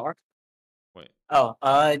 Did it not work? Wait. Oh,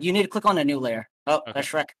 you need to click on a new layer. Oh, Okay. that's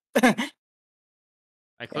Shrek.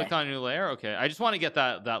 I clicked on a new layer. Okay. I just want to get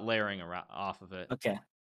that layering off of it. Okay.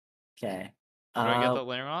 Okay. How do I get that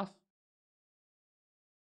layering off?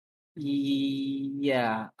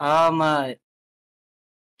 Yeah.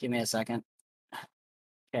 Give me a second.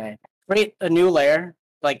 Okay. Create a new layer.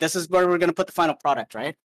 Like this is where we're gonna put the final product,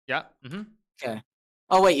 right? Yeah. Mm-hmm. Okay.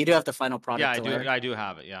 Oh wait, you do have the final product Yeah, I to do. layer. I do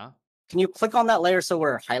have it. Yeah. Can you click on that layer so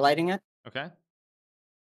we're highlighting it? Okay.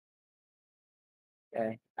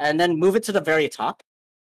 Okay. And then move it to the very top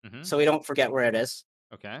Mm-hmm. so we don't forget where it is.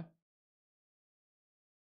 Okay.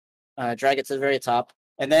 Drag it to the very top.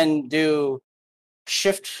 And then do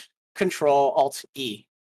Shift Control Alt E.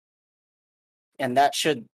 And that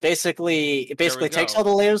should basically There we takes go. all the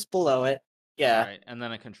layers below it. Yeah. All right, and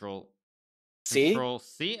then I Control See?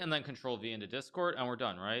 C and then Control V into Discord, and we're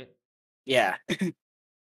done, right? Yeah.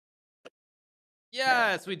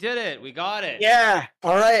 Yes, we did it. We got it. Yeah.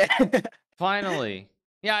 All right. Finally.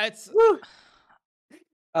 Yeah, it's Woo.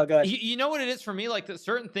 Oh god. you know what it is for me, like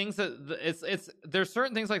certain things that it's there's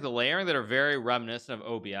certain things like the layering that are very reminiscent of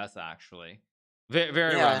OBS, actually.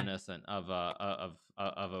 Very Yeah. reminiscent of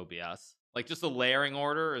OBS. Like just the layering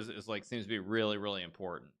order is like seems to be really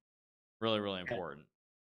important. Really important.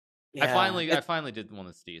 Yeah. I finally did one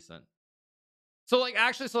that's decent. So like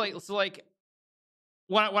actually so like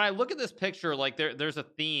when I look at this picture, like there's a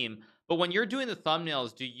theme, but when you're doing the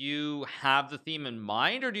thumbnails, do you have the theme in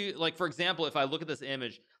mind, or do you, like, for example, if I look at this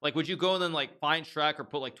image, like would you go and then like find Shrek or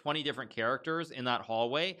put like 20 different characters in that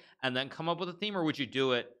hallway and then come up with a theme, or would you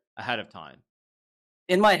do it ahead of time?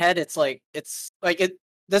 In my head it's like it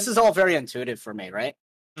this is all very intuitive for me, right?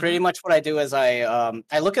 Pretty much what I do is I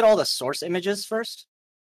look at all the source images first.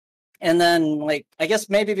 And then like I guess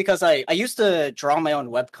maybe because I used to draw my own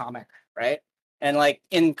webcomic, right? And like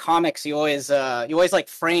in comics you always like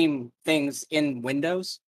frame things in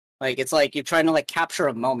windows. Like it's like you're trying to like capture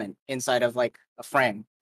a moment inside of like a frame.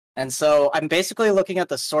 And so I'm basically looking at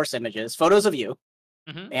the source images, photos of you,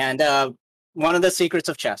 and one of the secrets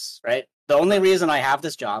of chess, right? The only reason I have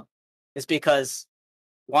this job is because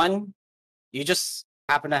one, you just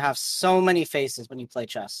happen to have so many faces when you play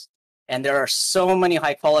chess, and there are so many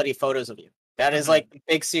high quality photos of you. That is like the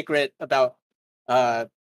big secret about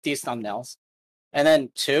these thumbnails. And then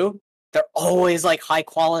two, they're always like high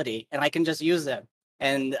quality, and I can just use them.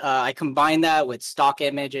 And I combine that with stock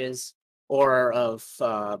images or of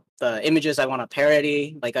the images I want to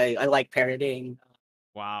parody. Like I like parodying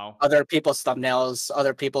Wow. other people's thumbnails,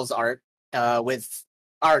 other people's art with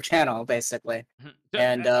our channel, basically.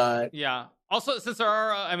 And yeah. Also, since there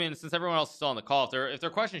are, since everyone else is still on the call, if there are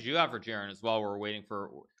questions you have for Jaron as well, we're waiting for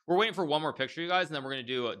one more picture, you guys, and then we're gonna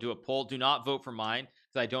do a poll. Do not vote for mine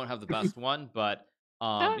because I don't have the best one, but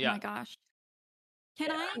Oh yeah. my gosh.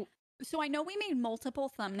 Can I? So I know we made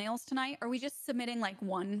multiple thumbnails tonight. Are we just submitting like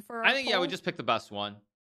one for? I think we just pick the best one.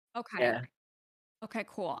 Okay. Yeah. Okay,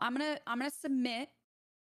 cool. I'm gonna submit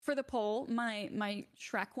for the poll my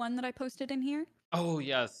Shrek one that I posted in here. Oh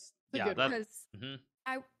yes, yeah. Because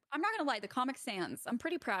I'm not gonna lie, the Comic Sans, I'm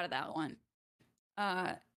pretty proud of that one.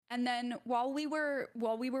 And then while we were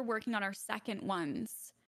working on our second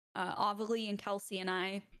ones, Ovalie and Kelsey and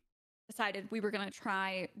I decided we were going to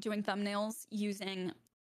try doing thumbnails using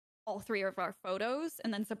all 3 of our photos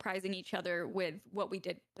and then surprising each other with what we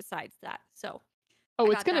did besides that. So, Oh,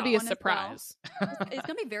 I it's got going to that be a one as well. surprise. It's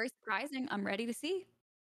going to be very surprising. I'm ready to see.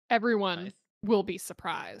 Everyone Nice. will be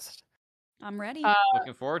surprised. I'm ready.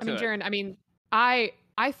 Looking forward I to mean, it. Jaron, I mean, I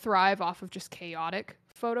thrive off of just chaotic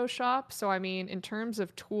Photoshop. So I mean, in terms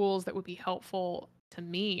of tools that would be helpful to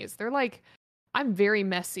me, is there like I'm very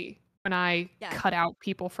messy when I Yeah. cut out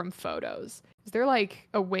people from photos. Is there like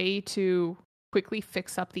a way to quickly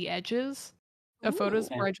fix up the edges of photos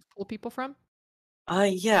Ooh. where I just pull people from?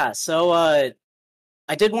 Yeah. So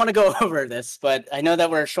I did want to go over this, but I know that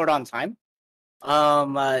we're short on time.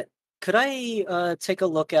 Could I take a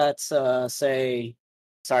look at say?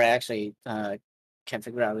 Sorry, I actually can't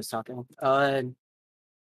figure out who was talking.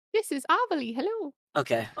 This is Avali. Hello.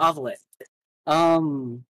 Okay, Ovalet.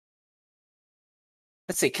 Um,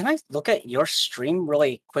 let's see. Can I look at your stream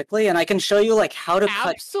really quickly, and I can show you like how to cut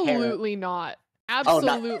hair? Absolutely not. Oh,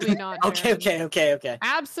 not- Absolutely not. Okay, Jaron.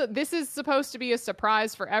 okay. This is supposed to be a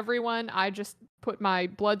surprise for everyone. I just put my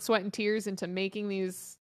blood, sweat, and tears into making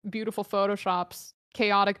these beautiful photoshops,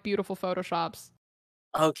 chaotic, beautiful photoshops.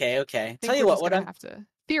 Okay. I think Tell you we're what. just What gonna I'm have to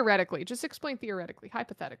theoretically just explain theoretically,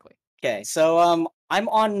 hypothetically. okay. So I'm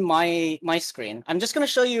on my screen. I'm just gonna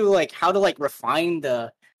show you like how to like refine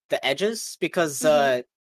the edges because it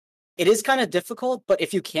is kind of difficult, but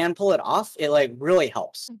if you can pull it off, it like really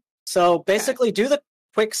helps. So basically, do the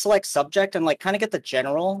quick select subject and like kind of get the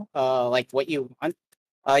general like what you want.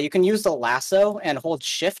 You can use the lasso and hold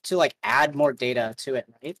shift to like add more data to it,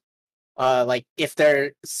 right? Like if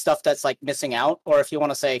there's stuff that's like missing out, or if you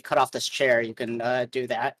want to say cut off this chair, you can do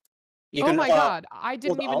that. You Oh can, my god, I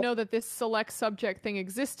didn't hold even Alt. know that this select subject thing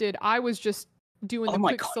existed. I was just doing Oh the my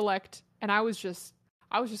quick God. select, and I was just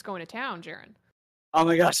going to town, Jaron. Oh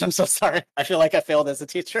my gosh, I'm so sorry. I feel like I failed as a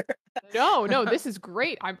teacher. No, this is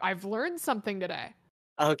great. I've learned something today.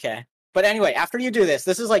 Okay. But anyway, after you do this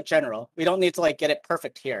is like general. We don't need to like get it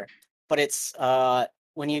perfect here. But it's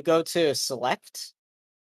when you go to select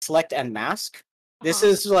and mask, this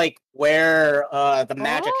Uh-huh. is like where the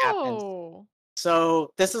magic happens. Oh.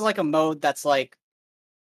 So this is like a mode that's like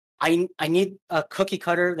I need a cookie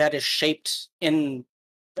cutter that is shaped in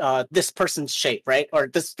this person's shape, right? Or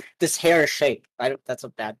this hair shape. That's a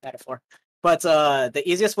bad metaphor. But the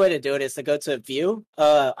easiest way to do it is to go to view.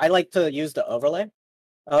 I like to use the overlay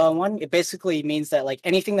one. It basically means that like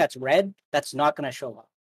anything that's red, that's not going to show up.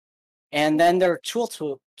 And then there are two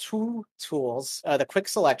tools: the quick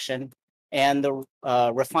selection and the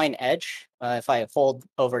refine edge. If I hold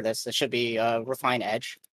over this, it should be refine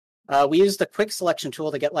edge. We use the quick selection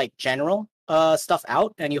tool to get like general stuff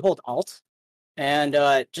out, and you hold Alt and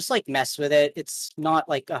just like mess with it. It's not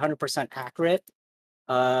like 100% accurate,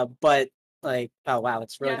 but like oh wow,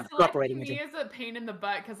 it's really Yeah, not selecting cooperating. me is a pain in the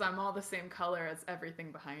butt because I'm all the same color as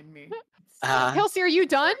everything behind me. Kelsey, are you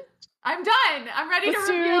done? I'm done. I'm ready Let's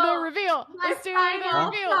to do reveal. the reveal. my Let's do the final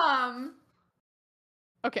reveal. thumb.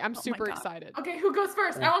 Okay, I'm Oh my super God. excited. Okay, who goes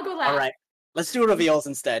first? I won't go last. All right, let's do reveals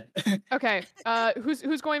instead. Okay,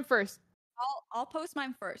 who's going first? I'll post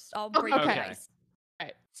mine first. I'll Okay. break the Okay. ice.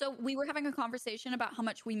 Alright. So we were having a conversation about how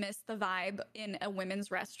much we miss the vibe in a women's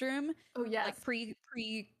restroom, Oh yes. like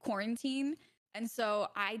pre quarantine. And so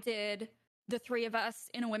I did the 3 of us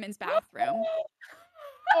in a women's bathroom.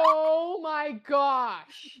 Oh my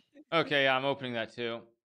gosh. Okay, yeah, I'm opening that too.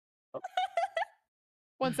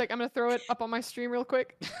 One sec, I'm gonna throw it up on my stream real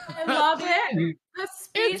quick. I love it. The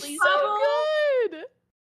speech It's bubble. so good.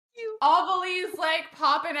 Ovalie's like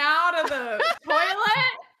popping out of the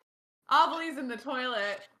toilet. Ovalie's in the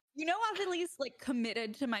toilet. You know, Avalie's like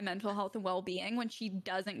committed to my mental health and well being when she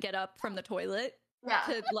doesn't get up from the toilet Yeah.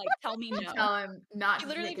 to like tell me no. Tell him not She to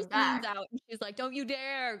literally take him just leans back. out and she's like, "Don't you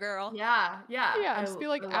dare, girl." Yeah. Yeah, and just be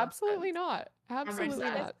like, I love absolutely that. not. Absolutely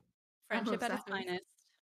obsessed. not. Friendship at its obsessed. finest.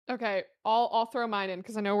 Okay, I'll throw mine in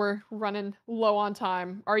because I know we're running low on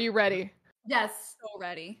time. Are you ready? Yes. So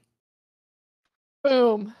ready.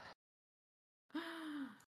 Boom.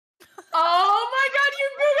 Oh my god, you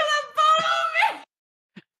Googled a photo of me!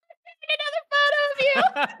 Another photo of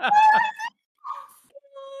you.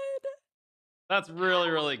 That's really,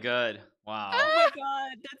 really good. Wow. Oh my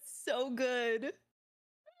god, that's so good.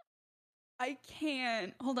 I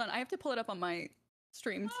can't. Hold on, I have to pull it up on my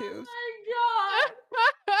stream too. Oh my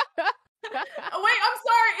god. Oh, wait, I'm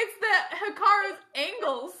sorry. It's the Hikaru's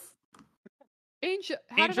angles. Angel.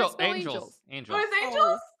 How did I spell angels? Angels. What is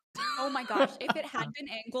angels? Oh my gosh, if it had been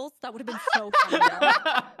angles, that would have been so funny. Though.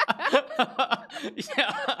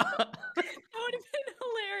 Yeah. That would have been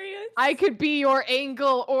hilarious. I could be your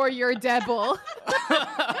angle or your devil.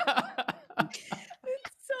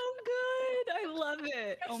 It's so good. I love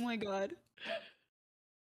it. Oh my god.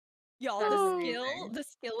 Y'all, Oh. the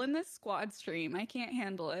skill in this squad stream, I can't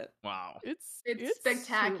handle it. Wow. It's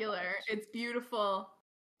spectacular. too It's beautiful.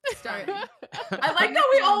 Stunning. much. I like that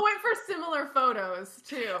we all went for similar photos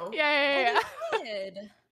too. Yeah. Oh, we did.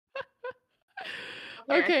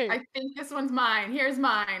 Okay. I think this one's mine. Here's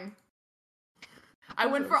mine. I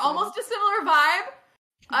I'm went so for excited. almost a similar vibe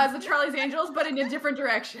as the Charlie's Angels, but in a different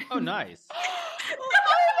direction. Oh, nice. Oh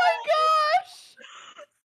my gosh!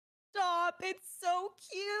 Stop. It's so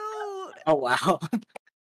cute. Oh wow.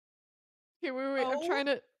 Okay, wait. I'm Oh. trying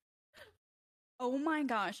to. Oh my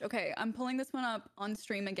gosh. Okay, I'm pulling this one up on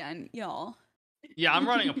stream again, y'all. Yeah, I'm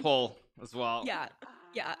running a poll as well. Yeah.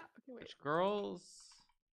 Okay, wait. Which girls?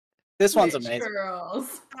 This one's Witch amazing.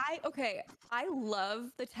 Girls. I love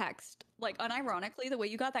the text. Like unironically, the way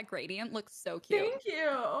you got that gradient looks so cute. Thank you.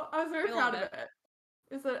 I was very I proud love of it.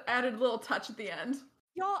 It's an added little touch at the end.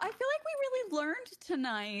 Y'all, I feel like we really learned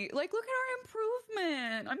tonight. Like, look at our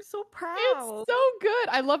improvement. I'm so proud. It's so good.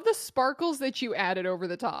 I love the sparkles that you added over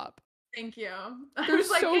the top. Thank you. They're I was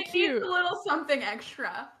like, so it cute. needs a little something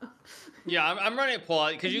extra. Yeah, I'm running a poll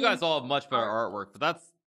because you guys all have much better artwork, but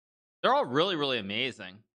they're all really, really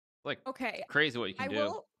amazing. Like Okay, crazy what you can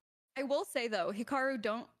do. I will say though, Hikaru,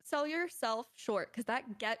 don't sell yourself short because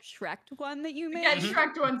that Get Shrek'd one that you made. Get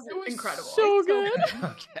Shrek one's It was incredible. so It's so good.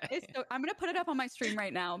 Okay. I'm gonna put it up on my stream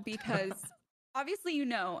right now because obviously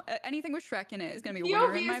anything with Shrek in it is gonna be a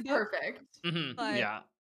winner in POV my is book. perfect. But- Yeah.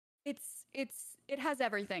 It has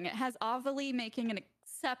everything. It has Avali making an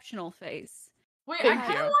exceptional face. Wait, Thank I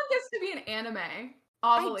kind of you. want this to be an anime.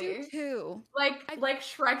 I Ovally. do too. Like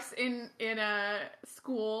Shrek's in a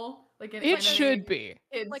school, like an It anime should be.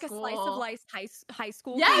 kid Like school. a slice of life high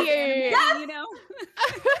school. Yes! kind of anime, Yes! you know?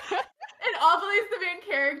 And Ovali's the main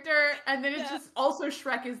character, and then it's Yeah. just also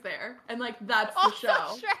Shrek is there, and like that's the Also,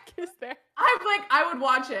 show. Shrek is there. I would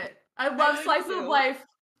watch it. I love would slice of too. life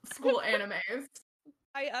school animes.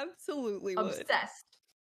 I absolutely would. Obsessed.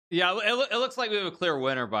 Yeah, it looks like we have a clear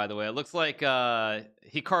winner. By the way, it looks like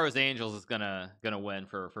Hikaru's Angels is gonna win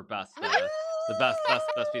for best the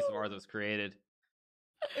best piece of art that was created.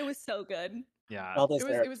 It was so good. Yeah, Well, this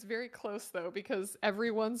It was very close though because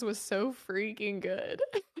everyone's was so freaking good.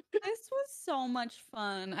 This was so much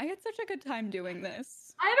fun. I had such a good time doing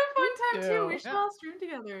this. I had a fun time too. We too. should Yeah. all stream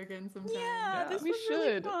together again sometime. Yeah, this we was really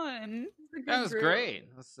should. fun. It's a good that was group. great.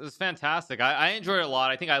 It was fantastic. I enjoyed it a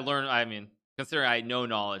lot. I think I learned. I mean, considering I had no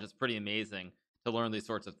knowledge, it's pretty amazing to learn these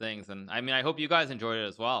sorts of things. And I mean, I hope you guys enjoyed it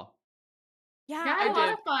as well. Yeah, Yeah, I had a I lot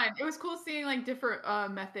did. of fun. It was cool seeing like different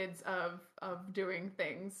methods of doing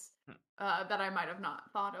things that I might have not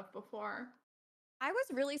thought of before. I was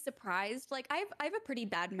really surprised. Like I have a pretty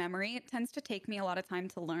bad memory. It tends to take me a lot of time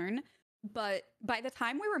to learn. But by the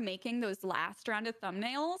time we were making those last round of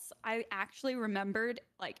thumbnails, I actually remembered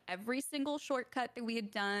like every single shortcut that we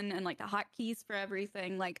had done and like the hotkeys for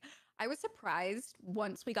everything. Like I was surprised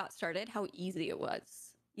once we got started how easy it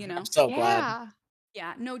was, you know? I'm so glad.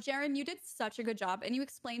 Yeah, no, Jaron, you did such a good job and you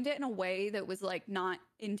explained it in a way that was like not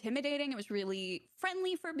intimidating. It was really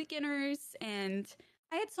friendly for beginners and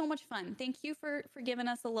I had so much fun. Thank you for giving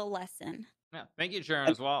us a little lesson. Yeah, thank you, Jaron,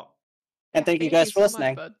 as well. And thank you guys for so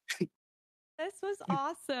much, listening. bud. This was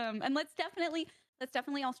awesome. And let's definitely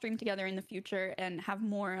all stream together in the future and have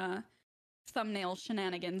more thumbnail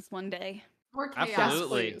shenanigans one day. More chaos.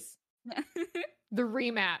 Absolutely. Please. The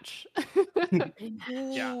rematch.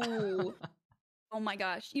 Yeah. Ooh. Oh my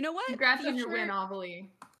gosh. You know what? Congrats on your Future- win, Ovally.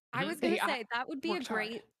 I Mhm. was gonna Hey, I say that would be a worked hard.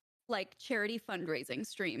 great like charity fundraising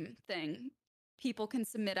stream thing. People can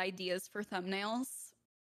submit ideas for thumbnails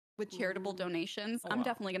with charitable Ooh. donations. Oh, I'm wow.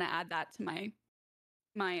 definitely gonna add that to my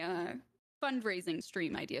fundraising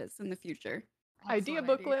stream ideas in the future. Idea Excellent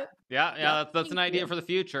booklet. Yeah, Yeah, that's an thank idea you. for the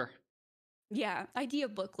future. Yeah, idea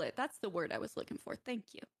booklet. That's the word I was looking for.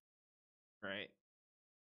 Thank you. Right.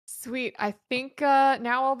 Sweet. I think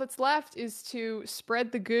now all that's left is to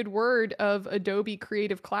spread the good word of Adobe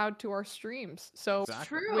Creative Cloud to our streams. So Exactly.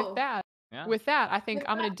 True. with that, Yeah. I think With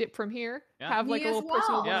I'm gonna that. dip from here. Yeah. Have like Me a as little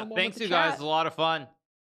personal well. Yeah. one-on-one Thanks, with you the guys. chat. It was a lot of fun.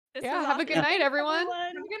 This Yeah, was have a good awesome. night, everyone.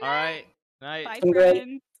 Have a good All night. right. Night. Bye, Been great.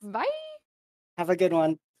 friends. Bye. Have a good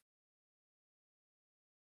one.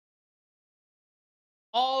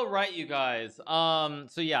 All right, you guys.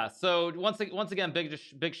 So once again,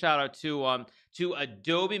 big shout out to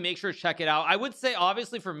Adobe. Make sure to check it out. I would say,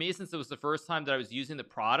 obviously, for me, since it was the first time that I was using the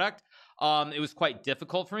product, it was quite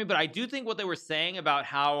difficult for me. But I do think what they were saying about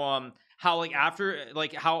how how like after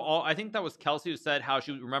like how all I think that was Kelsey who said how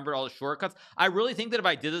she remembered all the shortcuts. I really think that if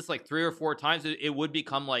I did this like 3 or 4 times, it would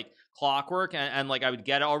become like clockwork, and like I would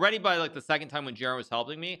get it already by like the second time when Jaron was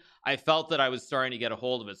helping me. I felt that I was starting to get a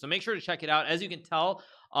hold of it. So make sure to check it out. As you can tell,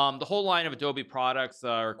 the whole line of Adobe products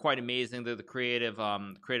are quite amazing. They're the Creative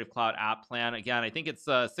Cloud app plan. Again, I think it's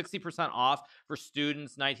 60% off for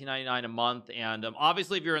students, $19.99 a month. And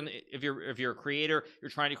obviously, if you're a creator,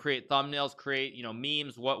 you're trying to create thumbnails, create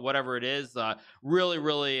memes, whatever it is,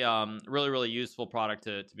 really useful product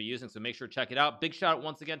to be using. So make sure to check it out. Big shout out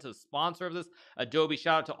once again to the sponsor of this, Adobe.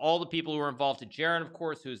 Shout out to all the people who were involved. To Jaron, of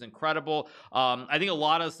course, who's incredible. I think a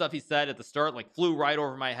lot of the stuff he said at the start like flew right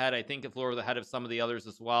over my head. I think it flew over the head of some of the others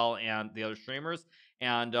as well, and the other streamers.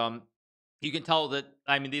 And you can tell that,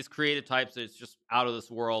 I mean, these creative types, it's just out of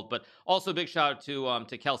this world. But also big shout out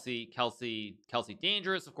to Kelsey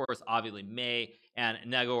Dangerous, of course, obviously May and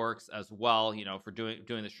NegoWorks as well, for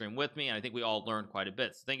doing the stream with me. And I think we all learned quite a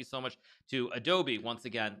bit. So thank you so much to Adobe once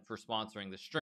again for sponsoring the stream.